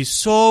podcaster to be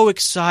so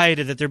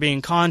excited that they're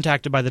being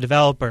contacted by the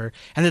developer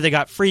and that they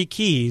got free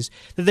keys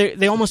that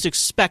they almost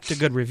expect a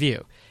good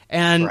review.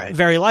 And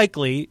very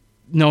likely,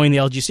 knowing the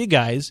LGC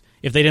guys,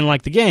 if they didn't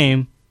like the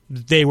game,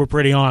 they were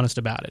pretty honest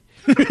about it.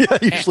 Yeah,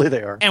 usually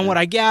they are. And what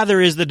I gather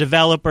is the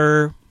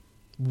developer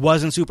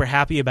wasn't super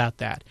happy about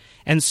that.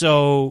 And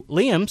so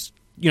Liam's,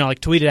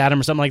 tweeted at him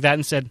or something like that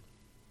and said,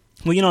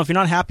 well, if you're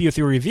not happy with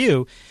your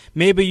review,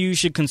 maybe you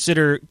should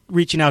consider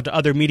reaching out to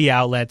other media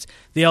outlets.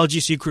 The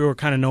LGC crew are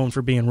kind of known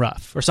for being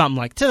rough or something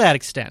like to that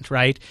extent,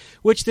 right?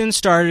 Which then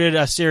started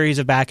a series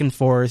of back and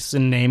forths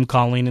and name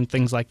calling and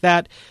things like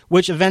that,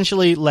 which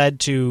eventually led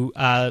to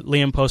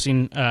Liam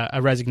posting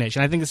a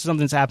resignation. I think this is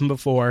something that's happened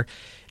before.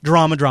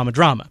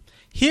 Drama.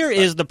 Here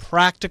is the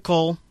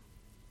practical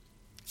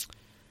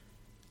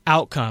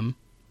outcome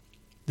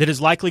that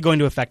is likely going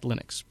to affect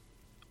Linux.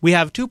 We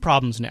have two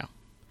problems now.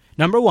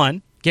 Number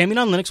one, Gaming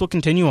on Linux will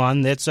continue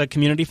on. It's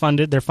community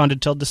funded. They're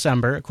funded till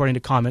December, according to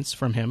comments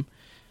from him.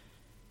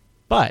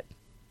 But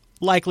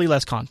likely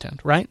less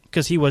content, right?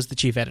 Because he was the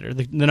chief editor,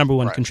 the number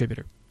one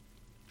contributor.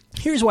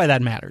 Here's why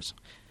that matters.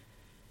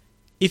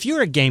 if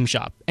you're a game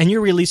shop and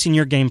you're releasing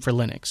your game for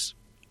Linux,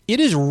 it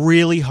is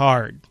really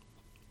hard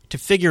to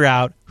figure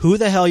out who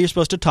the hell you're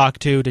supposed to talk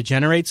to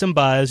generate some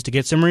buzz, to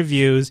get some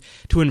reviews,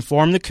 to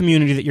inform the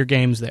community that your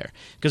game's there.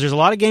 Because there's a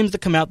lot of games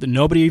that come out that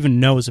nobody even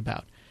knows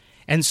about.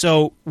 And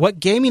so what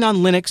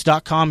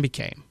GamingOnLinux.com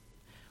became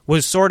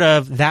was sort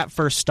of that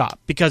first stop,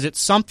 because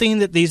it's something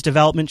that these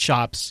development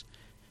shops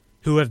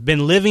who have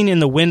been living in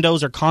the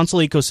Windows or console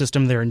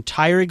ecosystem their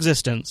entire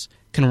existence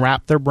can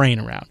wrap their brain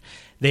around.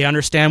 They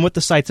understand what the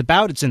site's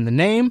about. It's in the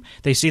name.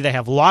 They see they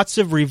have lots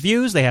of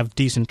reviews. They have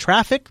decent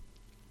traffic.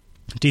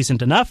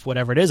 Decent enough,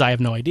 whatever it is, I have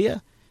no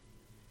idea.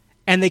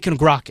 And they can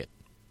grok it.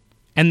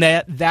 And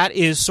that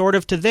is sort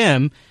of, to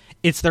them,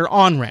 it's their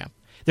on-ramp.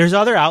 There's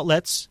other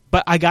outlets,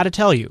 but I got to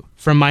tell you,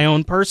 from my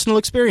own personal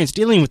experience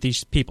dealing with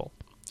these people,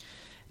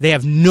 they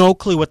have no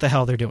clue what the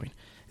hell they're doing.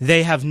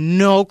 They have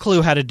no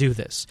clue how to do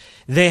this.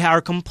 They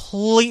are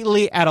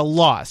completely at a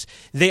loss.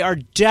 They are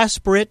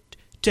desperate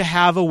to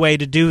have a way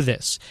to do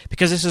this,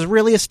 because this is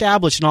really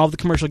established in all of the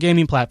commercial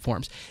gaming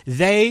platforms.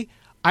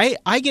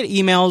 I get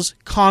emails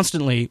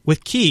constantly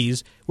with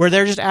keys where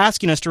they're just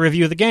asking us to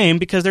review the game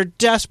because they're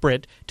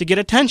desperate to get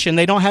attention.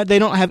 They don't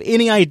have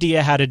any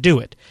idea how to do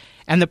it.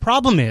 And the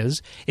problem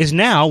is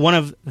now one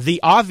of the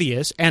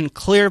obvious and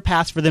clear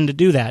paths for them to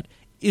do that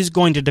is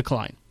going to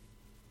decline.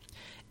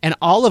 And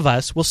all of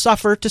us will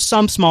suffer to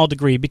some small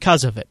degree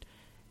because of it.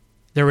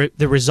 The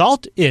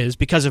result is,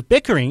 because of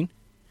bickering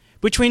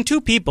between two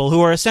people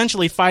who are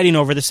essentially fighting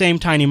over the same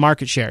tiny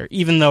market share,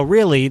 even though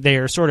really they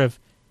are sort of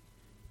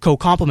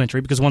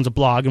co-complementary, because one's a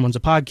blog and one's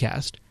a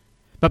podcast.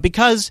 But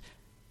because,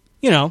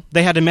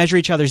 they had to measure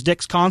each other's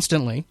dicks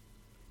constantly,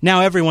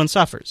 now everyone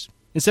suffers.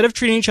 Instead of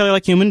treating each other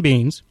like human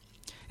beings,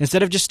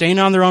 instead of just staying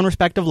on their own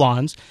respective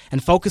lawns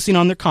and focusing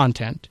on their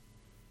content,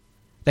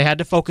 they had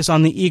to focus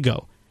on the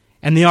ego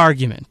and the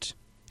argument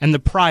and the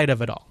pride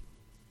of it all.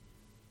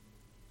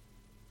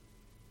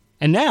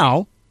 And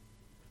now,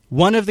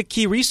 one of the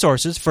key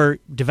resources for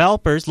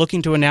developers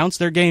looking to announce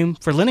their game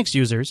for Linux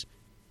users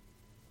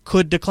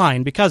could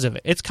decline because of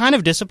it. It's kind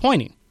of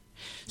disappointing.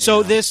 Yeah.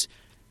 So this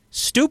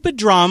stupid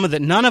drama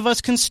that none of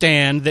us can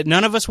stand, that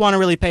none of us want to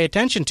really pay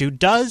attention to,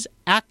 does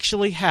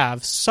actually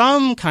have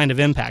some kind of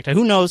impact.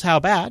 Who knows how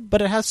bad,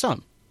 but it has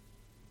some.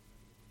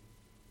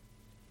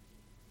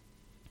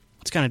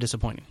 It's kind of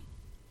disappointing.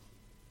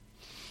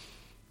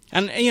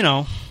 And,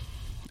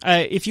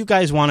 if you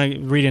guys want to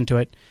read into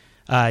it,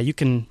 you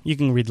can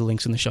read the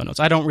links in the show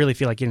notes. I don't really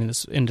feel like getting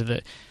this into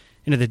the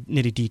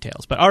nitty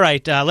details. But all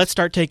right, let's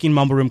start taking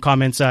Mumble Room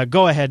comments.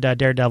 Go ahead,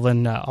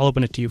 Daredevil. I'll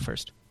open it to you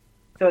first.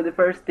 So the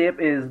first tip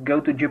is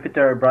go to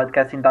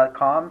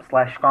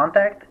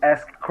jupiterbroadcasting.com/contact.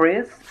 Ask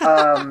Chris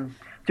to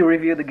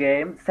review the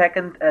game.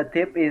 Second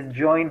tip is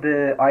join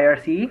the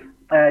IRC.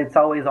 It's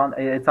always on.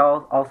 It's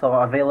also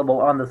available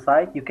on the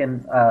site. You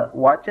can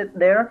watch it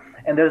there.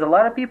 And there's a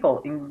lot of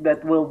people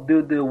that will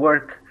do the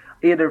work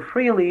either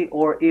freely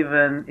or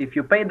even if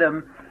you pay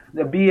them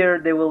the beer,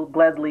 they will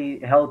gladly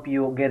help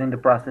you getting the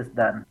process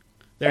done.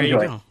 There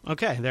Enjoy. You go.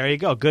 Okay, there you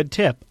go. Good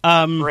tip.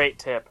 Great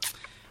tip.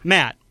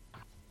 Matt,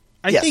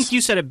 I think you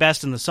said it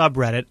best in the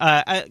subreddit.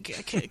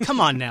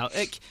 Come on now.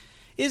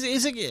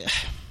 Is it?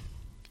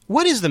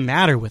 What is the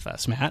matter with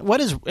us, Matt?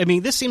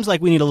 This seems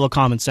like we need a little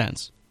common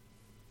sense.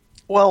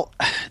 Well,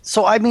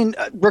 so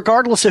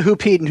regardless of who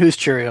peed and who's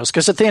Cheerios,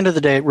 because at the end of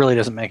the day, it really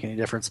doesn't make any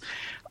difference.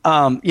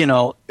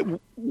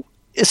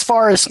 As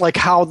far as like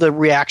how the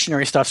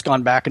reactionary stuff's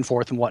gone back and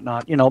forth and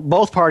whatnot,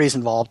 both parties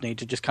involved need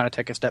to just kind of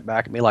take a step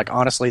back and be like,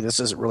 honestly, this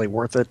isn't really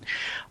worth it.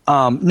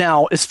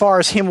 Now, as far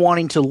as him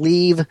wanting to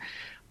leave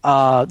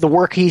the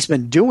work he's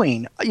been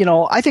doing,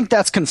 I think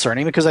that's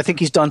concerning because I think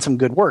he's done some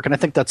good work and I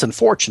think that's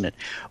unfortunate.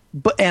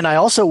 And I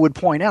also would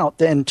point out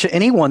then to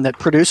anyone that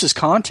produces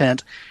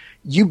content,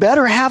 you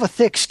better have a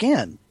thick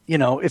skin.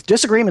 If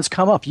disagreements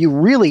come up, you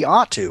really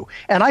ought to.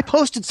 And I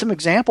posted some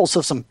examples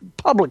of some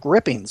public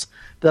rippings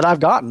that I've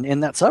gotten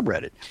in that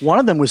subreddit. One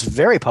of them was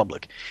very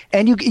public,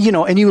 and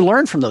you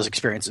learn from those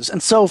experiences.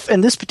 And so,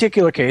 in this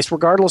particular case,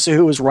 regardless of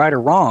who is right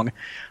or wrong,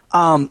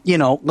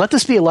 let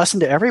this be a lesson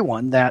to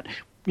everyone that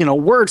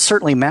words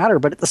certainly matter,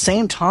 but at the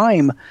same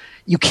time,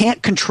 you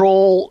can't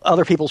control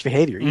other people's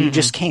behavior. You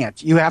just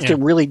can't. You have to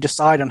really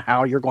decide on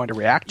how you're going to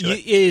react to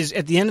it.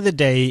 At the end of the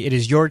day, it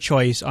is your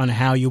choice on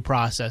how you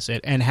process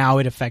it and how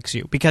it affects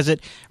you, because it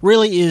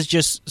really is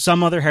just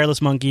some other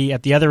hairless monkey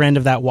at the other end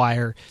of that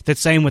wire that's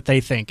saying what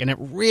they think, and it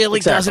really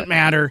doesn't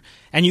matter.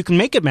 And you can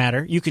make it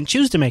matter. You can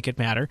choose to make it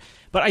matter.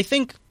 But I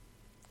think,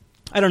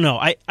 I don't know.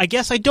 I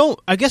guess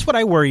what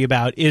I worry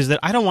about is that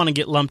I don't want to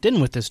get lumped in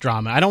with this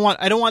drama. I don't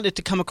want it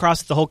to come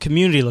across that the whole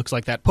community looks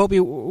like that. Popey,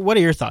 what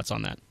are your thoughts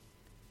on that?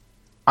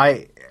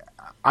 I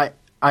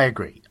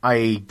agree.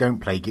 I don't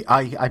play.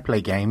 I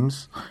play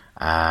games,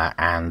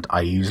 and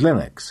I use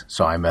Linux,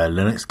 so I'm a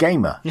Linux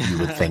gamer. You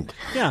would think.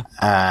 Yeah.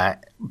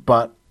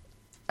 But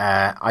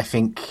I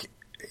think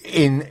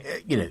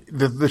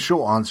the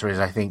short answer is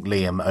I think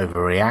Liam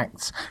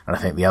overreacts, and I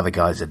think the other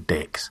guys are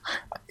dicks.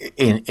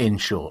 In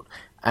short.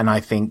 And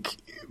I think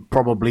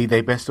probably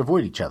they best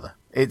avoid each other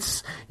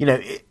It's, you know,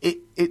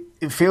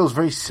 it feels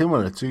very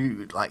similar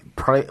to like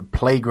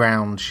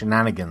playground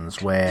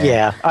shenanigans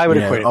where I would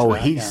equate it to oh,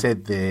 that, he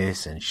said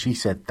this and she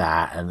said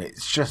that, and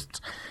it's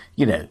just,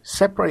 you know,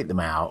 separate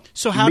them out.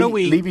 So how do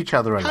we leave each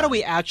other alone? How do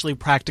we actually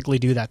practically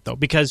do that though?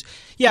 Because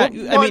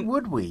why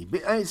would we?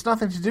 It's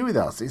nothing to do with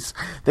us.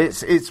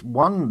 It's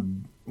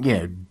one, you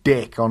know,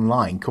 dick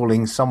online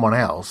calling someone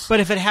else. But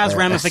if it has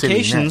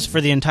ramifications for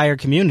the entire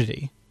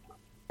community,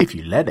 if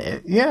you let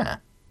it, yeah.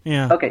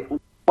 Okay.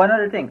 One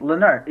other thing,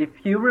 Leonard, if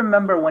you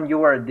remember when you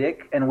were a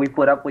dick and we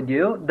put up with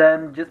you,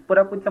 then just put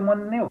up with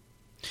someone new.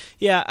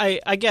 Yeah,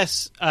 I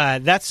guess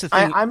that's the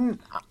thing. I'm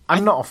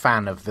not a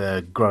fan of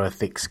the grow a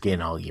thick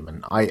skin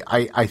argument.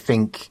 I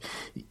think,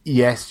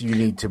 yes, you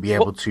need to be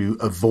able to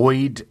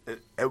avoid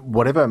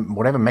whatever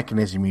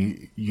mechanism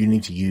you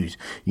need to use.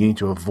 You need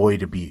to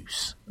avoid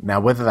abuse. Now,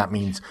 whether that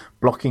means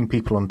blocking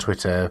people on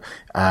Twitter,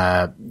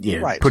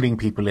 putting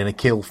people in a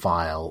kill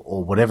file,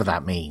 or whatever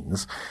that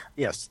means.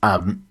 Yes.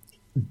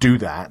 Do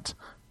that,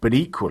 but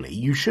equally,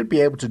 you should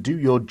be able to do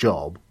your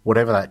job,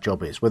 whatever that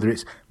job is, whether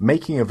it's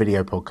making a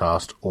video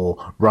podcast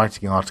or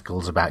writing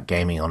articles about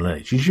gaming on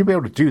Linux. You should be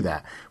able to do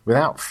that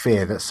without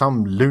fear that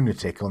some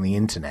lunatic on the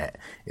internet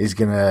is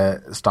going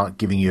to start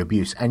giving you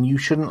abuse, and you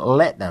shouldn't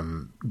let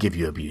them give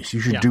you abuse. You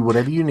should do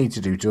whatever you need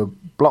to do to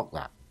block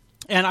that.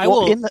 And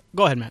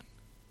go ahead, Matt.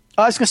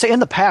 I was going to say, in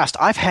the past,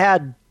 I've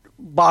had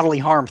bodily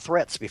harm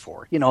threats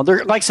before. You know,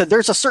 like I said,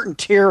 there's a certain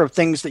tier of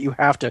things that you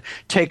have to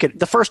take it.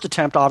 The first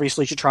attempt,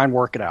 obviously, you should try and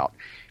work it out.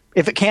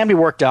 If it can be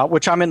worked out,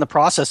 which I'm in the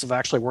process of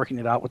actually working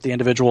it out with the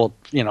individual,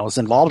 you know, is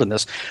involved in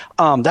this,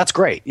 that's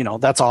great. You know,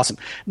 that's awesome.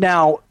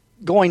 Now,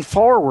 going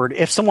forward,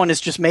 if someone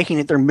is just making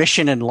it their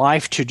mission in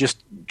life to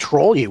just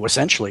troll you,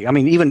 essentially, I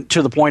mean, even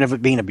to the point of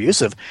it being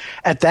abusive,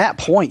 at that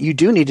point, you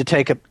do need to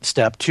take a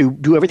step to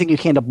do everything you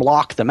can to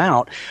block them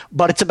out.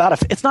 But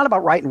it's not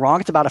about right and wrong.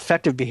 It's about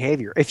effective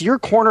behavior. If you're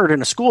cornered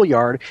in a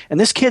schoolyard and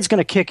this kid's going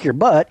to kick your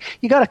butt,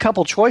 you got a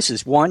couple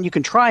choices. One, you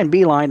can try and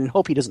beeline and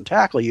hope he doesn't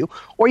tackle you,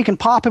 or you can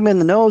pop him in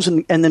the nose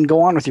and then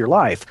go on with your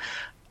life.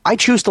 I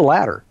choose the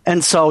latter.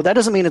 And so that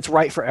doesn't mean it's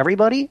right for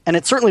everybody. And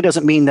it certainly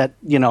doesn't mean that,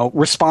 you know,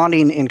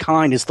 responding in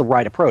kind is the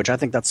right approach. I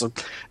think that's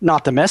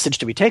not the message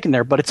to be taken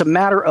there. But it's a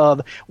matter of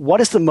what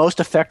is the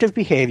most effective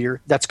behavior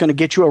that's going to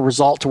get you a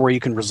result to where you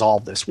can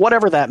resolve this,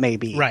 whatever that may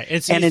be. Right.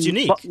 It's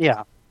unique.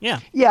 Yeah,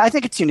 I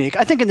think it's unique.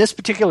 I think in this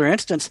particular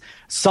instance,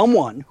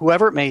 someone,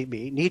 whoever it may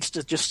be, needs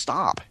to just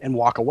stop and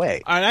walk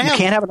away. You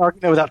can't have an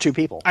argument without two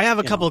people. I have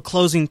a couple of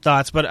closing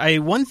thoughts, but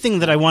one thing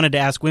that I wanted to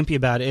ask Wimpy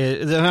about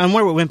is, I'm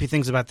wondering what Wimpy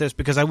thinks about this,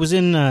 because I was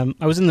in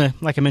the,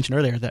 like I mentioned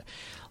earlier, the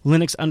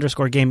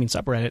Linux_gaming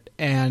subreddit,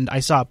 and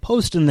I saw a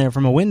post in there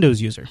from a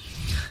Windows user.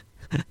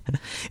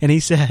 And he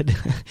said,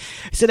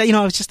 you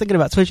know, I was just thinking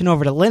about switching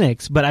over to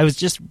Linux, but I was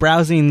just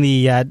browsing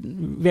the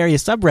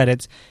various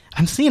subreddits.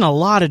 I'm seeing a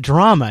lot of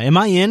drama. Am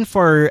I in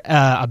for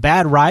a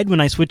bad ride when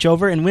I switch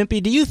over? And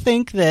Wimpy, do you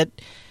think that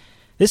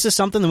this is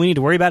something that we need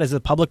to worry about as the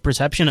public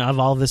perception of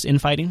all of this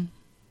infighting?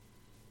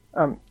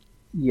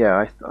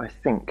 Yeah, I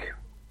think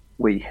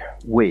we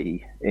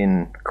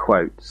in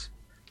quotes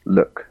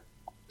look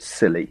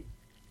silly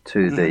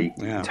to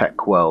the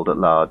tech world at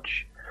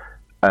large.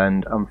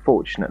 And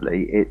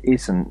unfortunately, it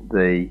isn't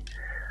the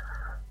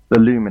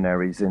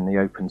luminaries in the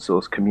open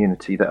source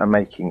community that are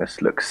making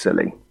us look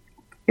silly.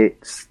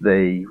 It's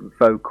the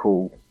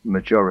vocal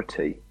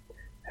majority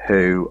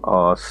who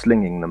are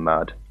slinging the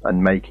mud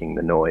and making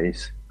the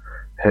noise,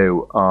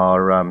 who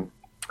are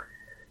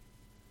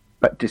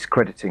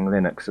discrediting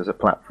Linux as a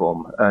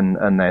platform,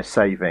 and they're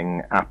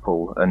saving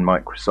Apple and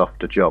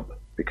Microsoft a job,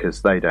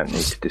 because they don't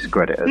need to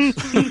discredit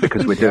us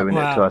because we're doing it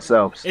to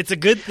ourselves. It's a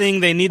good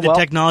thing they need the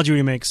technology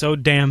we make so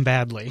damn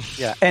badly.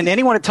 Yeah, and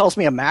anyone that tells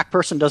me a Mac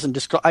person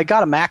doesn't I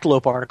got a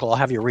MacLope article I'll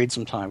have you read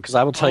sometime, because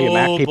I will tell you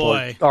Mac people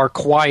are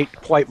quite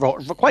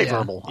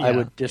verbal. Yeah. I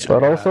would disagree.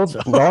 But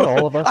also, not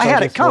all of us I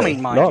had it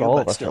coming, mind you. Not all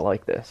of us are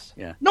like this.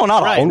 Yeah. No,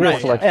 not all.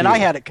 Right. And I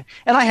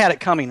had it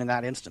coming in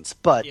that instance.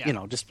 But, you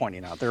know, just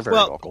pointing out, they're very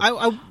vocal.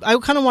 I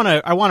kind of want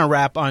to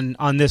wrap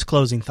on this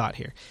closing thought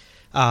here.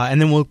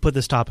 And then we'll put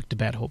this topic to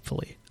bed,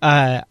 hopefully.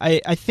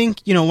 I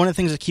think, you know, one of the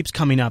things that keeps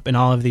coming up in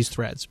all of these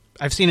threads,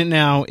 I've seen it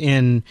now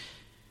in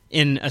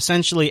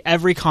essentially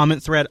every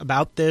comment thread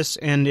about this,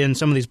 and in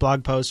some of these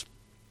blog posts,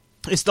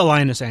 it's the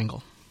Linus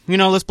angle. You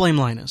know, let's blame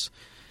Linus.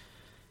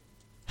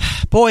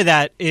 Boy,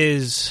 that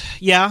is,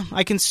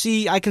 I can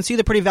see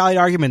the pretty valid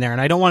argument there,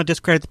 and I don't want to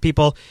discredit the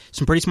people,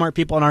 some pretty smart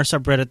people on our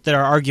subreddit that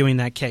are arguing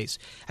that case.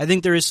 I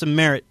think there is some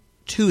merit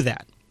to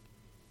that.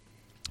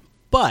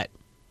 But,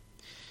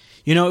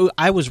 you know,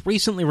 I was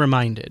recently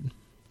reminded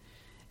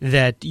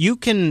that you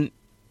can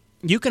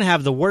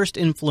have the worst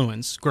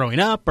influence growing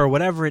up or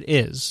whatever it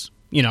is,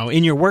 you know,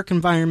 in your work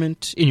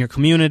environment, in your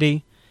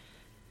community.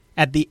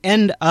 At the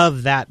end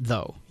of that,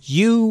 though,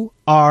 you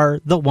are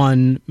the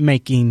one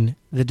making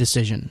the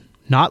decision,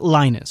 not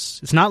Linus.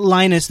 It's not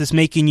Linus that's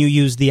making you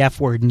use the F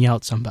word and yell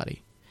at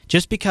somebody.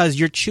 Just because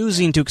you're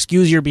choosing to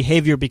excuse your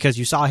behavior because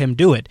you saw him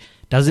do it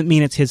doesn't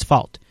mean it's his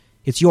fault.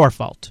 It's your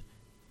fault.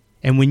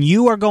 And when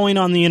you are going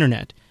on the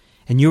internet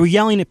and you're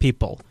yelling at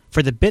people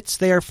for the bits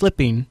they are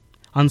flipping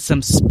on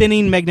some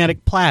spinning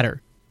magnetic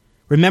platter.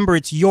 Remember,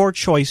 it's your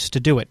choice to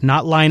do it,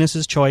 not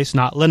Linus's choice,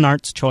 not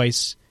Lennart's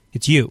choice.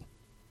 It's you.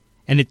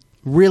 And it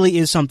really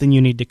is something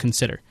you need to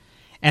consider.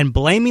 And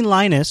blaming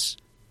Linus,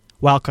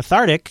 while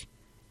cathartic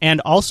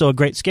and also a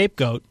great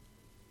scapegoat,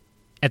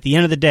 at the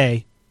end of the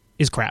day,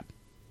 is crap.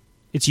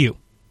 It's you.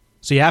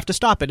 So you have to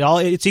stop it.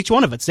 It's each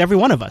one of us. It's every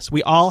one of us.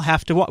 We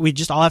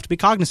just all have to be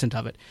cognizant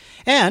of it.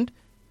 And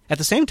at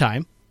the same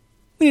time,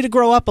 we need to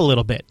grow up a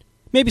little bit.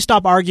 Maybe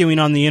stop arguing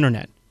on the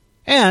internet.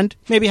 And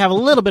maybe have a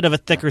little bit of a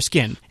thicker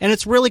skin. And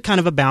it's really kind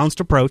of a balanced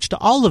approach to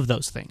all of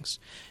those things.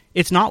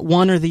 It's not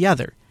one or the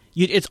other.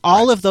 It's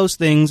all of those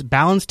things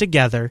balanced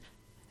together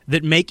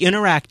that make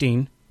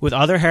interacting with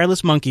other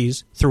hairless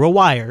monkeys through a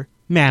wire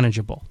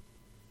manageable.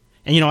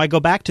 And, I go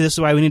back to this is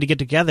why we need to get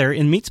together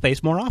in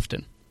MeetSpace more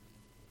often.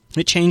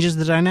 It changes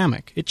the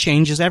dynamic. It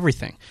changes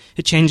everything.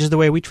 It changes the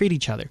way we treat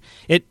each other.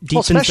 It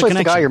deepens the connection. Especially if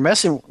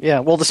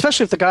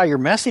the guy you're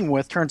messing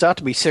with turns out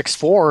to be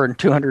 6'4" and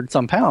 200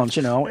 some pounds,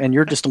 and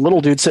you're just a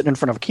little dude sitting in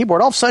front of a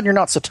keyboard. All of a sudden, you're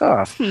not so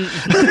tough. And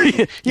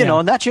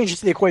that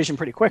changes the equation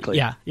pretty quickly.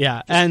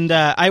 Yeah. And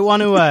I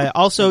want to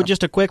also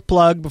just a quick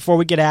plug before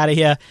we get out of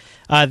here.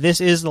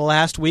 This is the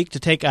last week to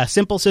take a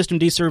simple System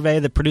D survey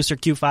that producer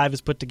Q5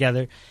 has put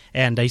together,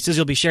 and he says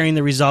he'll be sharing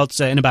the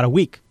results in about a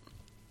week.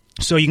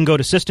 So you can go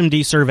to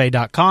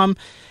systemdsurvey.com,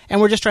 and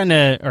we're just trying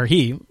to,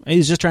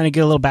 he's just trying to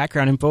get a little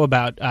background info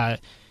about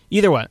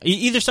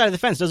either side of the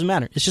fence, doesn't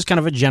matter. It's just kind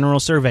of a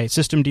general survey,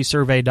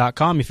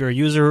 systemdsurvey.com. If you're a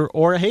user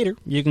or a hater,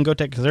 you can go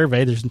take a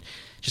survey. There's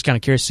just kind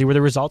of curious to see where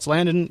the results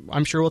land, and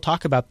I'm sure we'll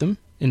talk about them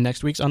in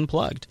next week's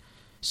Unplugged.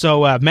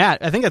 So,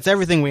 Matt, I think that's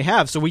everything we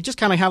have. So we just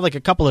kind of have like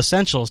a couple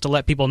essentials to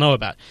let people know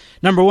about.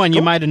 Number one,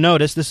 you might have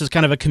noticed this is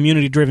kind of a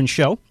community-driven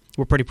show.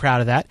 We're pretty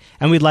proud of that,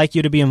 and we'd like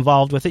you to be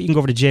involved with it. You can go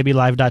over to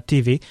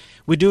jblive.tv.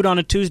 We do it on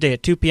a Tuesday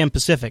at 2 p.m.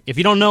 Pacific. If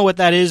you don't know what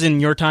that is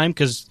in your time,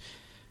 because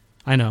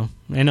I know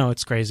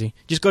it's crazy,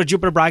 just go to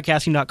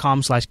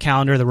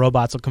jupiterbroadcasting.com/calendar. The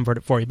robots will convert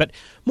it for you. But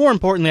more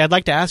importantly, I'd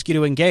like to ask you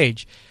to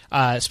engage,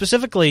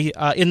 specifically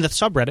in the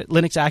subreddit,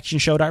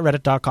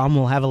 linuxactionshow.reddit.com.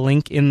 We'll have a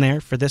link in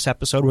there for this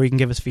episode where you can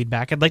give us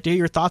feedback. I'd like to hear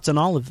your thoughts on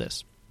all of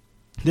this.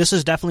 This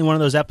is definitely one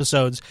of those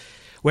episodes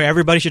where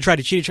everybody should try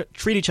to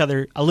treat each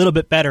other a little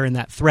bit better in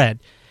that thread.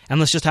 And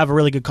let's just have a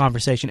really good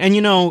conversation. And the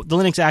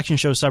Linux Action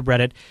Show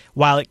subreddit,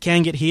 while it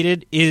can get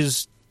heated,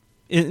 is,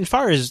 as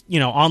far as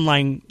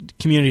online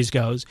communities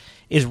goes,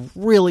 is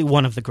really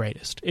one of the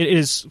greatest. It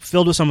is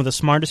filled with some of the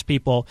smartest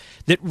people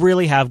that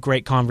really have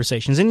great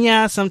conversations. And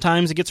yeah,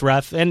 sometimes it gets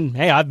rough. And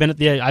hey, I've been at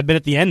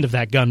the end of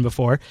that gun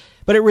before.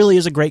 But it really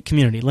is a great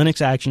community.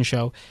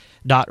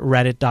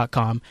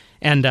 linuxactionshow.reddit.com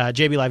and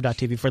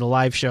jblive.tv for the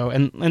live show.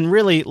 And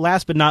really,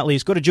 last but not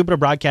least, go to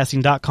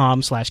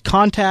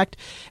jupiterbroadcasting.com/contact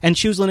and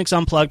choose Linux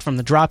Unplugged from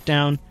the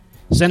drop-down.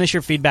 Send us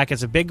your feedback.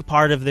 It's a big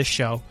part of this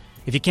show.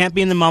 If you can't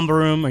be in the mumble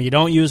room or you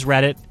don't use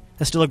Reddit,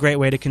 that's still a great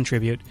way to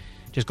contribute.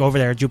 Just go over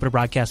there at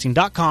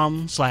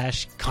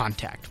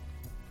jupiterbroadcasting.com/contact.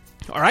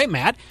 All right,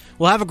 Matt.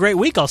 We'll have a great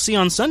week. I'll see you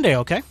on Sunday,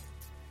 okay?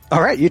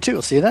 All right, you too.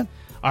 I'll see you then.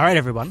 All right,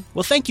 everyone.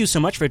 Well, thank you so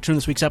much for tuning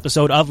this week's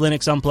episode of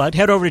Linux Unplugged.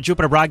 Head over to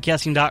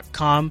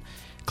jupiterbroadcasting.com.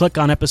 Click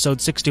on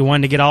episode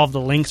 61 to get all of the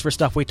links for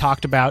stuff we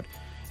talked about.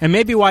 And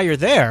maybe while you're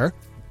there,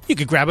 you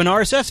could grab an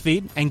RSS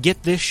feed and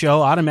get this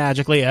show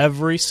automatically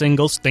every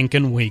single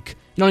stinking week.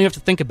 You don't even have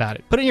to think about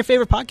it. Put it in your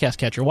favorite podcast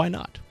catcher. Why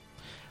not?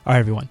 All right,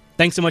 everyone.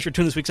 Thanks so much for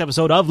tuning this week's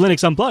episode of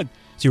Linux Unplugged.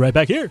 See you right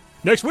back here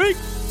next week.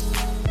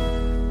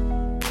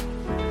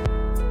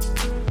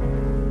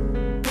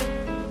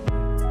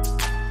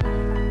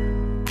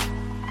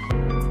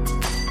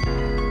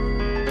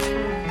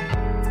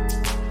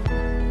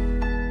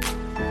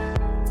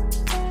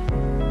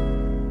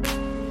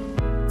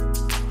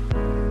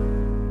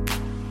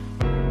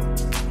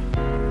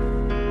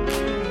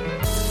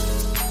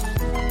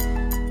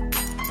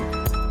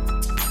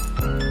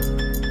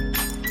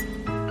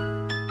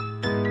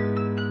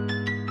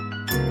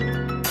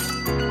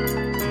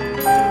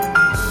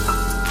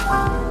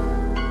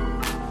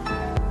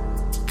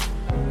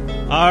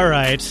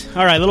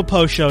 All right, little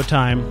post-show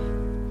time.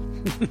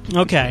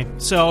 Okay,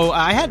 so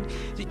I had,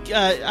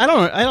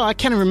 I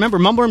can't remember.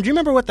 Mumbleroom, do you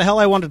remember what the hell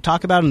I wanted to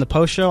talk about in the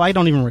post-show? I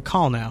don't even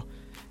recall now.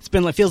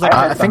 It feels like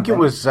I think it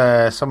was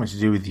something to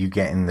do with you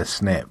getting the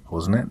snip,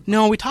 wasn't it?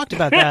 No, we talked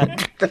about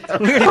that.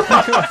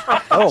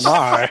 Oh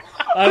my!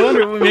 I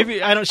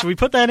wonder, should we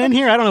put that in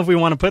here? I don't know if we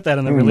want to put that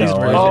in the released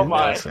version. Oh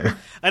my!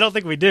 I don't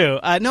think we do.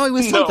 No, it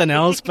was something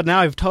else, but now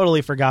I've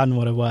totally forgotten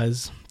what it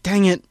was.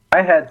 Dang it!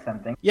 I had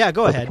something. Yeah,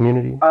 go ahead.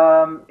 Community.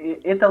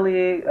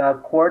 Italy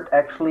court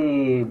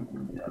actually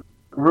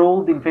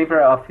ruled in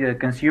favor of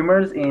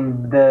consumers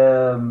in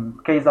the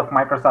case of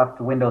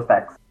Microsoft Windows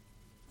tax.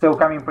 So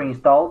coming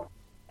pre-installed,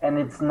 and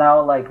it's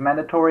now like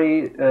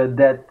mandatory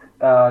that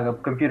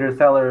computer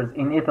sellers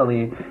in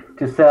Italy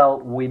to sell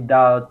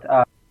without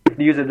if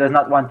the user does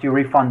not want to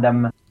refund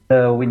them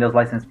the Windows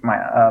license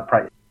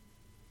price.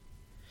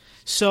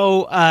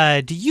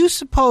 So, do you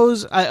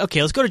suppose...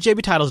 okay, let's go to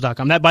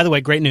jbtitles.com. That, by the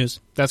way, great news.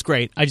 That's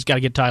great. I just got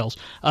to get titles.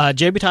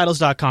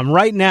 jbtitles.com.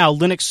 Right now,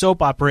 Linux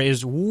Soap Opera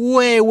is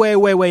way, way,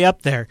 way, way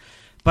up there.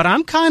 But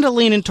I'm kind of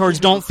leaning towards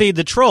Don't Feed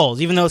the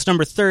Trolls, even though it's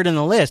number 3rd in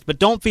the list. But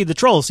Don't Feed the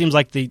Trolls seems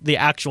like the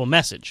actual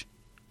message.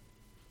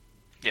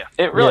 Yeah,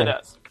 it really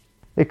does.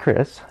 Hey,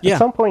 Chris. At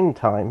some point in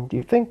time, do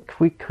you think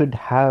we could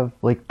have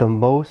like the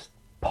most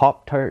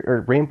Pop-Tart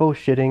or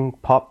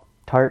rainbow-shitting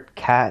Pop-Tart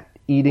cat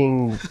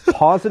eating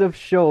positive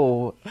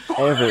show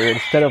ever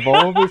instead of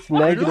all this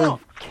negative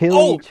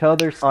killing each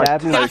other,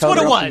 stabbing each other? That's what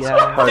it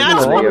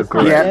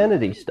was.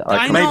 Insanity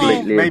stuff.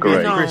 Maybe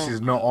Chris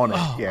is not on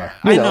it. Yeah,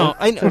 I know.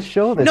 To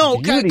show this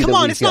beauty come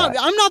on, that it's not.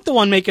 I'm not the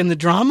one making the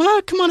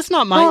drama. Come on, it's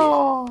not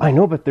my. I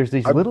know, but there's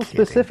these little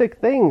specific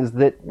things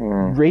that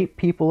rape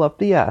people up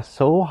the ass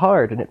so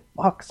hard, and it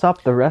fucks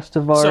up the rest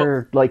of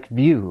our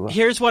view.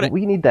 Here's what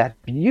we need: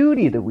 that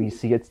beauty that we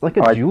see. It's like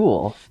a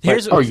jewel.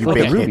 Here's like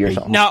a ruby or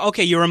something. Now,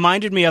 okay, you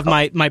reminded me of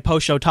my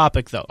post-show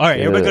topic, though. All right,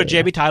 everybody go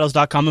to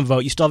jbtitles.com and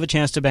vote. You still have a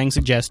chance to bang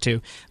suggest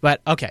to,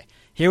 but okay.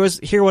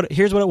 Here's what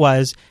it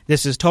was.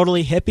 This is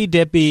totally hippy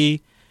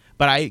dippy,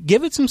 but I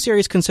give it some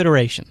serious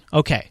consideration.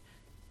 Okay,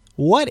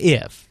 what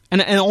if?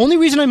 And the only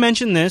reason I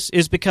mention this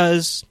is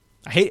because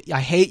I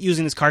hate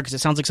using this card because it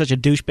sounds like such a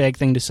douchebag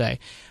thing to say.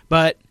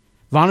 But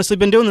I've honestly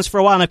been doing this for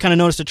a while, and I've kind of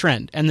noticed a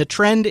trend. And the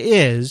trend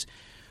is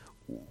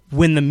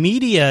when the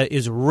media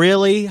is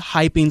really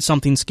hyping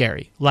something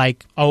scary,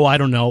 like I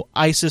don't know,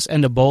 ISIS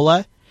and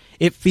Ebola.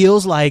 It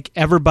feels like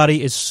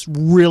everybody is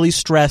really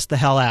stressed the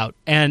hell out,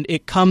 and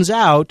it comes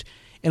out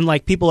and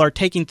like people are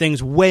taking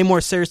things way more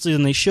seriously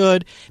than they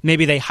should.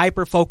 Maybe they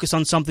hyper-focus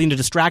on something to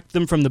distract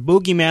them from the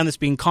boogeyman that's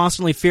being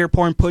constantly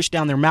fear-porn pushed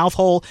down their mouth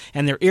hole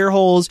and their ear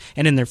holes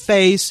and in their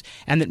face,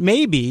 and that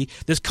maybe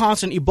this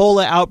constant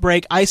Ebola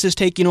outbreak, ISIS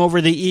taking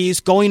over the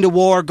East, going to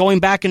war, going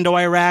back into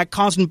Iraq,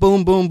 constant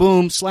boom, boom,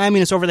 boom,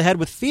 slamming us over the head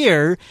with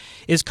fear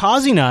is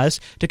causing us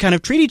to kind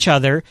of treat each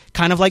other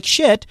kind of like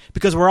shit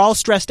because we're all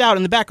stressed out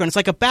in the background. It's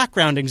like a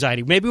background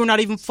anxiety. Maybe we're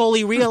not even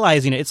fully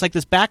realizing it. It's like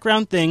this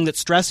background thing that's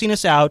stressing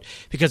us out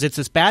because it's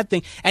this bad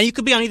thing. And you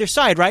could be on either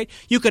side, right?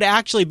 You could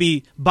actually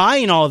be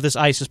buying all of this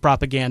ISIS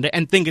propaganda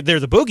and think that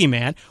they're the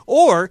boogeyman,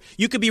 or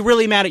you could be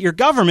really mad at your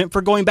government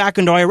for going back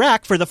into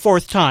Iraq for the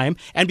 4th time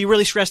and be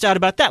really stressed out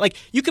about that. Like,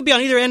 you could be on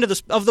either end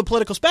of the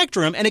political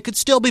spectrum, and it could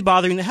still be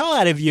bothering the hell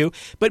out of you,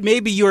 but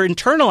maybe you're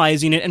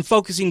internalizing it and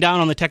focusing down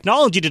on the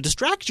technology to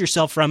distract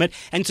yourself from it,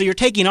 and so you're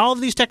taking all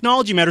of these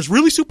technology matters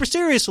really super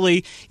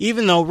seriously,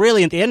 even though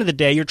really at the end of the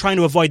day, you're trying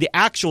to avoid the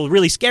actual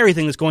really scary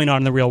thing that's going on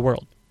in the real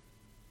world.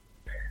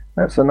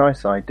 That's a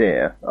nice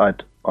idea.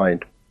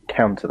 I'd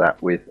counter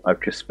that with,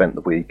 I've just spent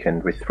the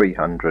weekend with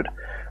 300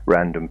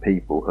 random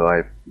people who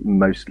I've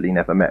mostly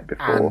never met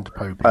before,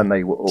 and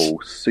they were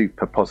all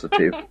super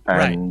positive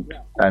and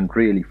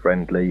really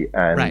friendly,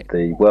 and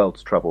the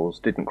world's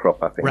troubles didn't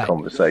crop up in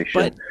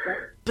conversation.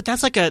 But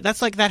that's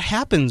like that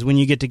happens when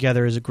you get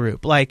together as a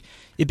group. Like,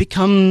 it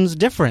becomes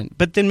different.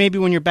 But then maybe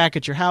when you're back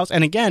at your house,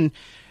 and again,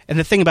 and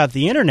the thing about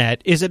the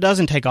internet is it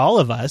doesn't take all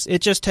of us.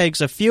 It just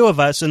takes a few of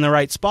us in the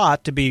right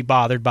spot to be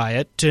bothered by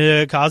it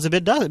to cause a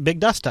big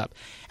dust up.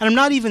 And I'm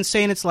not even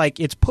saying it's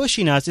like it's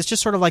pushing us. It's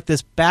just sort of like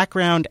this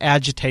background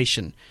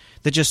agitation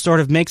that just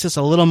sort of makes us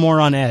a little more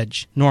on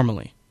edge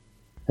normally.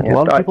 And a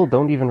lot of people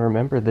don't even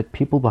remember that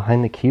people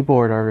behind the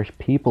keyboard are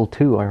people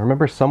too. I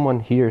remember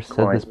someone here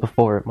said this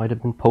before. It might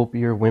have been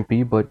Popey or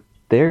Wimpy, but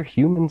they're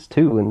humans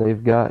too, and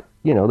they've got,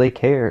 they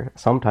care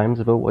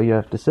sometimes about what you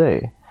have to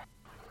say.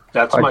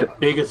 That's my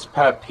biggest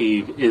pet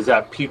peeve, is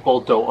that people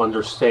don't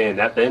understand.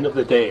 At the end of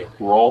the day,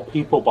 we're all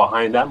people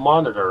behind that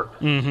monitor,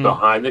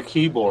 behind the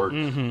keyboard,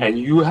 and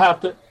you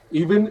have to,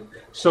 even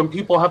some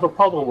people have a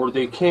problem where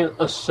they can't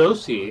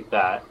associate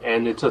that,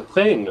 and it's a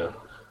thing.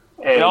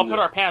 And we all put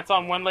our pants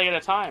on one leg at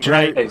a time.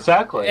 Right,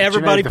 exactly.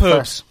 Everybody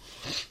poops.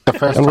 The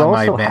first and time we're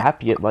I also met...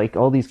 happy at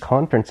all these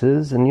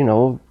conferences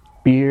and,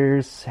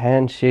 beers,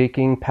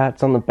 handshaking,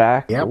 pats on the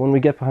back. But when we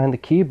get behind the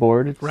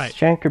keyboard, it's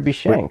shank or be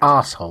shanked. We're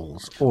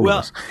assholes, all of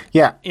us.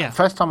 Yeah.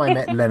 First time I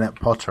met Lennart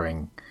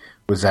Pottering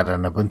was at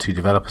an Ubuntu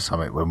Developer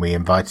Summit when we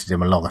invited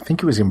him along. I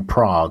think it was in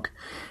Prague.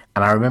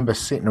 And I remember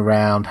sitting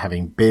around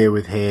having beer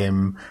with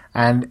him,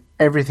 and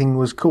everything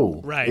was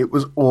cool. Right. It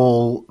was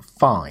all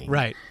fine.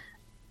 Right.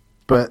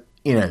 But,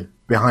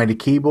 behind a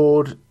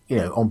keyboard,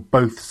 on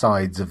both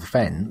sides of the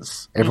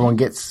fence, everyone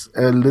gets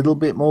a little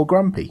bit more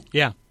grumpy.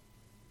 Yeah.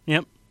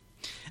 Yep.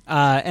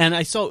 And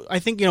I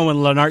think, when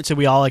Lennart said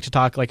we all like to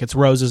talk like it's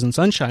roses and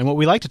sunshine, what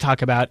we like to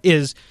talk about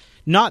is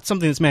not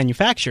something that's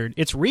manufactured.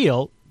 It's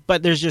real,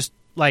 but there's just,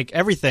 like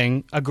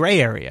everything, a gray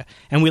area.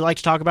 And we like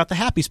to talk about the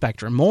happy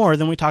spectrum more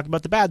than we talk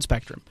about the bad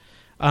spectrum.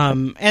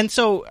 And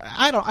so,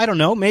 I don't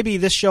know, maybe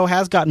this show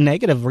has gotten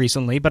negative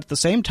recently, but at the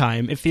same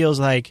time, it feels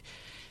like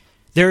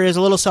there is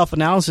a little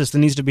self-analysis that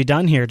needs to be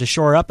done here to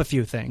shore up a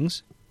few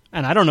things.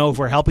 And I don't know if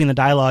we're helping the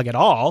dialogue at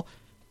all,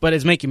 but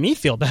it's making me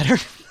feel better.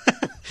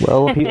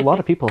 Well, a lot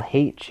of people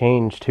hate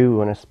change,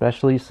 too, and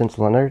especially since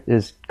Lennart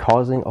is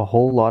causing a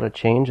whole lot of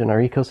change in our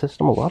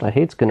ecosystem, a lot of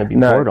hate's going to be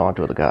poured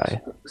onto the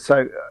guy.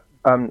 So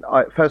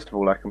First of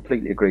all, I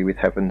completely agree with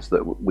Heavens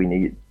that we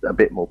need a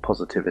bit more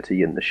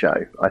positivity in the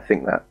show. I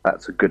think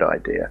that's a good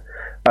idea.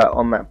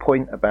 On that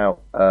point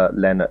about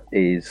Lennart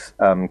is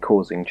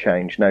causing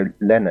change, no,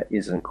 Lennart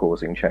isn't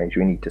causing change.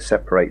 We need to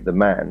separate the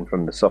man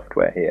from the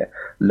software here.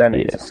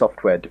 Lennart is a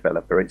software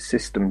developer. It's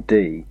System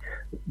D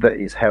that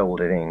is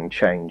heralding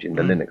change in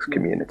the Linux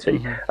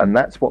community. And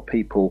that's what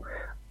people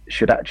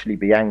should actually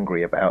be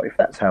angry about if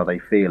that's how they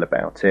feel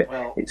about it.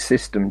 Well, it's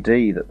System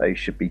D that they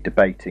should be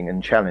debating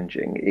and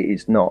challenging. It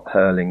is not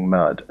hurling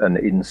mud and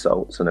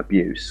insults and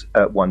abuse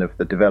at one of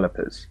the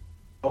developers.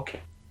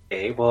 Okay,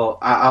 well,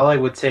 all I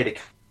would say to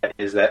that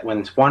is that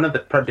when one of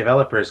the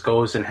developers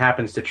goes and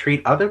happens to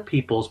treat other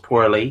people's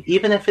poorly,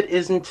 even if it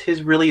isn't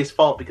really his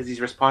fault because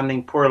he's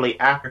responding poorly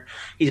after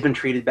he's been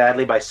treated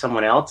badly by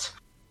someone else,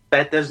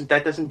 that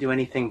doesn't do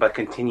anything but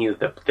continue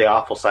the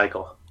awful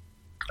cycle.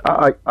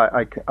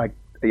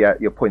 Yeah,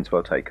 your point's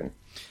well taken.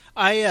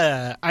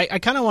 I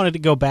kind of wanted to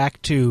go back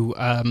to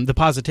the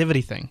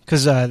positivity thing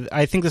because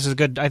I think this is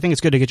good. I think it's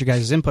good to get your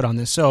guys' input on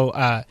this. So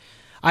I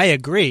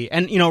agree,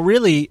 and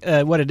really,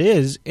 what it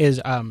is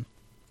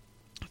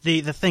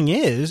the thing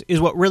is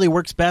what really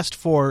works best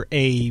for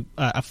a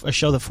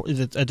show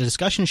a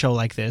discussion show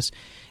like this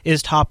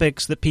is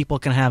topics that people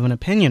can have an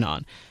opinion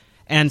on.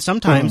 And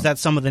sometimes that's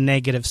some of the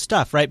negative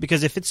stuff, right?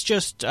 Because if it's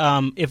just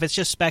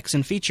specs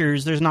and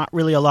features, there's not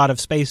really a lot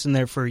of space in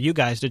there for you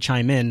guys to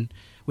chime in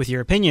with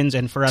your opinions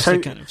and for us to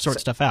kind of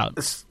sort stuff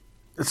out.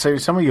 So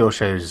some of your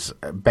shows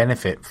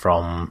benefit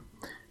from,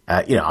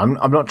 I'm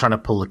not trying to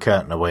pull the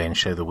curtain away and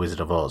show the Wizard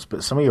of Oz,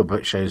 but some of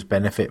your shows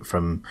benefit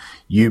from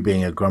you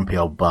being a grumpy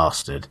old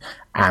bastard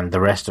and the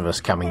rest of us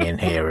coming in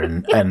here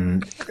and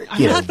I'm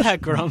not that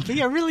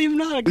grumpy. I really am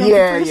not a grumpy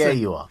person. Yeah,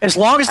 you are. As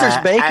long as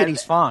there's bacon,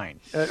 he's fine.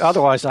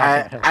 Otherwise,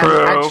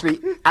 actually,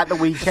 at the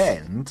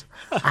weekend,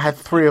 I had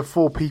 3 or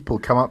 4 people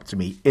come up to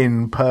me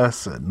in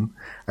person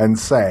and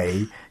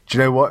say, "Do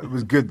you know what? It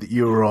was good that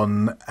you were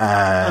on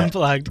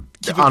Unplugged.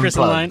 Keeping Chris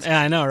in line."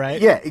 Yeah, I know,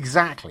 right? Yeah,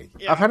 exactly.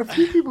 Yeah. I've had a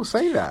few people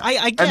say that.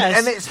 I guess,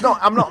 and it's not.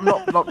 I'm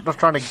not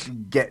trying to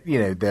get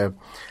the.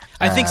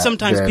 I think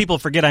sometimes people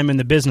forget I'm in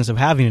the business of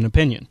having an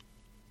opinion.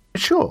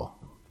 Sure.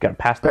 Got to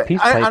pass the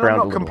peace pipe around. I'm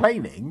not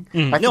complaining.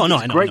 I think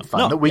it's great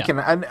fun that we can.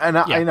 And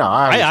I know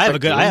I have a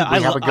good. I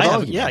have a good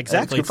argument. Yeah,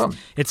 exactly. It's good fun.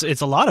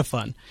 It's a lot of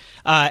fun,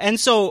 and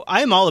so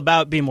I'm all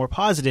about being more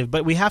positive.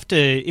 But we have to,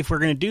 if we're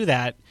going to do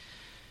that,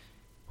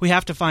 we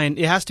have to find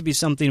it has to be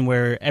something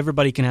where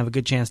everybody can have a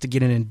good chance to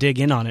get in and dig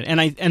in on it.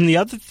 And the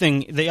other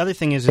thing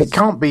is it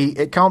can't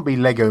be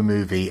Lego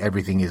Movie.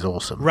 Everything is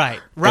awesome. Right,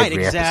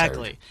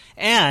 exactly. Episode.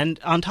 And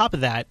on top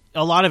of that,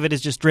 a lot of it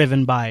is just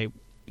driven by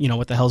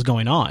what the hell's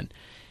going on.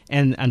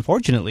 And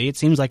unfortunately, it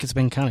seems like it's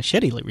been kind of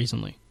shitty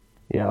recently.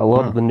 Yeah, a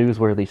lot of the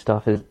newsworthy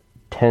stuff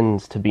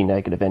tends to be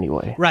negative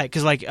anyway. Right,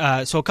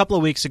 because so a couple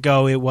of weeks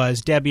ago, it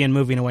was Debian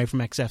moving away from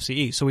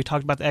XFCE. So we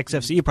talked about the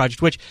XFCE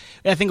project, which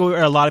I think a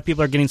lot of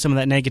people are getting some of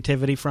that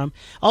negativity from.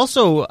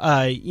 Also,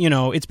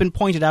 it's been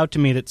pointed out to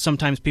me that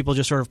sometimes people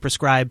just sort of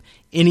prescribe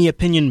any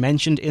opinion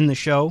mentioned in the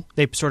show.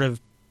 They sort of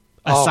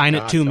assign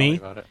it to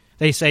me.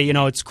 They say,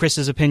 it's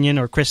Chris's opinion,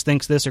 or Chris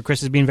thinks this, or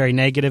Chris is being very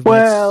negative.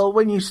 Well,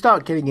 when you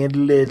start getting a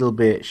little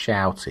bit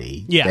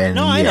shouty, then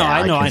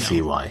I can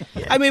see why.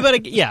 Yeah. I mean, but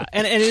and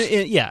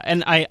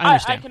I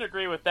understand. I can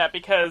agree with that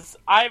because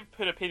I've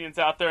put opinions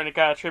out there and it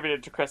got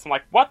attributed to Chris. I'm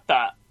like, what the?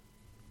 I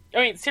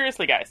mean,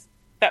 seriously, guys,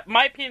 that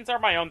my opinions are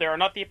my own. They are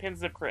not the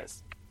opinions of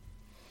Chris.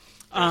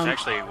 There's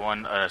actually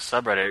one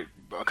subreddit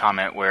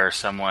comment where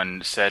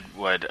someone said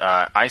what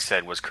I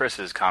said was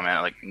Chris's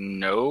comment. Like,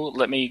 no,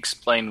 let me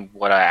explain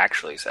what I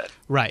actually said.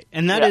 Right,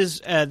 and that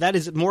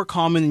is more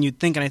common than you'd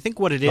think. And I think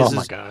what it is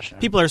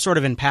people are sort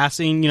of in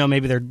passing.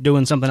 Maybe they're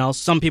doing something else.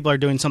 Some people are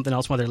doing something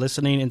else while they're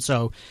listening, and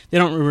so they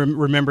don't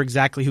remember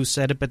exactly who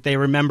said it, but they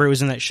remember it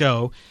was in that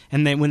show.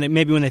 And then when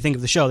they think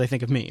of the show, they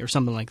think of me or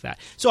something like that.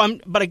 So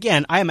but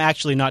again, I am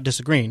actually not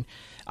disagreeing.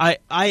 I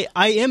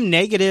am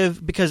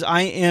negative because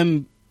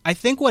I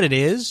think what it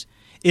is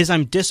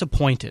I'm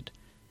disappointed.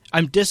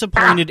 I'm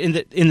disappointed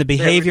in the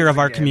behavior of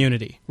our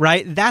community,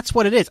 right? That's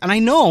what it is. And I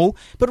know,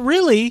 but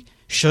really,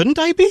 shouldn't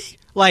I be?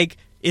 Like,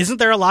 isn't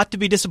there a lot to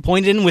be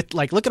disappointed in with,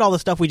 like, look at all the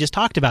stuff we just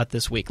talked about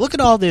this week. Look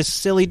at all this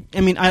silly,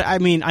 I mean,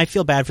 I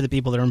feel bad for the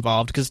people that are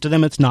involved because to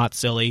them it's not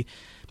silly.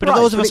 But to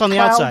those of us on the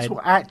outside...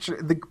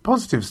 Actually, the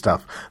positive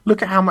stuff.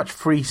 Look at how much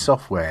free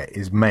software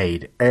is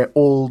made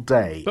all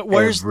day,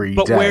 every day.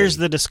 But where's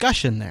the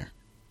discussion there?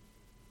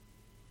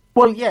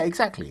 Well, yeah,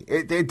 exactly.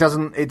 It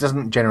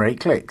doesn't generate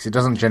clicks. It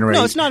doesn't generate.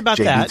 No, it's not about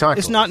JD that. Titles.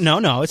 It's not.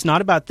 No, it's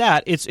not about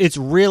that. It's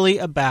really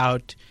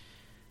about.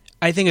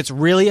 I think it's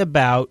really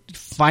about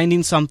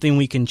finding something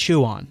we can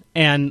chew on,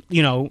 and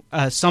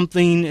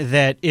something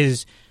that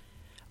is.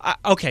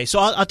 Okay, so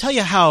I'll tell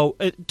you how.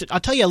 I'll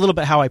tell you a little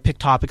bit how I pick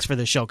topics for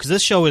this show because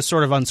this show is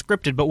sort of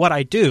unscripted. But what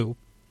I do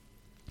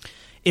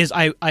is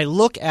I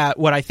look at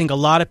what I think a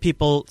lot of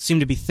people seem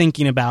to be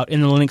thinking about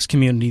in the Linux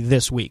community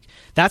this week.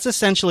 That's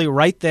essentially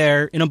right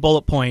there in a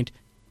bullet point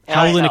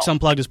how Linux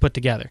Unplugged is put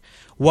together.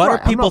 What are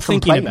people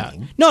thinking about?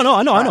 No,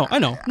 I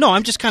know. No,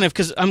 I'm just kind of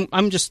because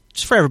I'm just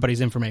for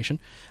everybody's information,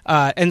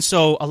 and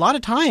so a lot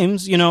of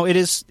times, it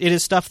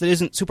is stuff that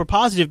isn't super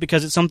positive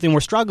because it's something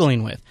we're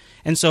struggling with,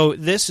 and so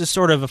this is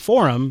sort of a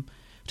forum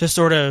to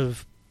sort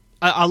of.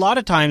 A lot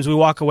of times we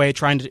walk away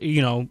trying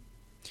to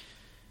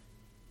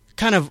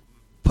kind of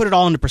put it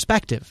all into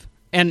perspective.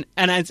 And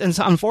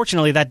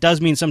unfortunately, that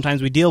does mean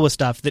sometimes we deal with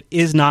stuff that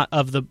is not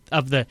of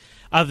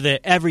the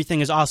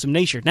everything is awesome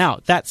nature. Now,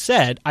 that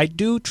said, I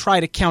do try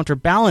to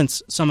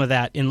counterbalance some of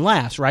that in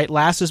LAS, right?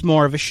 LAS is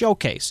more of a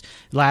showcase.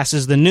 LAS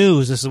is the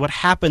news. This is what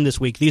happened this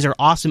week. These are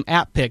awesome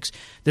app picks.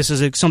 This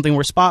is something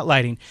we're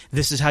spotlighting.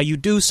 This is how you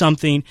do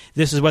something.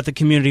 This is what the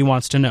community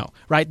wants to know,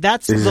 right?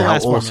 That's this the is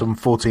LAS how awesome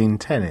formula.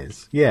 1410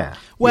 is. Yeah.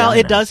 Well,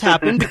 it does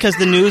happen because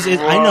the news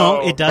is. I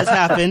know it does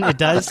happen. It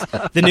does.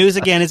 The news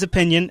again is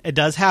opinion. It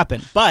does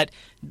happen, but.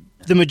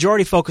 The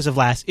majority focus of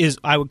LAS is,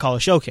 I would call, a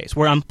showcase.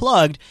 Where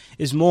Unplugged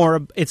is more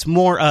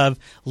of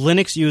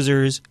Linux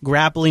users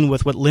grappling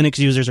with what Linux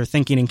users are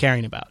thinking and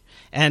caring about.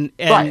 And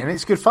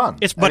it's good fun.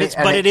 It's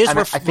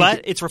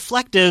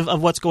reflective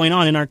of what's going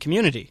on in our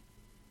community.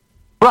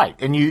 Right,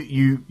 and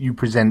you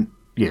present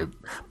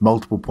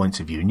multiple points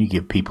of view, and you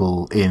give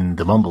people in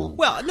the Mumble.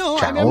 Well, no,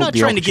 channel I'm not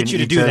trying to get you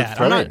to do that.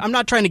 I'm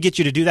not trying to get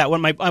you to do that.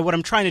 What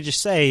I'm trying to just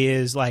say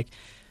is like.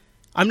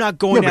 I'm not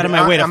going out of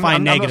my way to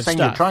find negative stuff. I'm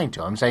not saying you're trying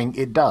to. I'm saying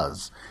it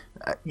does.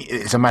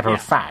 It's a matter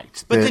of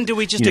fact. But then do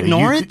we just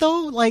ignore it,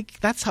 though? Like,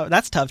 that's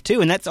tough,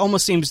 too. And that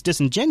almost seems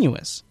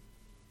disingenuous.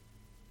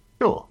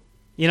 Sure.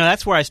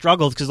 That's where I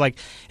struggled. Because, like,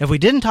 if we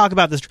didn't talk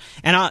about this...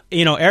 And,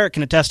 Eric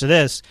can attest to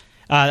this.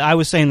 I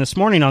was saying this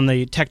morning on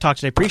the Tech Talk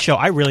Today pre-show,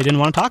 I really didn't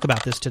want to talk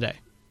about this today.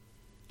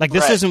 Like,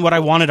 this isn't what I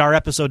wanted our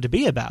episode to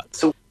be about.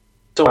 So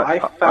I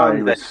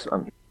found that...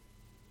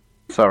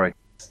 Sorry.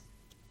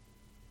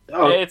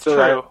 Oh, it's true.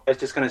 I was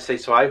just going to say,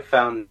 so I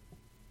found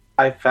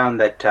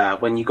that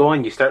when you go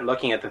and you start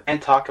looking at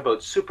and talk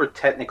about super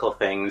technical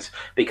things,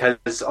 because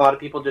a lot of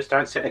people just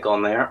aren't technical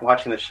and they aren't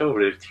watching the show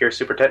to hear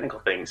super technical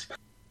things.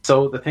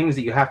 So the things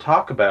that you have to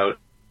talk about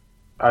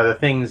are the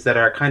things that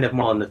are kind of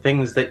more, and the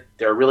things that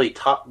are really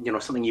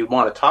something you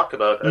want to talk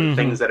about are the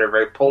things that are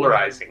very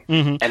polarizing.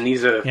 Mm-hmm. And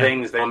these are the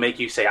things that will make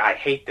you say, I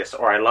hate this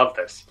or I love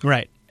this.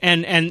 Right.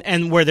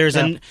 And where there's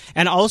and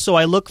also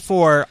I look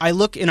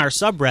in our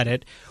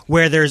subreddit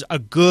where there's a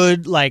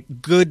good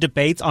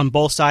debates on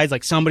both sides,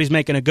 like somebody's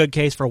making a good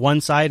case for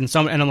one side and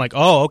I'm like,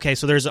 oh, okay,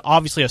 so there's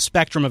obviously a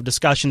spectrum of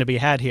discussion to be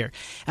had here.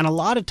 And a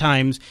lot of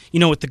times,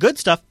 with the good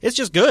stuff, it's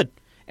just good.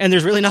 And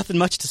there's really nothing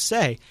much to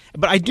say.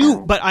 But I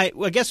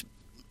guess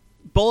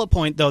bullet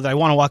point though that I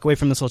want to walk away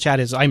from this little chat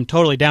is I'm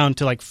totally down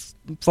to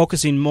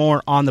focusing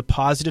more on the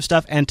positive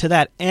stuff, and to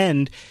that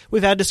end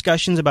we've had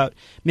discussions about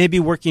maybe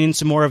working in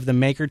some more of the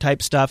maker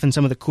type stuff and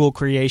some of the cool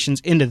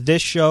creations into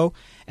this show,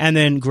 and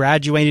then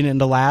graduating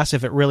into LAS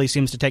if it really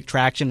seems to take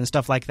traction and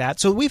stuff like that.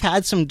 So we've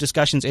had some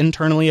discussions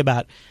internally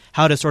about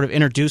how to sort of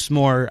introduce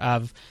more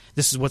of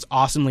this is what's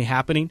awesomely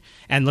happening,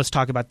 and let's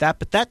talk about that.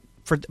 But that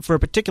for a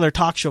particular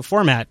talk show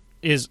format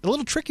is a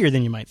little trickier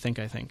than you might think,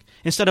 I think.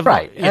 Instead of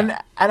right, and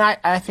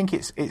I think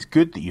it's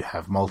good that you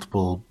have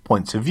multiple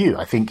points of view.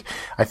 I think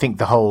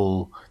the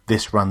whole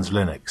 "this runs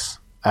Linux"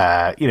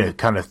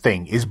 kind of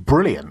thing is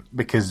brilliant,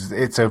 because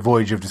it's a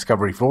voyage of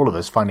discovery for all of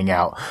us, finding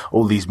out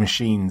all these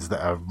machines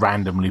that are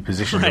randomly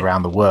positioned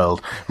around the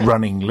world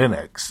running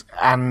Linux.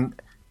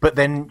 But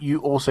then you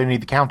also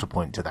need the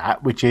counterpoint to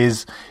that, which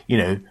is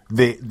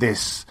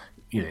this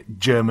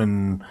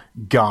German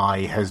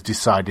guy has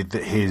decided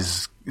that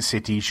his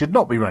city should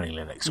not be running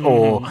Linux,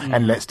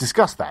 and let's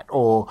discuss that.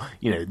 Or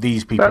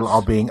these people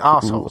are being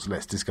arseholes.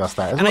 Let's discuss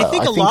that as well. I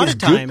think a lot of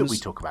times we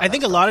talk about. I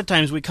think a lot of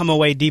times we come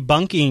away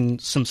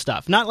debunking some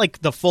stuff, not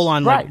like the full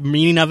on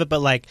meaning of it,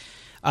 but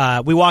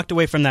we walked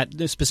away from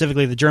that,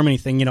 specifically the Germany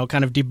thing,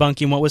 kind of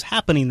debunking what was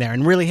happening there,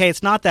 and really, hey,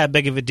 it's not that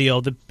big of a deal.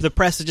 The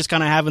press is just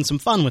kind of having some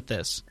fun with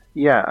this.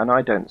 Yeah, and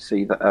I don't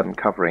see that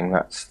covering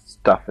that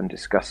stuff and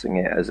discussing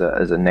it as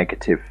a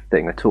negative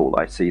thing at all.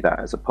 I see that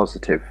as a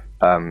positive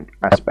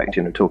aspect.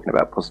 Talking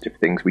about positive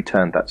things, we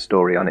turned that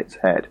story on its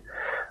head.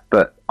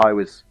 But I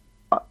was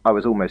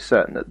almost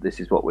certain that this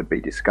is what would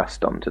be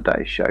discussed on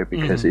today's show,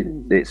 because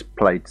it's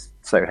played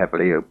so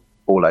heavily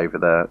all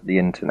over the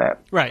internet.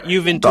 Right,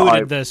 you've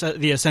intuited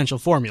the essential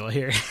formula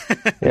here.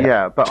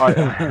 Yeah, but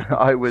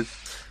I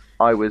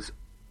was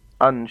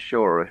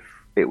unsure if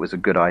it was a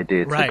good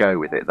idea to go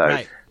with it, though,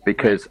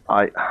 because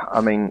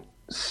I mean,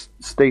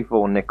 Steve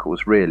Vaughan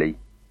Nichols, really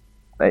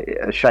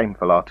a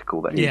shameful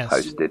article that he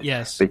posted,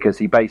 because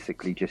he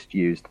basically just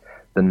used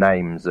the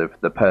names of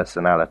the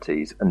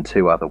personalities and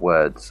two other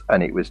words,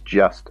 and it was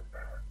just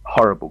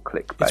horrible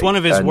clickbait. It's one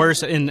of his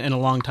worst in a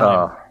long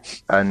time.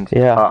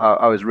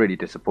 I was really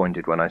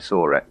disappointed when I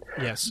saw it.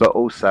 Yes. But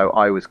also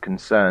I was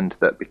concerned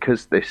that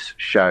because this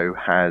show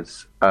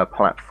has a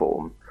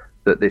platform,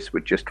 that this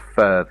would just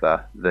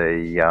further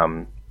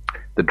the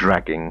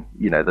dragging,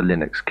 the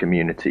Linux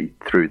community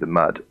through the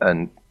mud,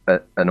 and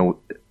all.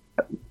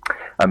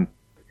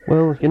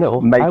 Well,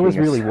 I was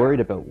really worried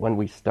about when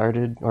we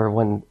started or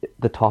when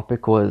the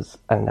topic was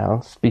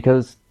announced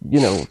because,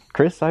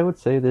 Chris, I would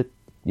say that,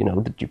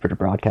 the Jupiter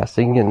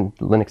Broadcasting and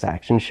Linux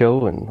Action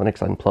Show and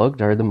Linux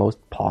Unplugged are the most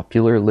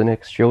popular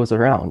Linux shows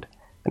around.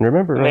 And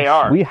remember,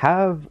 we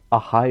have a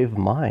hive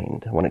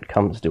mind when it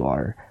comes to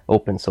our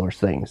open source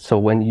things. So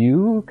when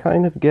you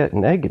kind of get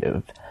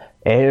negative,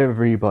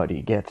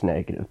 everybody gets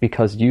negative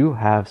because you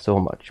have so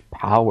much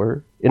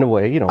power. In a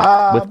way,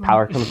 with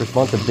power comes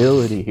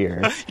responsibility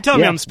here. You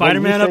telling me I'm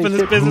Spider-Man up in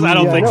this business? I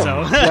don't think so.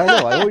 I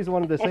know. I always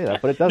wanted to say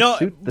that, but it does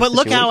suit the but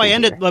look how I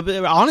ended.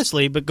 Here.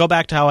 Honestly, but go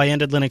back to how I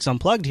ended Linux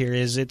Unplugged. Here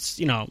is it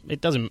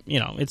doesn't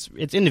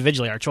it's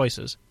individually our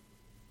choices.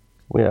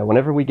 Yeah,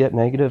 whenever we get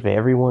negative,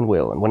 everyone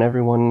will, and when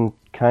everyone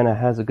kind of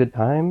has a good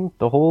time,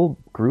 the whole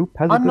group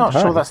has a good time. I'm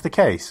not sure that's the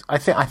case. I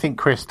think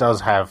Chris does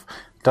have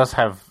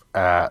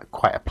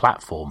quite a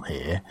platform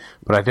here,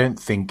 but I don't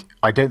think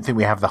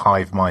we have the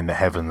hive mind that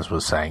Heavens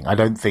was saying. I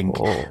don't think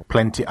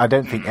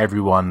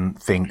everyone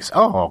thinks,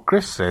 oh,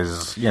 Chris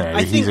says, he's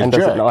a jerk.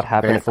 Does it not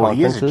happen at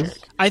conferences?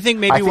 I think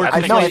maybe we're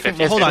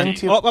conflating.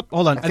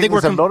 Hold on. I think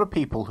there's a lot of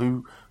people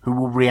who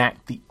will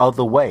react the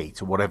other way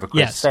to whatever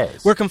Chris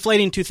says. We're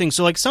conflating two things.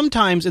 So, like,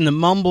 sometimes in the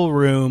mumble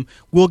room,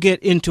 we'll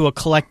get into a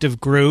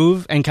collective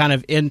groove and kind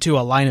of into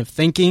a line of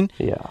thinking.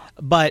 Yeah.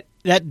 But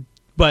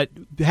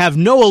have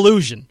no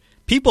illusion.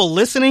 People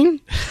listening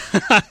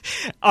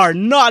are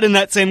not in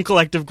that same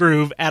collective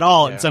groove at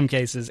all in some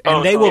cases,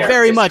 and they will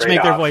very much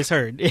make their voice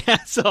heard. Yeah,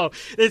 so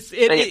they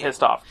get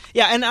pissed off.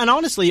 Yeah, and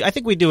honestly, I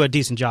think we do a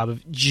decent job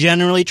of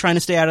generally trying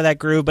to stay out of that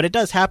groove, but it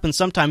does happen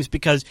sometimes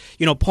because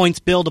points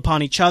build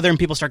upon each other, and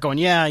people start going,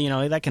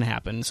 that can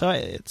happen. So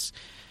it's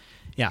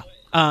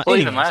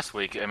even last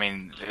week, I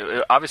mean,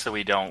 obviously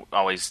we don't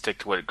always stick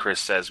to what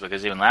Chris says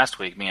because even last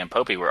week, me and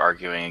Popey were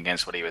arguing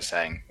against what he was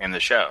saying in the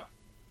show.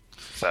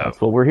 So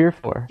that's what we're here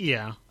for.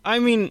 Yeah, I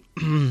mean,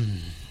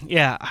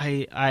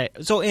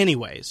 So,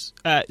 anyways,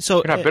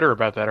 you're not bitter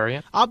about that, are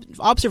you?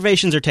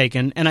 Observations are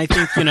taken, and I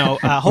think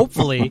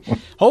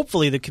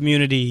hopefully the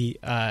community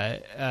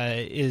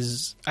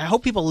is. I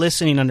hope people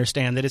listening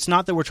understand that it's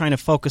not that we're trying to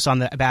focus on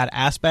the bad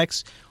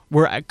aspects.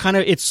 We're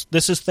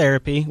this is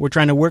therapy. We're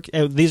trying to work.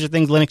 These are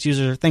things Linux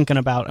users are thinking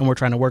about, and we're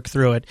trying to work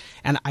through it.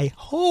 And I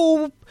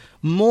hope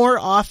more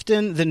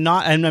often than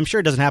not, and I'm sure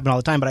it doesn't happen all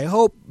the time, but I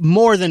hope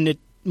more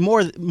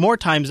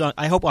times,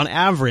 I hope on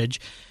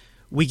average,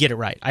 we get it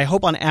right. I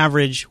hope on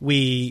average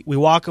we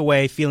walk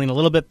away feeling a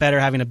little bit better,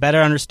 having a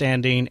better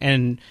understanding,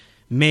 and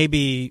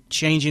maybe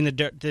changing the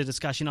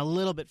discussion a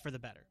little bit for the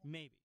better. Maybe.